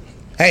 Nope.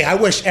 Hey, I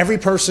wish every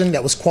person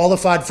that was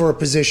qualified for a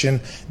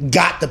position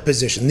got the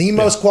position. The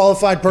most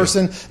qualified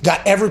person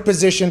got every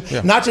position,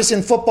 not just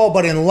in football,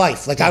 but in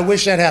life. Like, I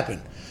wish that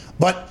happened.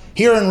 But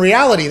here in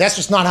reality, that's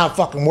just not how it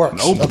fucking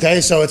works. Nope.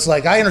 Okay, so it's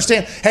like, I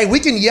understand. Hey,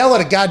 we can yell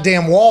at a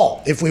goddamn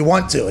wall if we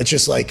want to. It's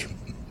just like,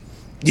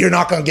 you're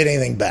not going to get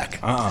anything back.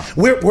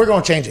 We're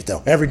going to change it,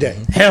 though, every day.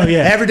 Hell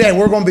yeah. Every day,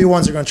 we're going to be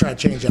ones that are going to try to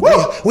change it.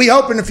 We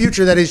hope in the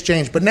future that is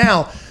changed. But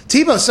now,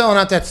 Tebow's selling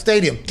out that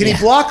stadium. Can he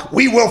block?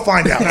 We will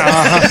find out.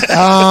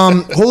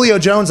 Julio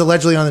Jones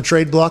allegedly on the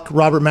trade block.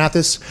 Robert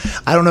Mathis.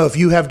 I don't know if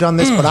you have done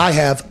this, but I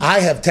have.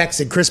 I have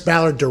texted Chris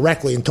Ballard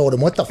directly and told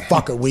him, what the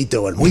fuck are we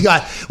doing? We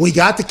got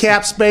the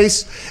cap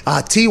space.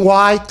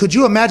 T.Y. Could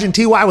you imagine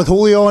T.Y. with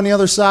Julio on the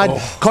other side?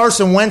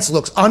 Carson Wentz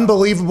looks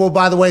unbelievable,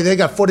 by the way. They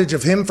got footage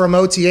of him from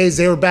OTAs.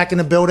 They were back in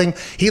the building.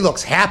 He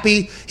looks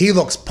happy. He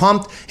looks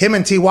pumped. Him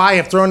and T.Y.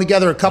 have thrown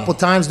together a couple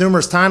times,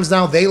 numerous times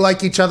now. They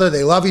like each other.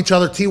 They love each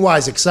other. T.Y.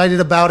 is excited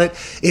about it.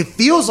 It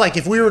feels like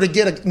if we were to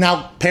get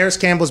now Paris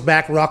Campbell's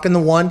back rocking the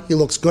 1. He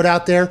looks good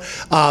out there.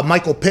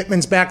 Michael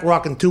Pittman's back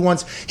rocking 2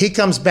 1s. He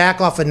comes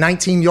back off a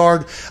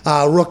 19-yard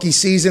rookie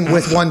season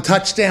with 1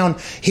 touchdown.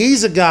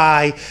 He's a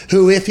guy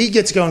who, if he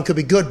gets going, could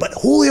be good.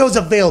 But Julio's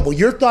available.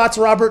 Your thoughts,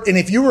 Robert? And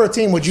if you were a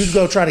team, would you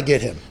go try to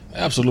get him?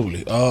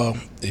 Absolutely.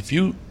 If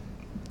you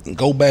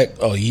go back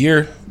a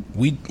year,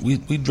 we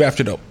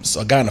drafted a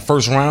guy in the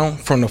first round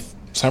from the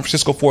San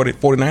Francisco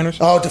 49ers.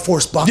 Oh,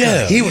 DeForest Buckner.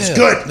 Yeah, he was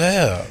good.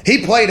 Yeah.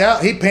 He played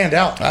out. He panned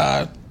out.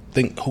 I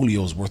think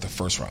Julio's worth a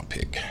first-round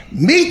pick.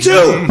 Me too.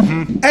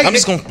 Mm-hmm. Hey, I'm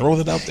just going to throw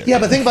it out there. Yeah,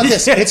 but think about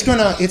this. It's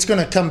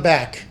gonna come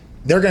back.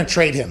 They're going to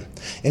trade him,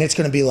 and it's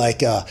going to be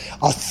like a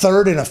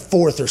third and a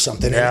fourth or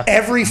something. Yeah. And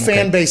every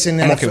fan base in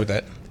the I'm NFL, okay with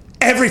that.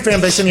 Every fan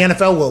base in the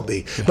NFL will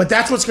be. But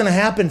that's what's going to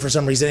happen for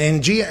some reason.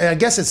 And I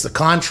guess it's the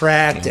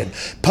contract, and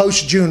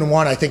post-June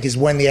 1, I think, is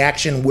when the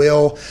action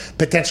will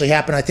potentially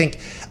happen. I think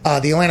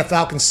the Atlanta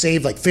Falcons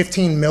save like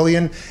 $15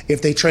 million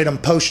if they trade him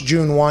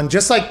post-June 1.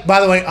 Just like, by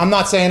the way, I'm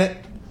not saying it,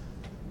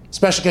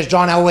 especially because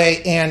John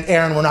Elway and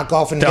Aaron were not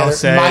golfing together. Don't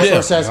say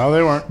it. Says, no,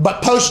 they weren't.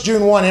 But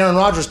post-June 1, Aaron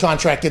Rodgers'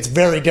 contract gets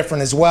very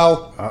different as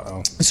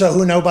well. So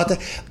who knows about that?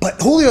 But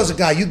Julio's a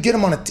guy, you get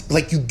him on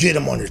you get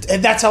him on your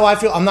and that's how I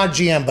feel. I'm not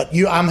GM, but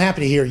I'm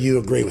happy to hear you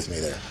agree with me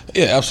there.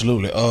 Yeah,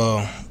 absolutely.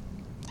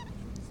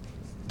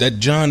 That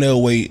John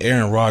Elway,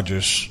 Aaron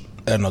Rodgers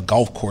and a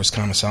golf course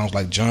kind of sounds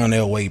like John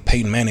Elway,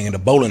 Peyton Manning in the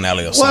bowling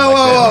alley or something like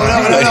that.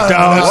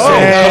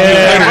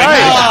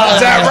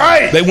 Is that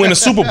right? They win a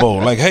Super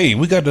Bowl. Like, hey,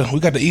 we got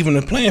to even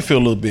the playing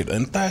field a little bit.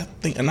 And I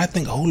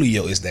think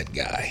Julio is that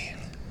guy.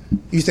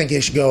 You think they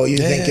should go? You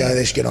think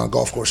they should get on a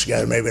golf course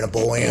together, maybe in a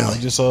bowling alley?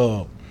 Just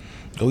go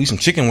eat some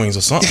chicken wings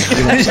or something.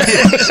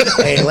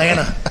 Hey,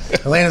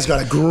 Atlanta's got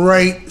a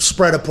great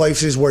spread of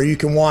places where you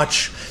can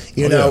watch.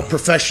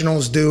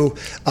 Professionals do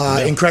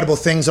incredible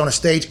things on a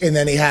stage, and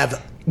then they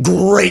have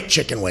great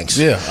chicken wings.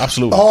 Yeah,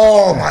 absolutely.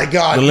 Oh my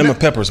God, the lemon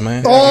peppers,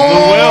 man. Who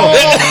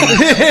was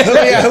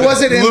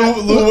it?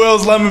 Lou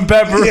Will's lemon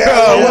pepper.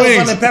 Yeah,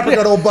 lemon pepper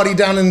got old buddy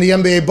down in the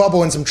NBA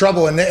bubble in some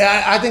trouble, and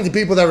I think the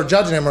people that were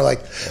judging him were like,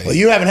 "Well,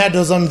 you haven't had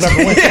those lemon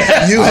pepper wings."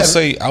 I'll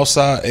say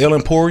outside Ale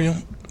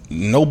Emporium,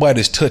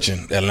 nobody's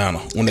touching Atlanta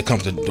when it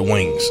comes to the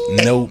wings.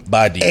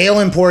 Nobody. Ale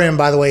Emporium,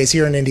 by the way, is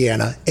here in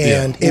Indiana,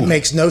 and it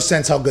makes no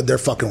sense how good their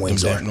fucking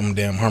wings are. Them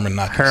damn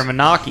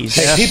Hermanakis.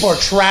 Hey, people are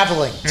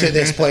traveling to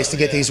this place to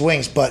get these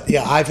wings, but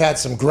yeah, I've had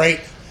some great.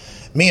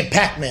 Me and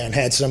Pac-Man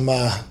had some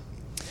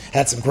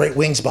great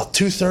wings about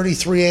 2:30,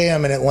 3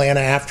 a.m. in Atlanta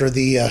after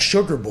the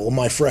Sugar Bowl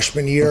my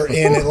freshman year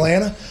in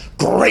Atlanta.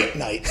 Great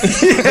night.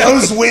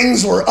 Those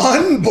wings were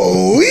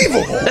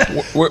unbelievable.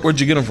 Where'd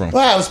you get them from?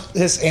 Well, it was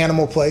his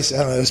animal place. I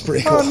don't know. It was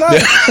pretty cool. Oh,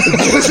 nice.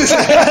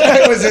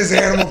 It was his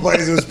animal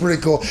place. It was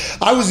pretty cool.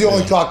 I was the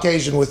only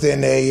Caucasian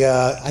within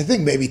I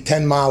think maybe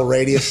 10-mile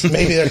radius.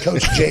 Maybe their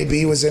coach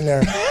JB was in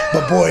there.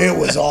 But boy, it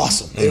was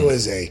awesome. It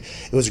was a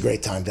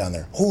great time down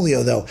there.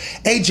 Julio, though.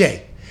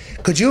 AJ,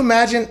 could you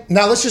imagine?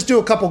 Now, let's just do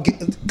a couple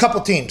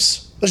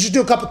teams. Let's just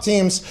do a couple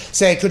teams.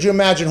 Say, could you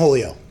imagine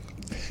Julio?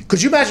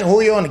 Could you imagine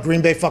Julio on the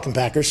Green Bay fucking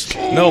Packers?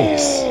 No.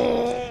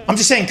 I'm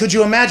just saying, could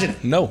you imagine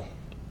it? No.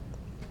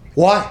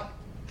 Why?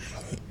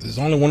 There's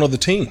only one other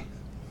team.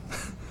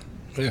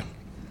 Yeah.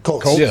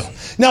 Colts. Yeah.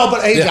 No,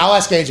 but AJ, I'll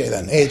ask AJ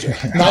then.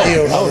 AJ, not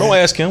you. Don't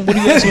ask him. What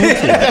are you asking him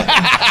for?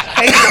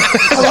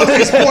 AJ, I love that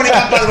he's pointing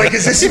out, by the way,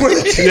 because this is where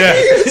the key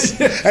is.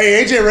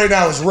 Hey, AJ right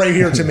now is right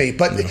here to me.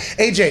 But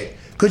AJ,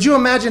 could you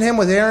imagine him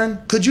with Aaron?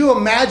 Could you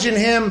imagine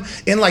him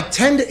in like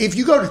 10? If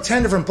you go to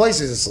 10 different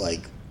places, it's like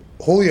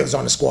Julio's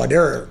on the squad.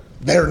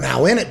 They're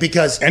now in it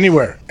because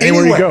anywhere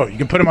you go, you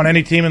can put him on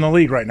any team in the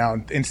league right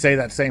now and say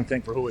that same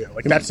thing for Julio.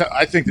 Like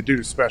I think the dude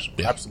is special.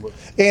 Yeah. Absolutely.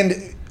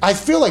 And I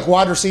feel like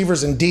wide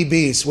receivers and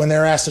DBs, when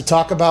they're asked to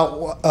talk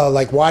about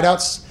like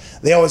wideouts,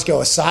 they always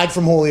go aside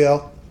from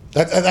Julio.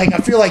 I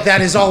feel like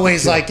that is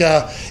always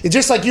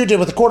just like you did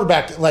with the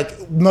quarterback,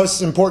 like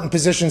most important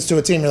positions to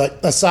a team. You're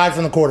like, aside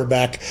from the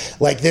quarterback,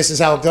 like this is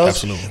how it goes.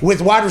 Absolutely.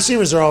 With wide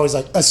receivers, they're always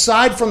like,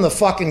 aside from the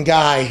fucking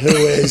guy who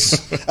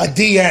is a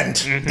D end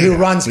who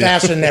runs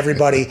faster than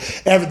everybody,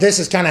 this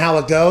is kind of how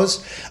it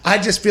goes. I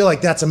just feel like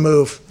that's a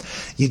move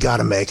you got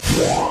to make.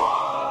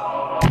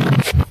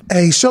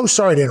 Hey, so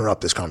sorry to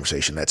interrupt this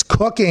conversation. That's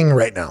cooking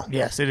right now.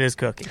 Yes, it is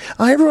cooking.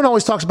 Everyone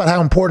always talks about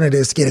how important it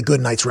is to get a good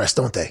night's rest,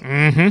 don't they?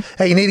 Mm-hmm.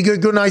 Hey, you need a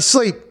good night's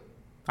sleep.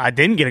 I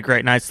didn't get a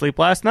great night's sleep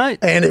last night.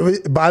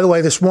 And by the way,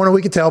 this morning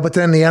we could tell, but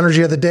then the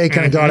energy of the day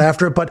kind of got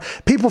after it. But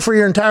people for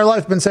your entire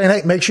life have been saying,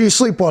 hey, make sure you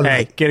sleep well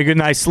tonight. Hey, get a good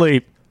night's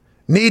sleep.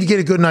 Need to get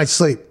a good night's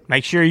sleep.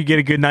 Make sure you get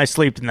a good night's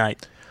sleep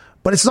tonight.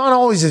 But it's not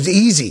always as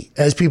easy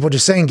as people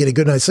just saying get a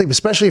good night's sleep,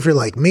 especially if you're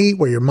like me,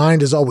 where your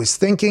mind is always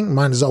thinking,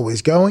 mind is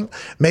always going.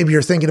 Maybe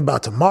you're thinking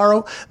about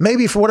tomorrow.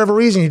 Maybe for whatever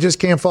reason, you just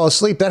can't fall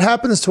asleep. That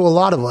happens to a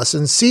lot of us.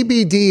 And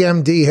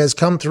CBDMD has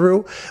come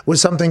through with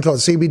something called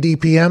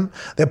CBDPM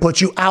that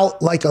puts you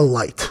out like a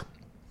light.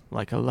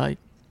 Like a light.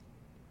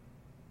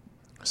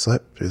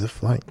 Slip through the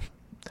flight.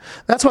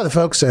 That's why the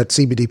folks at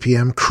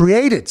CBDPM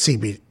created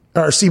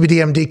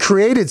CBDMD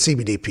created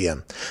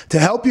CBDPM to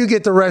help you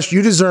get the rest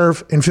you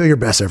deserve and feel your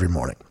best every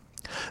morning.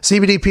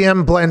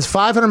 CBDPM blends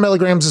 500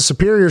 milligrams of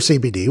superior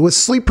CBD with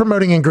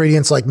sleep-promoting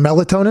ingredients like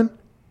melatonin,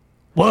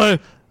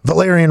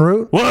 valerian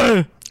root,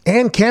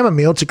 and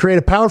chamomile to create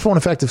a powerful and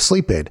effective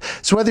sleep aid.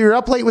 So whether you're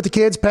up late with the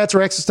kids, pets,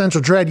 or existential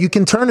dread, you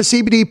can turn to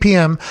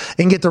CBDPM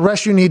and get the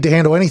rest you need to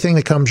handle anything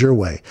that comes your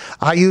way.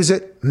 I use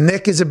it.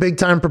 Nick is a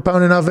big-time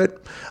proponent of it.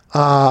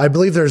 I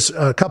believe there's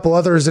a couple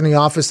others in the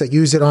office that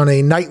use it on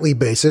a nightly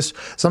basis.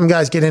 Some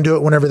guys get into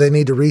it whenever they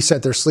need to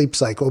reset their sleep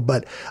cycle,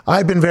 but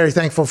I've been very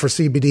thankful for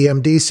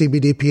CBDMD,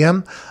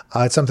 CBDPM.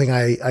 It's something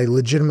I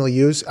legitimately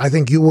use. I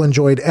think you will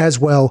enjoy it as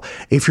well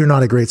if you're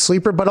not a great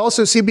sleeper, but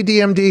also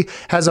CBDMD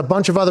has a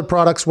bunch of other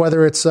products,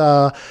 whether it's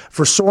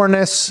for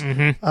soreness,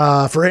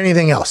 for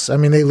anything else. I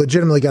mean, they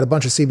legitimately got a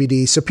bunch of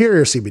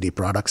superior CBD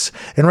products.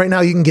 And right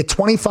now you can get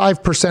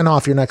 25%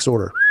 off your next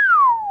order.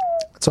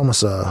 It's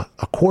almost a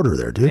quarter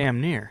there, dude. Damn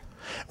near.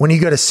 When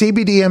you go to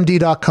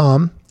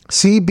cbdmd.com,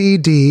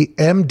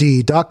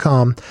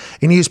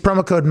 and use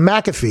promo code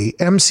McAfee,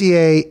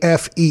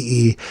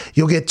 MCAFEE,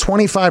 you'll get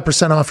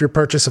 25% off your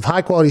purchase of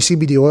high-quality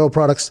CBD oil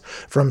products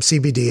from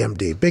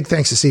CBDMD. Big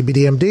thanks to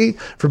CBDMD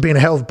for being a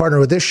hell of a partner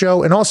with this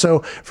show and also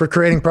for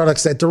creating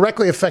products that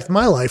directly affect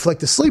my life, like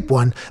the sleep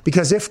one,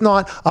 because if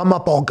not, I'm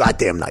up all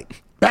goddamn night.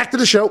 Back to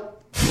the show.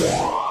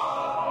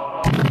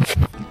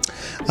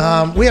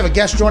 We have a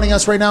guest joining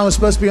us right now who's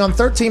supposed to be on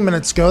 13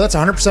 minutes ago. That's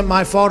 100%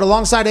 my fault.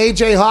 Alongside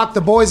AJ Hawk,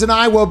 the boys and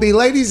I will be,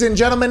 ladies and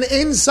gentlemen,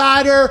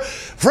 insider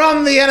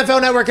from the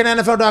NFL Network and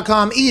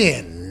NFL.com,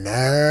 Ian,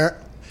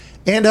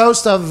 and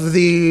host of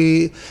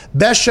the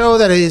best show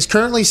that is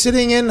currently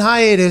sitting in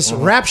hiatus,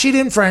 Rap Sheet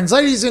and Friends.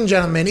 Ladies and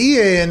gentlemen,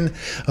 Ian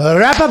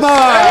Rapoport.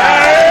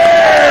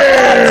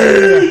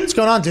 Hey! What's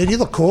going on, dude? You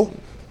look cool.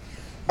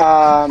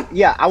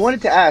 Yeah, I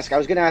wanted to ask. I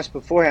was going to ask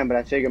beforehand, but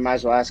I figured I might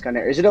as well ask on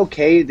there. Is it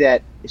okay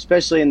that,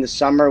 especially in the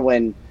summer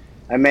when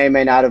I may or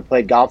may not have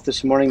played golf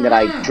this morning, that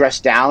I dress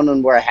down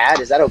and wear a hat?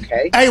 Is that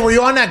okay? Hey, were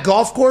you on that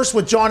golf course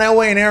with John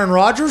Elway and Aaron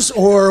Rodgers?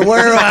 Or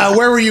where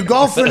were you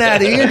golfing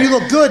at, Ian? You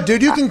look good,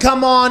 dude. You can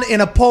come on in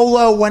a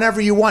polo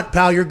whenever you want,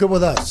 pal. You're good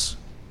with us.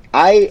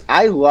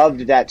 I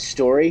loved that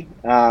story.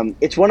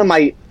 It's one of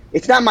my...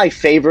 It's not my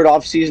favorite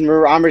offseason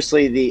rumor.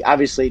 Obviously,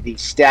 the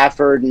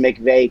Stafford and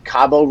McVay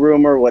Cabo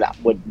rumor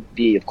would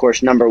be, of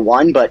course, number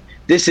one. But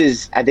this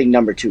is, I think,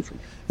 number two for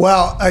me.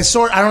 Well, I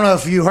don't know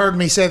if you heard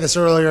me say this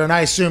earlier, and I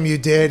assume you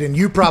did, and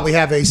you probably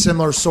have a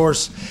similar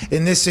source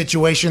in this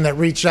situation that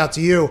reached out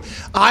to you.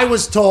 I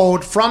was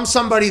told from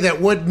somebody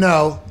that would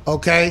know,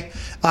 okay,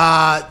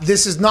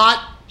 this is not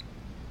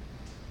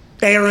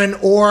Aaron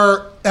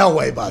or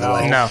Elway, by the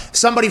way. No.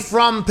 Somebody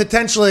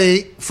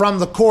potentially from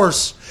the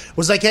course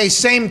was like, hey,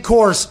 same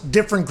course,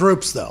 different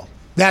groups, though.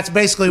 That's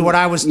basically what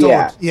I was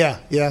told. Yeah.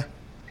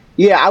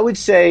 Yeah, I would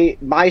say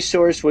my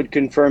source would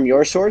confirm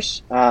your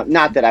source.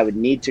 Not that I would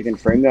need to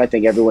confirm you. I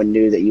think everyone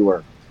knew that you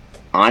were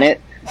on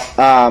it.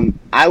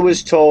 I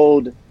was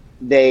told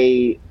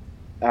they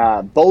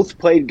both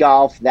played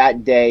golf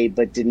that day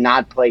but did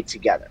not play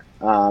together.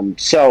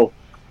 So,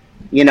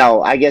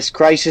 I guess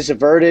crisis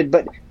averted.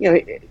 But,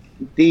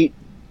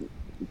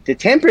 the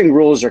tampering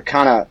rules are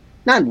kind of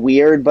not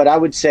weird, but I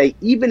would say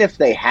even if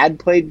they had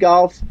played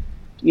golf,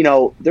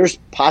 there's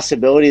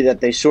possibility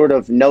that they sort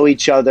of know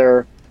each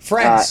other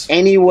friends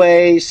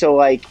anyway. So,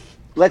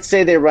 let's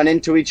say they run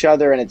into each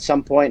other and at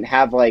some point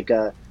have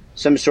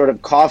some sort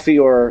of coffee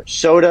or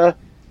soda.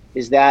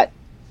 Is that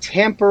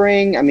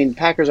tampering? I mean,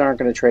 Packers aren't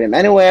going to trade him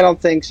anyway, I don't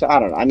think so. I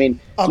don't know. I mean,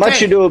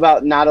 much ado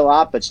about not a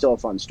lot, but still a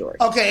fun story.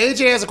 Okay,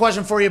 AJ has a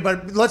question for you,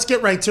 but let's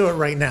get right to it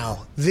right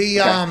now. The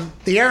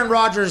Aaron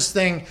Rodgers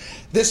thing,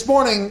 This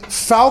morning,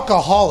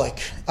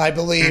 Falcoholic, I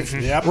believe,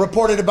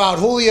 reported about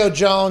Julio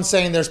Jones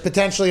saying there's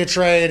potentially a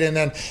trade, and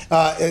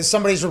then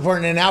somebody's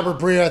reporting, and Albert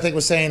Breer, I think,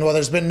 was saying, well,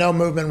 there's been no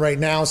movement right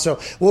now, so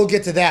we'll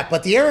get to that.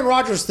 But the Aaron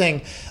Rodgers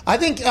thing, I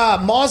think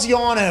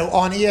Maziano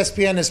on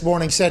ESPN this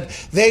morning said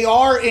they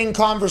are in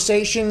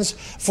conversations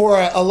for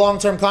a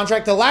long-term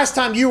contract. The last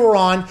time you were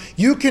on,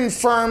 you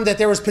confirmed that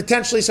there was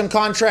potentially some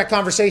contract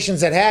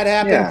conversations that had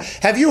happened. Yeah.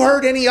 Have you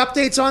heard any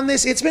updates on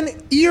this? It's been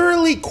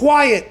eerily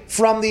quiet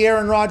from the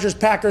Aaron Rodgers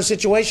Packers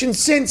situation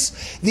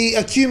since the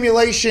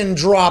accumulation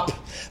drop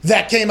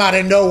that came out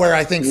of nowhere,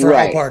 I think, for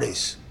all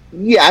parties.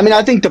 Yeah, I mean,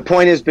 I think the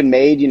point has been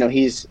made. You know,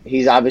 he's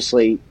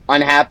obviously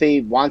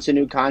unhappy, wants a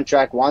new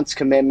contract, wants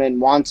commitment,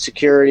 wants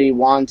security,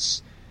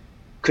 wants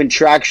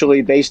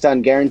contractually based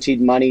on guaranteed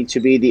money to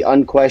be the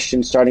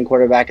unquestioned starting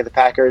quarterback of the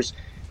Packers,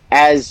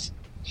 as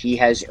he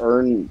has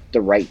earned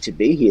the right to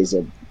be. He is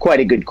quite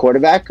a good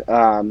quarterback,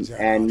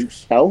 and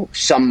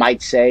some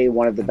might say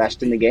one of the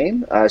best in the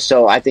game.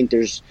 So I think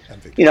there's,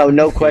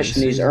 no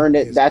question he's earned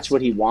it. That's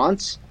what he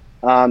wants.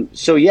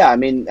 So yeah, I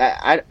mean,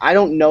 I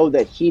don't know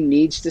that he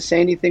needs to say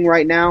anything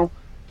right now.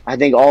 I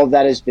think all of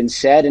that has been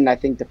said, and I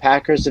think the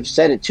Packers have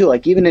said it too.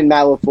 Like even in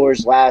Matt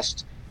LaFleur's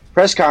last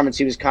press conference,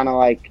 he was kind of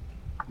like,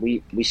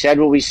 "We said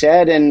what we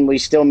said, and we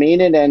still mean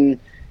it." And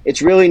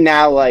it's really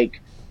now like,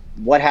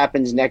 what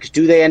happens next?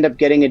 Do they end up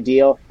getting a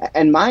deal?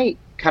 And my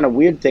kind of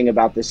weird thing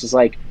about this is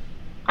like,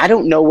 I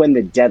don't know when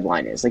the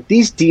deadline is. Like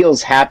these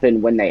deals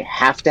happen when they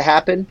have to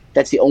happen.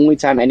 That's the only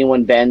time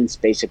anyone bends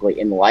basically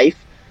in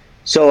life.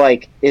 So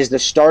like, is the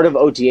start of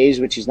OTAs,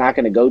 which he's not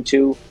going to go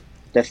to,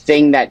 the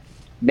thing that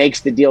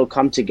makes the deal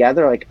come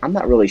together? Like, I'm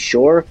not really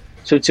sure.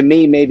 So to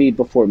me, maybe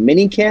before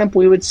minicamp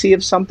we would see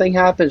if something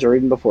happens, or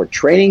even before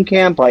training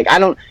camp. Like I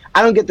don't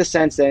get the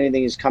sense that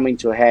anything is coming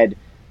to a head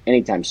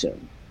anytime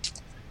soon.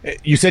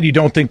 You said you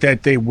don't think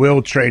that they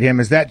will trade him.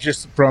 Is that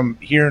just from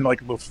hearing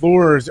like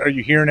LaFleur, or are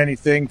you hearing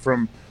anything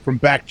from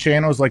back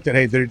channels like that?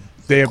 Hey, they're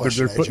putting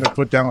their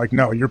foot down. Like,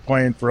 no, you're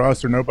playing for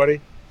us or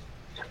nobody.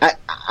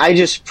 I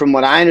just, from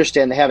what I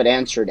understand, they haven't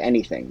answered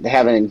anything. They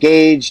haven't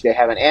engaged. They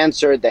haven't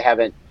answered. They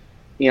haven't,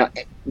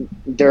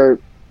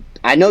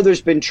 I know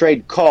there's been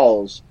trade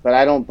calls, but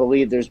I don't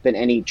believe there's been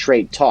any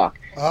trade talk.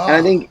 Oh. And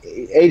I think,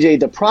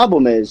 AJ, the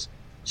problem is,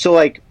 so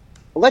like,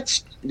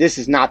 this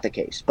is not the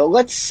case, but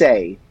let's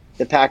say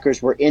the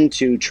Packers were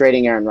into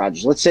trading Aaron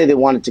Rodgers. Let's say they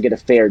wanted to get a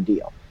fair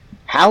deal.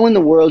 How in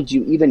the world do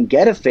you even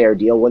get a fair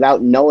deal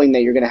without knowing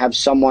that you're going to have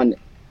someone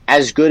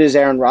as good as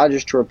Aaron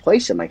Rodgers to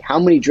replace him? Like, how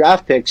many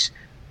draft picks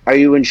are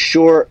you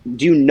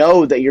do you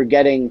know that you're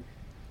getting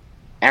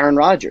Aaron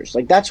Rodgers?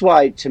 Like, that's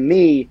why, to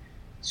me,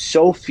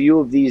 so few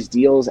of these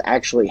deals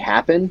actually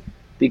happen,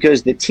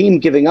 because the team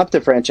giving up the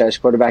franchise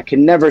quarterback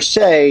can never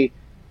say,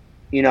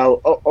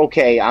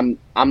 okay, I'm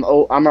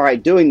all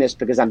right doing this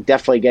because I'm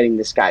definitely getting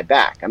this guy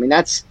back. I mean,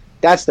 that's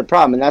the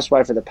problem, and that's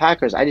why for the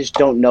Packers, I just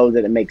don't know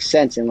that it makes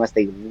sense unless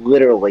they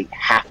literally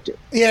have to.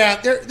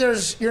 Yeah,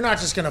 you're not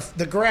just going to –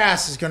 the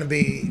grass is going to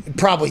be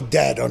probably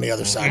dead on the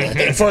other side of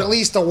it for at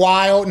least a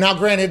while. Now,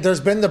 granted, there's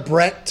been the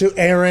Brett to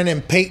Aaron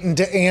and Peyton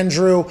to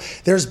Andrew.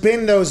 There's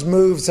been those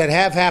moves that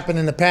have happened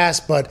in the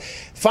past, but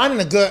finding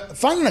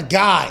a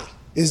guy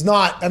is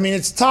not – I mean,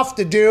 it's tough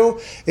to do.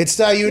 It's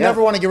you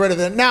never want to get rid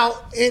of it. Now,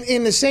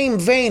 in the same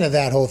vein of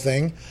that whole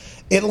thing,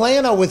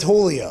 Atlanta with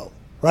Julio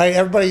 – right?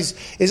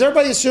 Is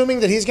everybody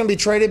assuming that he's going to be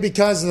traded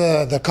because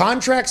the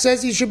contract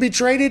says he should be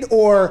traded,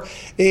 or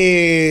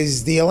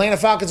is the Atlanta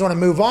Falcons want to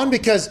move on?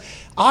 Because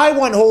I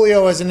want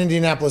Julio as an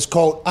Indianapolis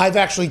Colt. I've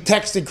actually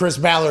texted Chris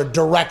Ballard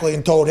directly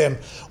and told him,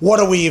 what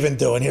are we even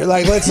doing here?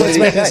 Like, let's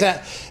make this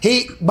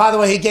happen. By the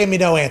way, he gave me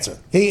no answer.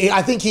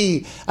 I think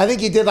he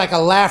did like a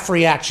laugh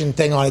reaction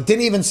thing on it.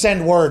 Didn't even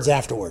send words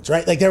afterwards,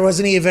 right? Like there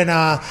wasn't even.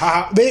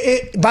 By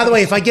the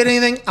way, if I get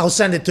anything, I'll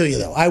send it to you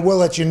though. I will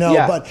let you know.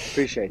 Yeah, but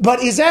appreciate.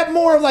 But is that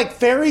more of like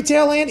fairy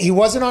tale land? He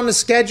wasn't on the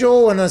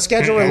schedule and a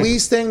schedule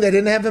release thing. They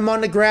didn't have him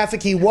on the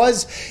graphic. He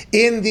was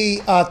in the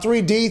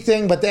 3D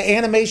thing, but the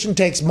animation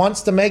takes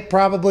months to make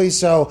probably.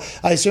 So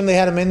I assume they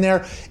had him in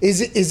there.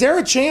 Is there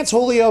a chance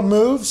Julio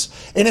moves?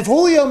 And if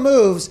Julio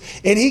moves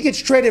and he gets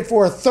traded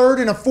for a third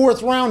and a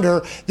fourth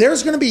rounder,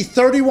 there's going to be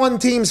 31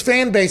 teams,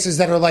 fan bases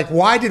that are like,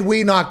 why did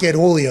we not get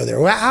Julio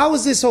there? How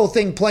does this whole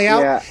thing play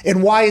out,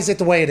 and why is it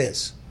the way it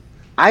is?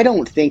 I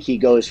don't think he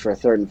goes for a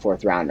third and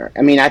fourth rounder.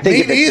 I mean, I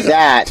think if it's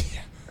that,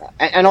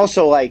 and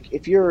also like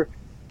if you're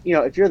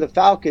the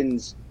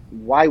Falcons,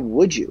 why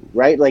would you,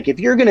 right? Like if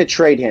you're going to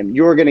trade him,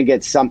 you're going to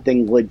get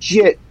something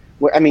legit.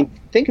 I mean,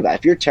 think about it.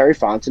 If you're Terry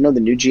Fontenot,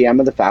 the new GM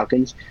of the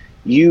Falcons,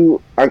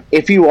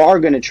 if you are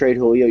going to trade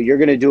Julio, you're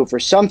going to do it for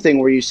something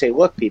where you say,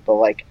 look, people,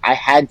 like I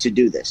had to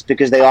do this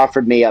because they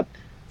offered me a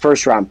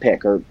first round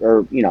pick or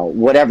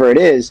whatever it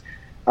is.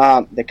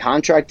 The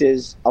contract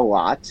is a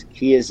lot.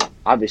 He is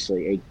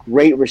obviously a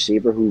great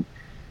receiver who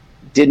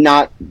did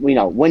not,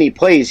 when he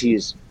plays,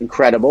 he's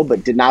incredible,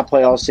 but did not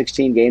play all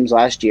 16 games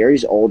last year.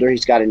 He's older.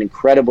 He's got an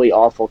incredibly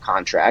awful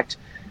contract.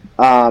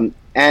 And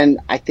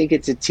I think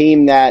it's a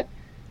team that,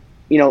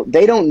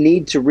 they don't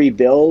need to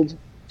rebuild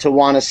to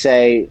want to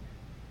say,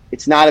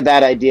 it's not a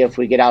bad idea if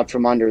we get out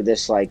from under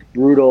this like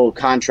brutal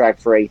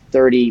contract for a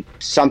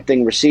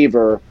 30-something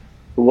receiver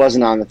who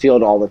wasn't on the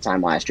field all the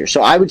time last year.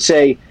 So I would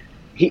say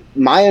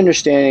my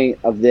understanding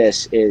of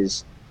this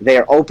is they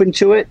are open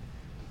to it.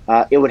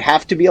 It would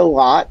have to be a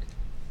lot.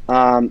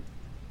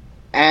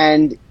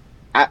 And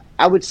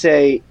I would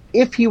say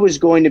if he was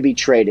going to be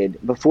traded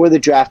before the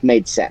draft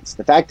made sense.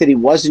 The fact that he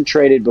wasn't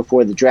traded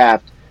before the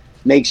draft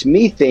makes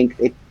me think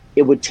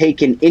it would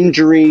take an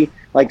injury,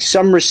 like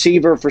some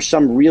receiver for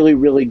some really,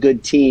 really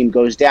good team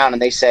goes down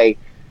and they say,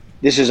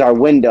 this is our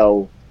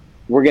window.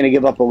 We're going to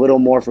give up a little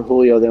more for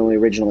Julio than we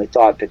originally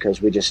thought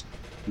because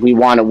we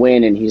want to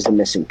win and he's the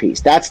missing piece.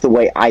 That's the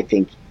way I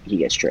think he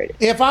gets traded.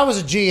 If I was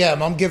a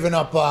GM, I'm giving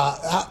up.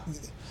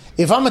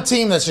 If I'm a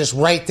team that's just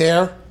right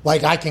there,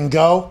 like I can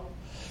go,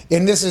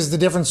 and this is the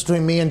difference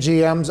between me and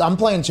GMs. I'm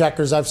playing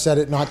checkers. I've said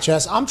it, not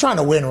chess. I'm trying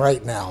to win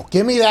right now.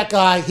 Give me that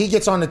guy. He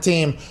gets on the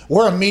team.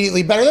 We're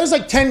immediately better. There's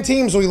like 10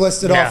 teams we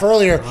listed off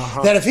earlier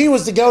that if he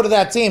was to go to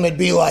that team, it'd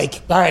be like,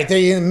 all right,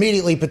 they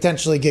immediately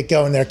potentially get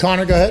going there.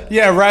 Connor, go ahead.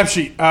 Yeah, Rap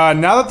Sheet.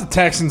 Now that the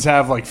Texans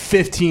have like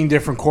 15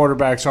 different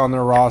quarterbacks on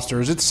their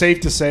roster, is it safe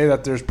to say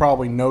that there's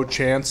probably no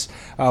chance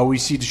we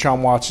see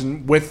Deshaun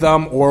Watson with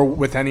them or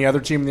with any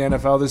other team in the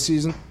NFL this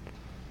season?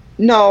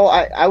 No,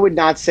 I would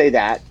not say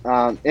that.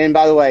 And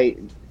by the way,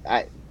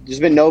 there's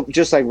been no,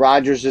 just like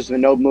Rodgers, there's been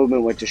no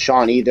movement with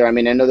Deshaun either. I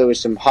mean, I know there was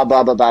some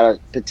hubbub about a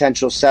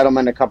potential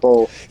settlement a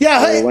couple,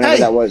 whenever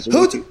that was.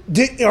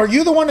 Are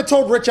you the one that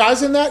told Rich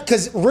Eisen that?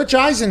 Because Rich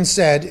Eisen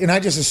said, and I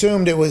just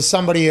assumed it was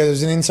somebody who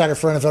was an insider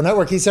for NFL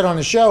Network, he said on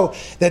the show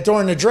that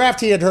during the draft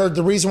he had heard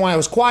the reason why I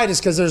was quiet is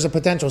because there's a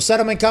potential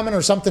settlement coming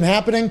or something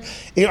happening.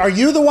 Are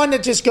you the one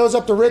that just goes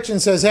up to Rich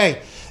and says,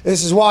 hey,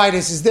 this is why,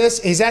 this is this?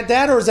 Is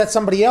that or is that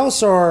somebody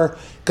else? Or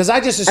because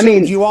I just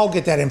assumed you all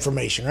get that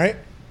information, right?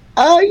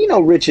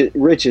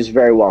 Rich is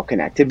very well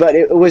connected, but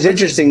it was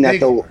interesting that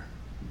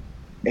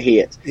he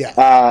is.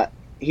 Yeah.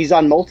 He's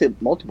on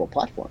multiple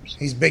platforms.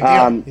 He's big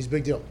deal. He's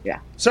big deal. Yeah.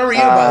 So are you,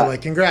 by the way.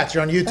 Congrats.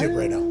 You're on YouTube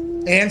right now.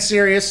 And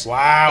Sirius.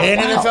 Wow. And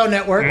NFL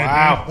Network.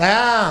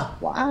 Wow.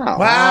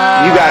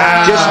 Wow. You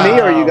guys, just me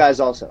or you guys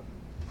also?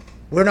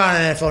 We're not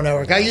on NFL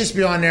Network. I used to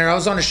be on there. I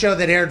was on a show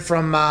that aired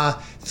from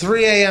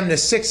 3 a.m. to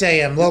 6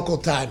 a.m. local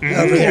time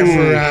over there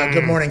for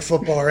Good Morning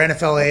Football or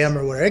NFL AM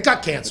or whatever. It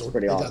got canceled.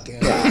 Pretty awesome.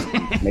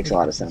 Yeah. Makes a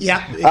lot of sense.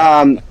 Yeah.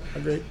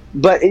 Agreed.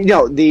 But,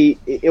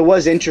 it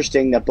was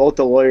interesting that both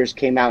the lawyers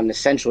came out and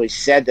essentially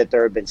said that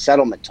there had been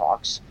settlement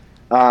talks.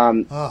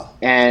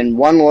 And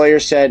one lawyer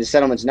said the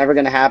settlement's never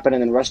going to happen,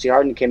 and then Rusty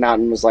Hardin came out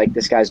and was like,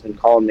 this guy's been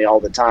calling me all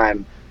the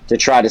time to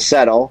try to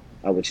settle,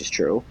 which is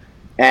true.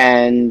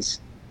 And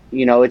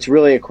it's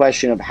really a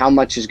question of how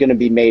much is going to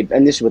be made,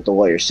 and this is what the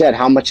lawyer said,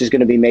 how much is going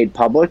to be made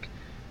public,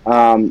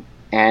 and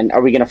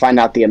are we going to find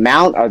out the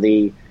amount? Are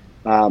the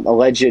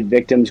alleged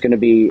victims going to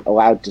be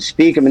allowed to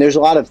speak? I mean, there's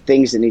a lot of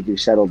things that need to be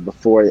settled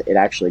before it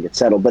actually gets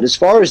settled. But as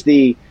far as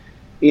their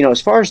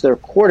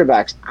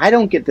quarterbacks, I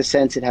don't get the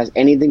sense it has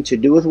anything to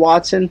do with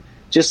Watson,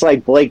 just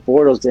like Blake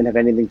Bortles didn't have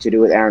anything to do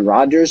with Aaron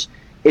Rodgers.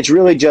 It's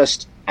really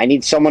just, I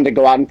need someone to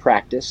go out and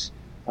practice.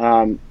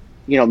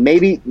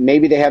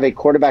 Maybe they have a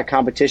quarterback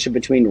competition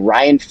between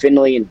Ryan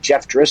Finley and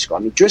Jeff Driscoll. I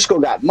mean, Driscoll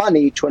got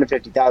money,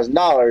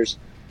 $250,000,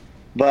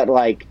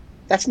 but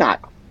that's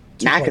not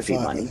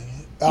McAfee money.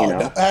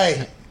 No.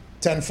 Hey,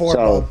 10-4,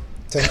 Bob.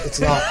 It's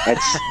not.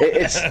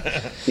 It's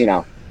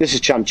this is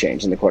chump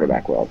change in the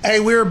quarterback world. Hey,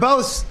 we were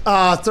both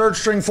third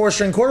string, fourth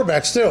string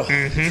quarterbacks too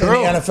in the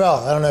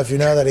NFL. I don't know if you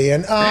know that,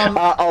 Ian.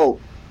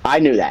 I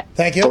knew that.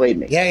 Thank you. Believe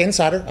me. Yeah,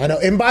 insider. I know.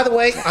 And by the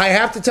way, I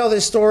have to tell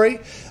this story.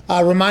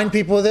 Remind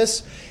people of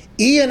this.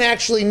 Ian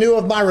actually knew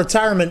of my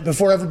retirement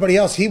before everybody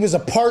else. He was a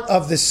part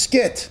of the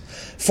skit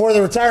for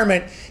the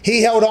retirement.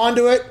 He held on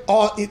to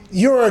it.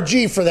 You're a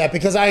G for that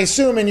because I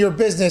assume in your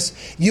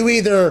business you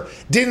either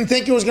didn't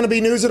think it was going to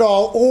be news at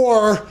all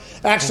or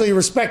actually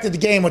respected the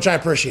game, which I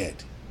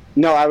appreciate.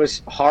 No, I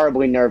was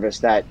horribly nervous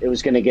that it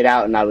was going to get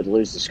out and I would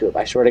lose the scoop.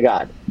 I swear to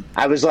God.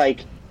 I was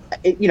like,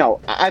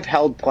 I've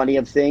held plenty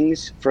of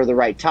things for the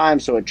right time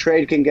so a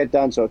trade can get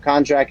done, so a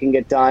contract can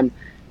get done.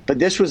 But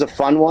this was a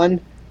fun one.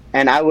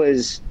 And I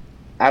was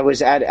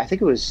at, I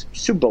think it was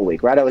Super Bowl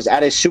week, right? I was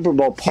at a Super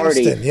Bowl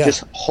party, Houston, yeah.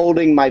 just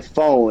holding my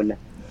phone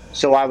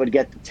so I would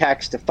get the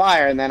text to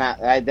fire. And then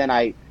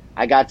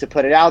I got to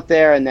put it out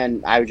there, and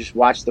then I would just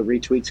watch the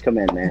retweets come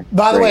in, man.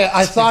 By the way,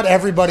 I thought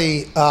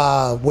everybody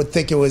would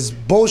think it was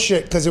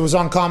bullshit because it was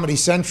on Comedy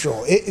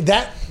Central.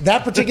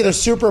 That particular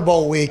Super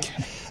Bowl week,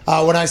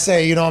 when I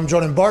say, I'm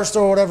joining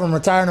Barstool or whatever, I'm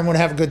retiring, I'm going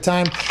to have a good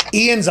time.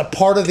 Ian's a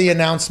part of the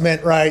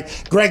announcement,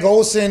 right? Greg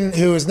Olson,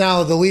 who is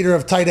now the leader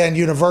of Tight End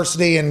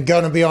University and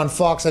going to be on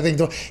Fox, I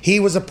think he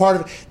was a part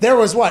of it. There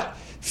was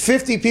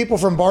 50 people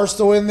from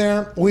Barstool in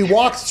there. We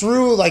walked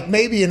through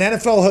maybe an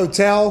NFL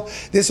hotel,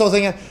 this whole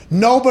thing.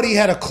 Nobody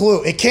had a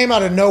clue. It came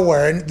out of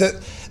nowhere. And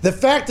the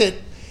fact that,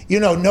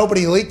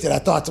 nobody leaked it, I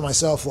thought to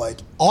myself,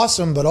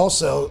 awesome, but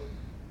also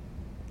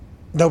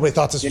nobody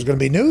thought this was going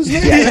to be news.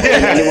 Yeah,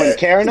 anyone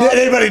care enough?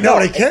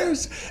 Nobody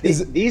cares.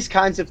 These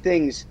kinds of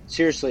things,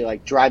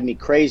 seriously, drive me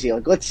crazy.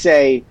 Let's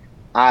say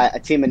a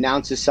team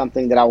announces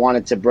something that I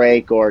wanted to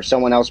break or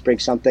someone else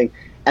breaks something,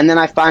 and then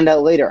I find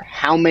out later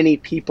how many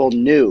people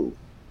knew.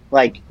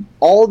 Like,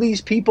 all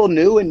these people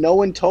knew and no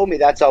one told me.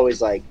 That's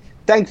always like,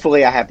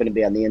 thankfully I happen to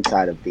be on the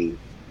inside of the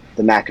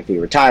McAfee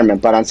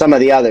retirement, but on some of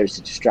the others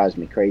it just drives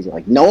me crazy.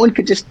 Like, no one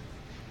could just,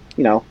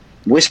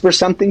 whisper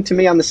something to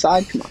me on the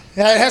side. Come on.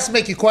 Yeah, it has to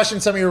make you question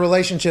some of your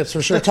relationships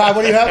for sure. Ty,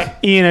 what do you have?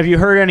 Ian, have you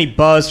heard any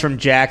buzz from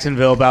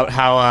Jacksonville about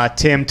how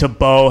Tim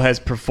Tebow has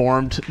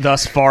performed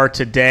thus far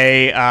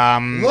today?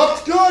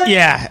 Looked good.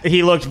 Yeah,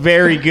 he looked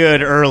very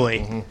good early.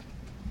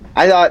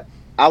 Mm-hmm.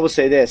 I will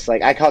say this,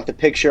 like, I caught the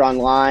picture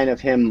online of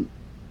him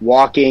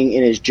walking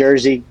in his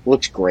jersey.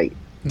 Looks great.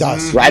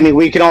 Does. Right? I mean,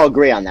 we can all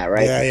agree on that,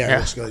 right? Yeah.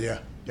 Looks good, yeah.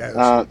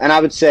 And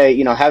I would say,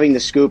 having the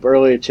scoop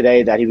earlier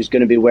today that he was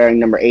going to be wearing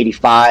number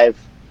 85.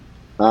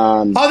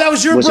 That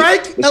was your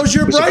break? That was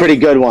your break? It was a pretty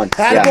good one.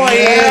 Attaboy,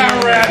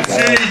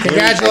 yeah.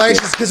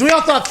 Congratulations. Because we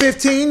all thought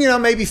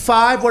 15, maybe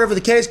 5, whatever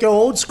the case, go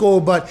old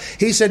school. But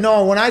he said,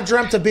 no, when I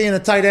dreamt of being a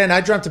tight end, I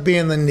dreamt of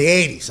being in the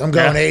 80s. I'm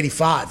going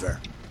 85 there.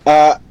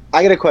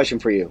 I got a question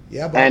for you.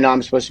 Yeah, bro. And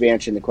I'm supposed to be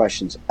answering the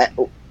questions.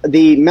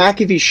 The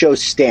McAfee Show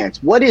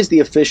stance. What is the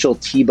official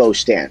Tebow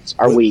stance?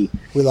 Are we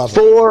love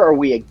for? him. Are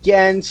we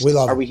against? We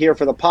love Are him. we here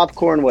for the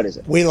popcorn? What is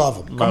it? We love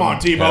him. Come on,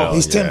 Tebow.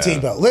 He's Tim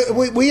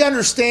Tebow. We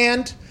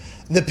understand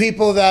the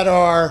people that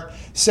are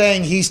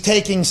saying he's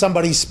taking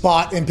somebody's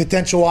spot in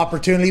potential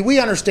opportunity. We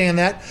understand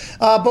that.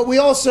 But we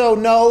also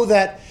know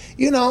that,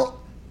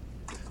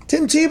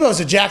 Tim Tebow's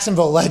a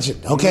Jacksonville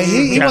legend, okay?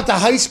 He went to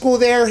high school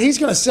there. He's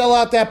going to sell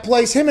out that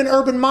place. Him and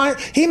Urban Meyer,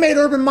 he made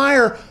Urban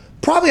Meyer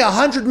probably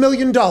 $100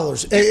 million.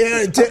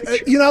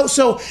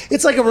 So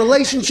it's like a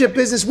relationship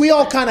business. We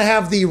all kind of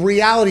have the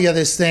reality of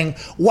this thing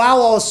while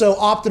also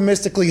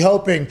optimistically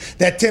hoping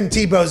that Tim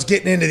Tebow's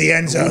getting into the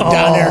end zone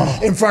down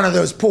there in front of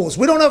those pools.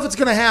 We don't know if it's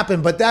going to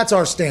happen, but that's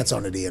our stance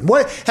on it, Ian.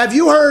 What have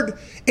you heard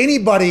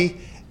anybody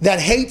that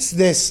hates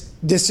this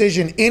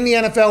decision in the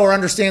NFL or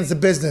understands the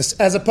business,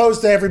 as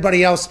opposed to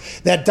everybody else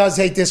that does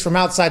hate this from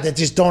outside that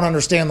just don't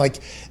understand, like,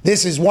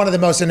 this is one of the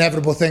most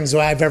inevitable things that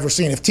I've ever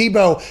seen. If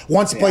Tebow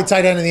wants to play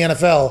tight end in the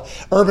NFL,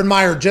 Urban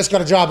Meyer just got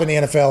a job in the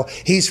NFL.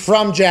 He's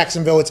from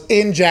Jacksonville. It's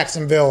in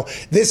Jacksonville.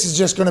 This is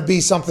just going to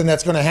be something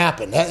that's going to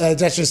happen.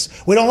 That's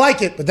just, we don't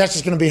like it, but that's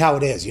just going to be how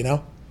it is,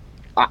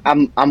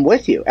 I'm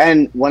with you.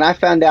 And when I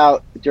found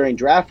out during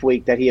draft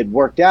week that he had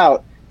worked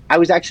out, I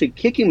was actually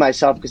kicking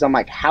myself because I'm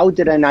like, how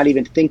did I not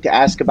even think to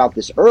ask about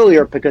this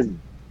earlier? Because,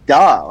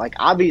 like,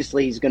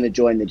 obviously he's going to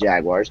join the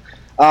Jaguars.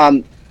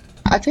 I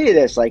tell you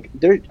this, like,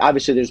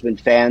 there's been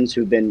fans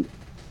who've been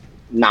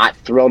not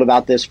thrilled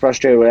about this,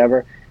 frustrated,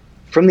 whatever.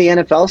 From the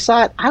NFL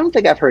side, I don't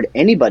think I've heard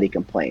anybody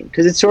complain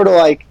because it's sort of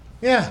like,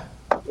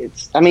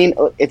 it's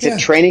a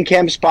training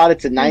camp spot,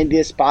 it's a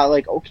 90th spot,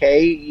 like,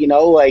 okay,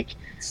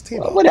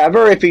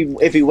 whatever. If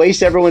he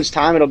wastes everyone's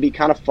time, it'll be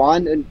kind of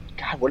fun. And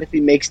God, what if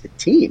he makes the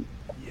team?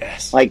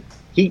 Yes. Like,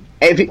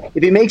 if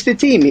he makes the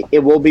team, it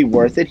will be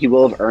worth it. He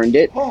will have earned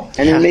it, and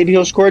then maybe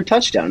he'll score a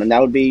touchdown, and that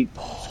would be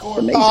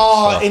amazing.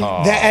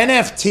 The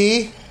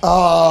NFT.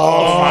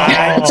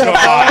 And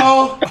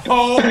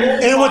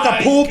with the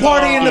pool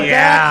party in the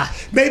back,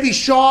 maybe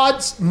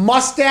Shaw's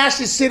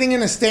mustache is sitting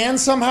in a stand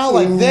somehow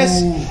like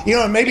this.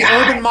 Maybe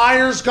Urban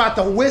Meyer's got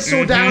the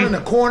whistle down in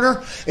the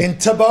corner, and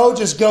Tebow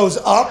just goes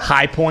up.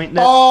 High point.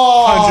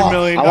 $100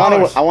 million.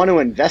 I want to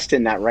invest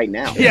in that right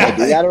now. Did I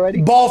do that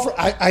already?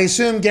 I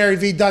assume Gary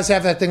Vee does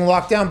have that thing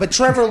locked down, but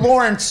Trevor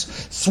Lawrence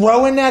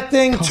throwing that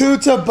thing to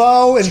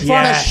Tebow in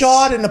front of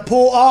Shaw in the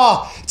pool.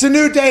 It's a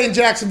new day in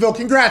Jacksonville.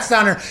 Congrats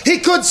down there. He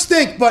could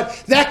stink,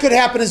 but that could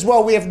happen as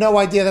well. We have no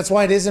idea. That's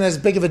why it isn't as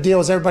big of a deal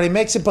as everybody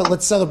makes it, but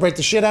let's celebrate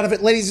the shit out of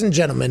it. Ladies and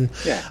gentlemen,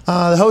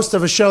 the host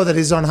of a show that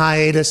is on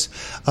hiatus,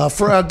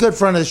 for a good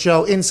friend of the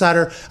show,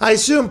 insider, I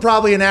assume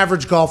probably an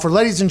average golfer.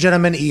 Ladies and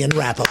gentlemen, Ian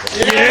Rapoport.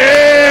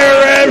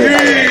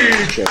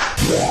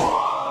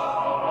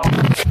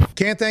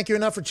 Can't thank you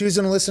enough for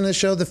choosing to listen to this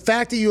show. The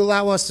fact that you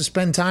allow us to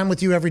spend time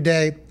with you every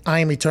day, I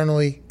am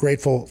eternally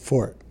grateful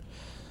for it.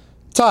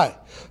 Ty.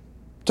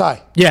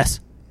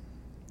 Yes.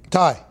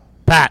 Ty.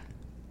 Pat.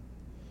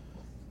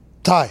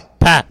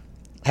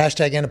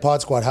 Hashtag end of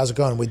pod squad. How's it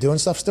going? We doing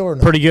stuff still or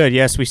no? Pretty good.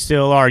 Yes, we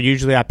still are.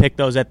 Usually I pick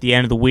those at the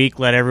end of the week,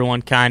 let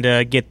everyone kind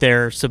of get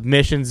their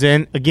submissions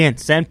in. Again,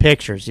 send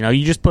pictures.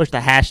 You just push the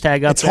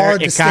hashtag up it's there.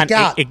 Hard to stick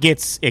out. It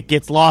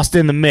gets lost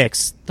in the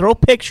mix. Throw a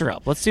picture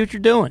up. Let's see what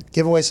you're doing.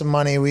 Give away some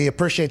money. We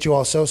appreciate you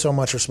all so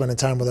much for spending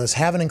time with us.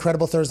 Have an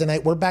incredible Thursday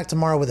night. We're back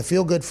tomorrow with a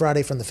Feel Good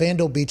Friday from the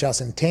FanDuel Beach House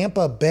in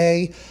Tampa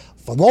Bay,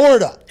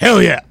 Florida.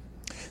 Hell yeah.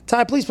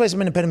 Ty, please play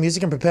some independent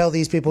music and propel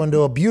these people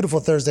into a beautiful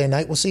Thursday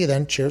night. We'll see you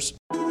then. Cheers.